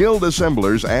 skilled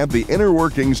assemblers add the inner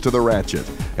workings to the ratchet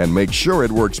and make sure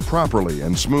it works properly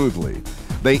and smoothly.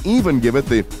 They even give it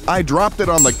the "I dropped it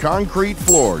on the concrete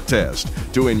floor" test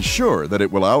to ensure that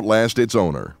it will outlast its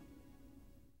owner.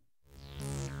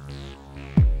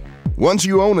 Once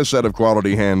you own a set of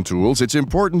quality hand tools, it's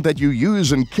important that you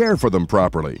use and care for them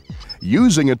properly.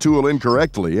 Using a tool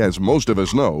incorrectly, as most of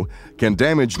us know, can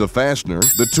damage the fastener,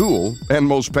 the tool, and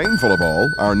most painful of all,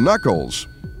 our knuckles.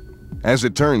 As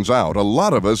it turns out, a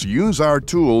lot of us use our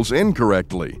tools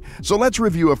incorrectly, so let's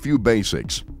review a few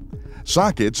basics.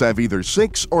 Sockets have either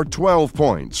 6 or 12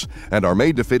 points and are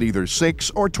made to fit either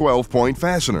 6 or 12-point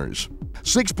fasteners.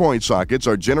 6-point sockets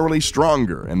are generally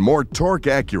stronger and more torque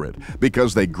accurate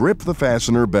because they grip the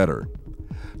fastener better.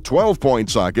 12-point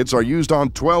sockets are used on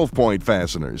 12-point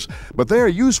fasteners, but they are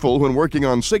useful when working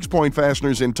on 6-point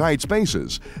fasteners in tight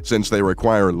spaces since they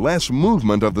require less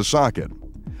movement of the socket.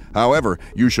 However,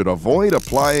 you should avoid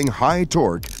applying high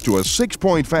torque to a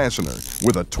 6-point fastener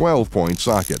with a 12-point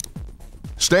socket.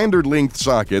 Standard length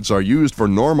sockets are used for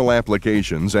normal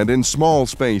applications and in small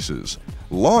spaces.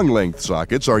 Long length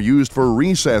sockets are used for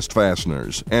recessed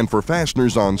fasteners and for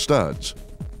fasteners on studs.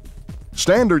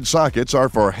 Standard sockets are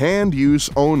for hand use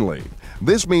only.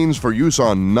 This means for use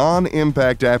on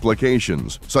non-impact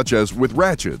applications, such as with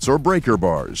ratchets or breaker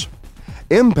bars.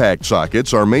 Impact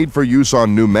sockets are made for use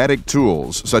on pneumatic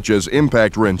tools, such as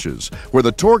impact wrenches, where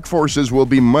the torque forces will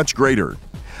be much greater.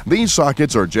 These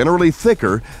sockets are generally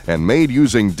thicker and made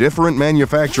using different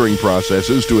manufacturing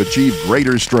processes to achieve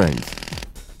greater strength.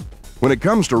 When it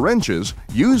comes to wrenches,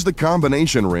 use the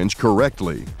combination wrench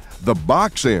correctly. The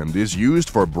box end is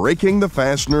used for breaking the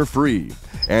fastener free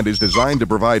and is designed to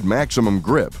provide maximum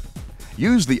grip.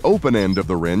 Use the open end of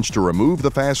the wrench to remove the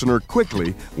fastener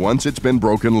quickly once it's been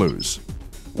broken loose.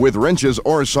 With wrenches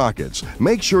or sockets,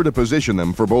 make sure to position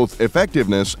them for both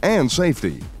effectiveness and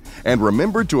safety. And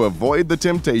remember to avoid the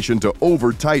temptation to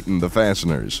over-tighten the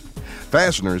fasteners.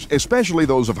 Fasteners, especially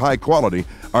those of high quality,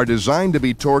 are designed to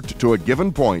be torqued to a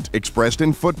given point expressed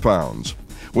in foot-pounds.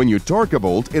 When you torque a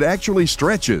bolt, it actually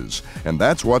stretches, and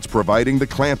that's what's providing the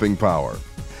clamping power.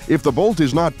 If the bolt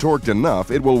is not torqued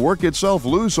enough, it will work itself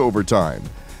loose over time.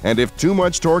 And if too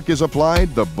much torque is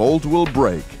applied, the bolt will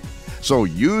break. So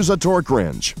use a torque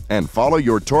wrench and follow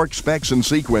your torque specs and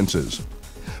sequences.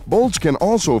 Bolts can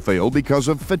also fail because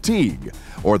of fatigue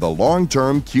or the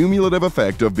long-term cumulative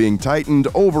effect of being tightened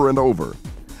over and over.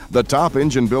 The top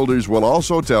engine builders will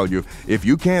also tell you if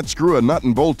you can't screw a nut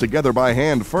and bolt together by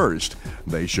hand first,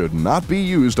 they should not be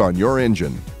used on your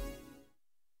engine.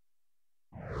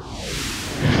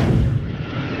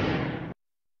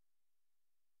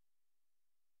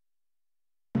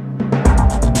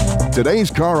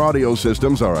 Today's car audio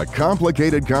systems are a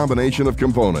complicated combination of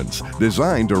components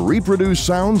designed to reproduce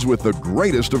sounds with the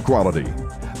greatest of quality.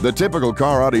 The typical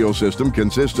car audio system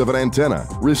consists of an antenna,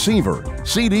 receiver,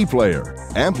 CD player,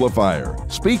 amplifier,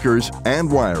 speakers,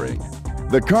 and wiring.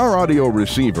 The car audio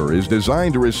receiver is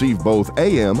designed to receive both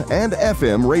AM and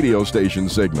FM radio station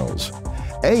signals.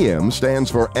 AM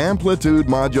stands for amplitude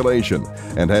modulation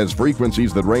and has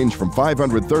frequencies that range from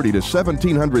 530 to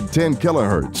 1710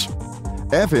 kilohertz.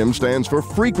 FM stands for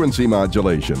frequency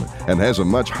modulation and has a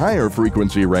much higher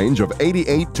frequency range of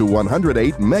 88 to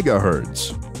 108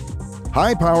 megahertz.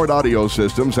 High-powered audio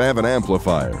systems have an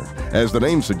amplifier. As the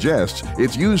name suggests,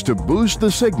 it's used to boost the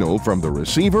signal from the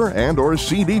receiver and/or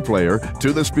CD player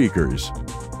to the speakers.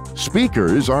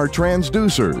 Speakers are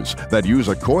transducers that use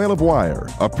a coil of wire,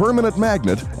 a permanent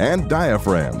magnet, and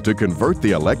diaphragm to convert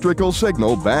the electrical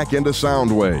signal back into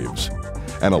sound waves.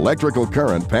 An electrical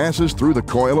current passes through the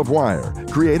coil of wire,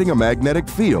 creating a magnetic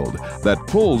field that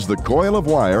pulls the coil of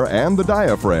wire and the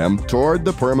diaphragm toward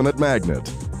the permanent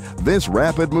magnet. This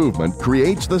rapid movement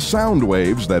creates the sound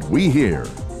waves that we hear.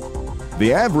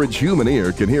 The average human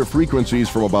ear can hear frequencies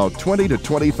from about 20 to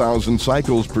 20,000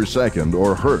 cycles per second,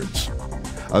 or hertz.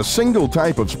 A single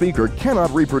type of speaker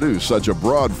cannot reproduce such a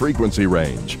broad frequency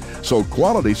range, so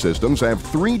quality systems have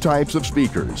three types of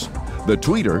speakers: the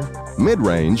tweeter,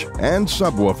 mid-range, and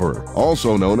subwoofer,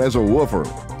 also known as a woofer.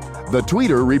 The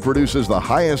tweeter reproduces the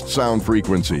highest sound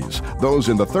frequencies, those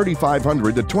in the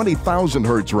 3,500 to 20,000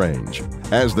 hertz range.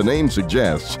 As the name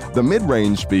suggests, the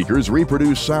mid-range speakers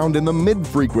reproduce sound in the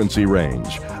mid-frequency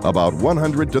range, about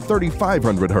 100 to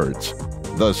 3,500 hertz.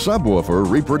 The subwoofer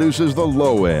reproduces the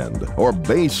low end, or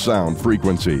bass sound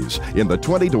frequencies, in the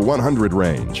 20 to 100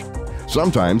 range.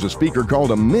 Sometimes a speaker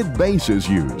called a mid-bass is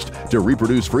used to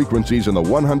reproduce frequencies in the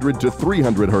 100 to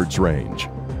 300 hertz range.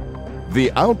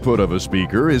 The output of a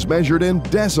speaker is measured in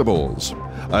decibels.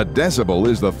 A decibel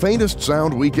is the faintest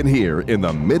sound we can hear in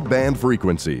the mid-band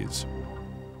frequencies.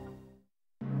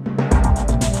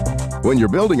 When you're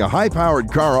building a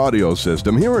high-powered car audio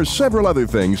system, here are several other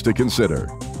things to consider.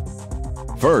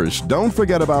 First, don't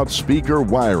forget about speaker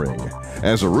wiring.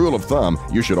 As a rule of thumb,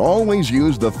 you should always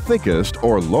use the thickest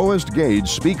or lowest gauge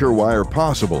speaker wire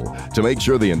possible to make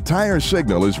sure the entire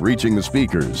signal is reaching the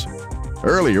speakers.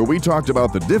 Earlier, we talked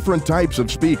about the different types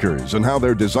of speakers and how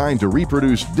they're designed to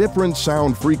reproduce different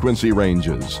sound frequency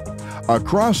ranges. A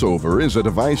crossover is a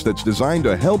device that's designed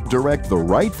to help direct the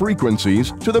right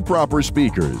frequencies to the proper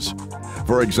speakers.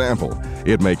 For example,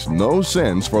 it makes no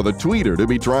sense for the tweeter to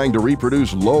be trying to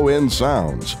reproduce low-end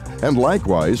sounds, and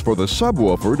likewise for the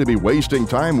subwoofer to be wasting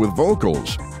time with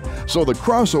vocals. So the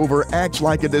crossover acts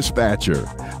like a dispatcher,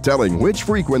 telling which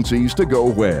frequencies to go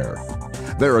where.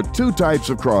 There are two types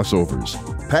of crossovers: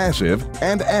 passive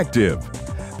and active.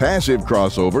 Passive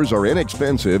crossovers are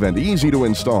inexpensive and easy to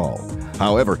install.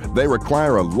 However, they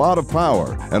require a lot of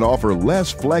power and offer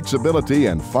less flexibility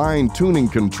and fine-tuning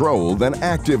control than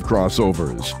active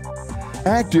crossovers.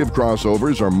 Active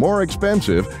crossovers are more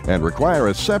expensive and require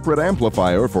a separate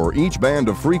amplifier for each band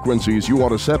of frequencies you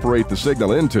want to separate the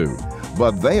signal into,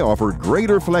 but they offer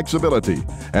greater flexibility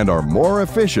and are more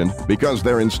efficient because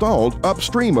they're installed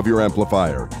upstream of your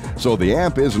amplifier, so the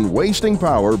amp isn't wasting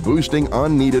power boosting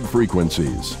unneeded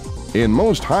frequencies. In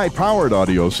most high-powered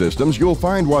audio systems, you'll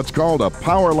find what's called a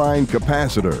power line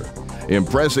capacitor.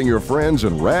 Impressing your friends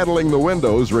and rattling the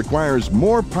windows requires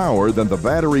more power than the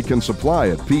battery can supply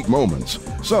at peak moments,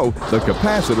 so the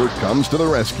capacitor comes to the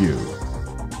rescue.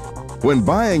 When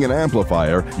buying an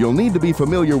amplifier, you'll need to be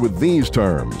familiar with these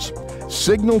terms.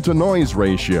 Signal-to-noise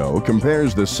ratio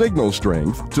compares the signal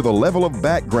strength to the level of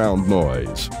background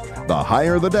noise. The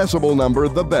higher the decibel number,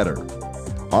 the better.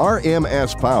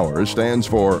 RMS power stands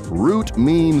for root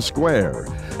mean square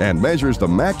and measures the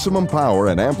maximum power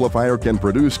an amplifier can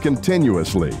produce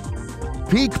continuously.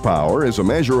 Peak power is a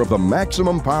measure of the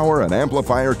maximum power an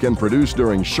amplifier can produce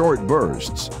during short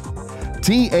bursts.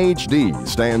 THD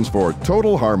stands for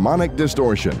total harmonic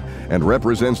distortion and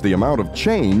represents the amount of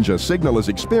change a signal is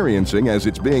experiencing as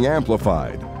it's being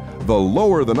amplified. The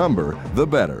lower the number, the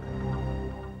better.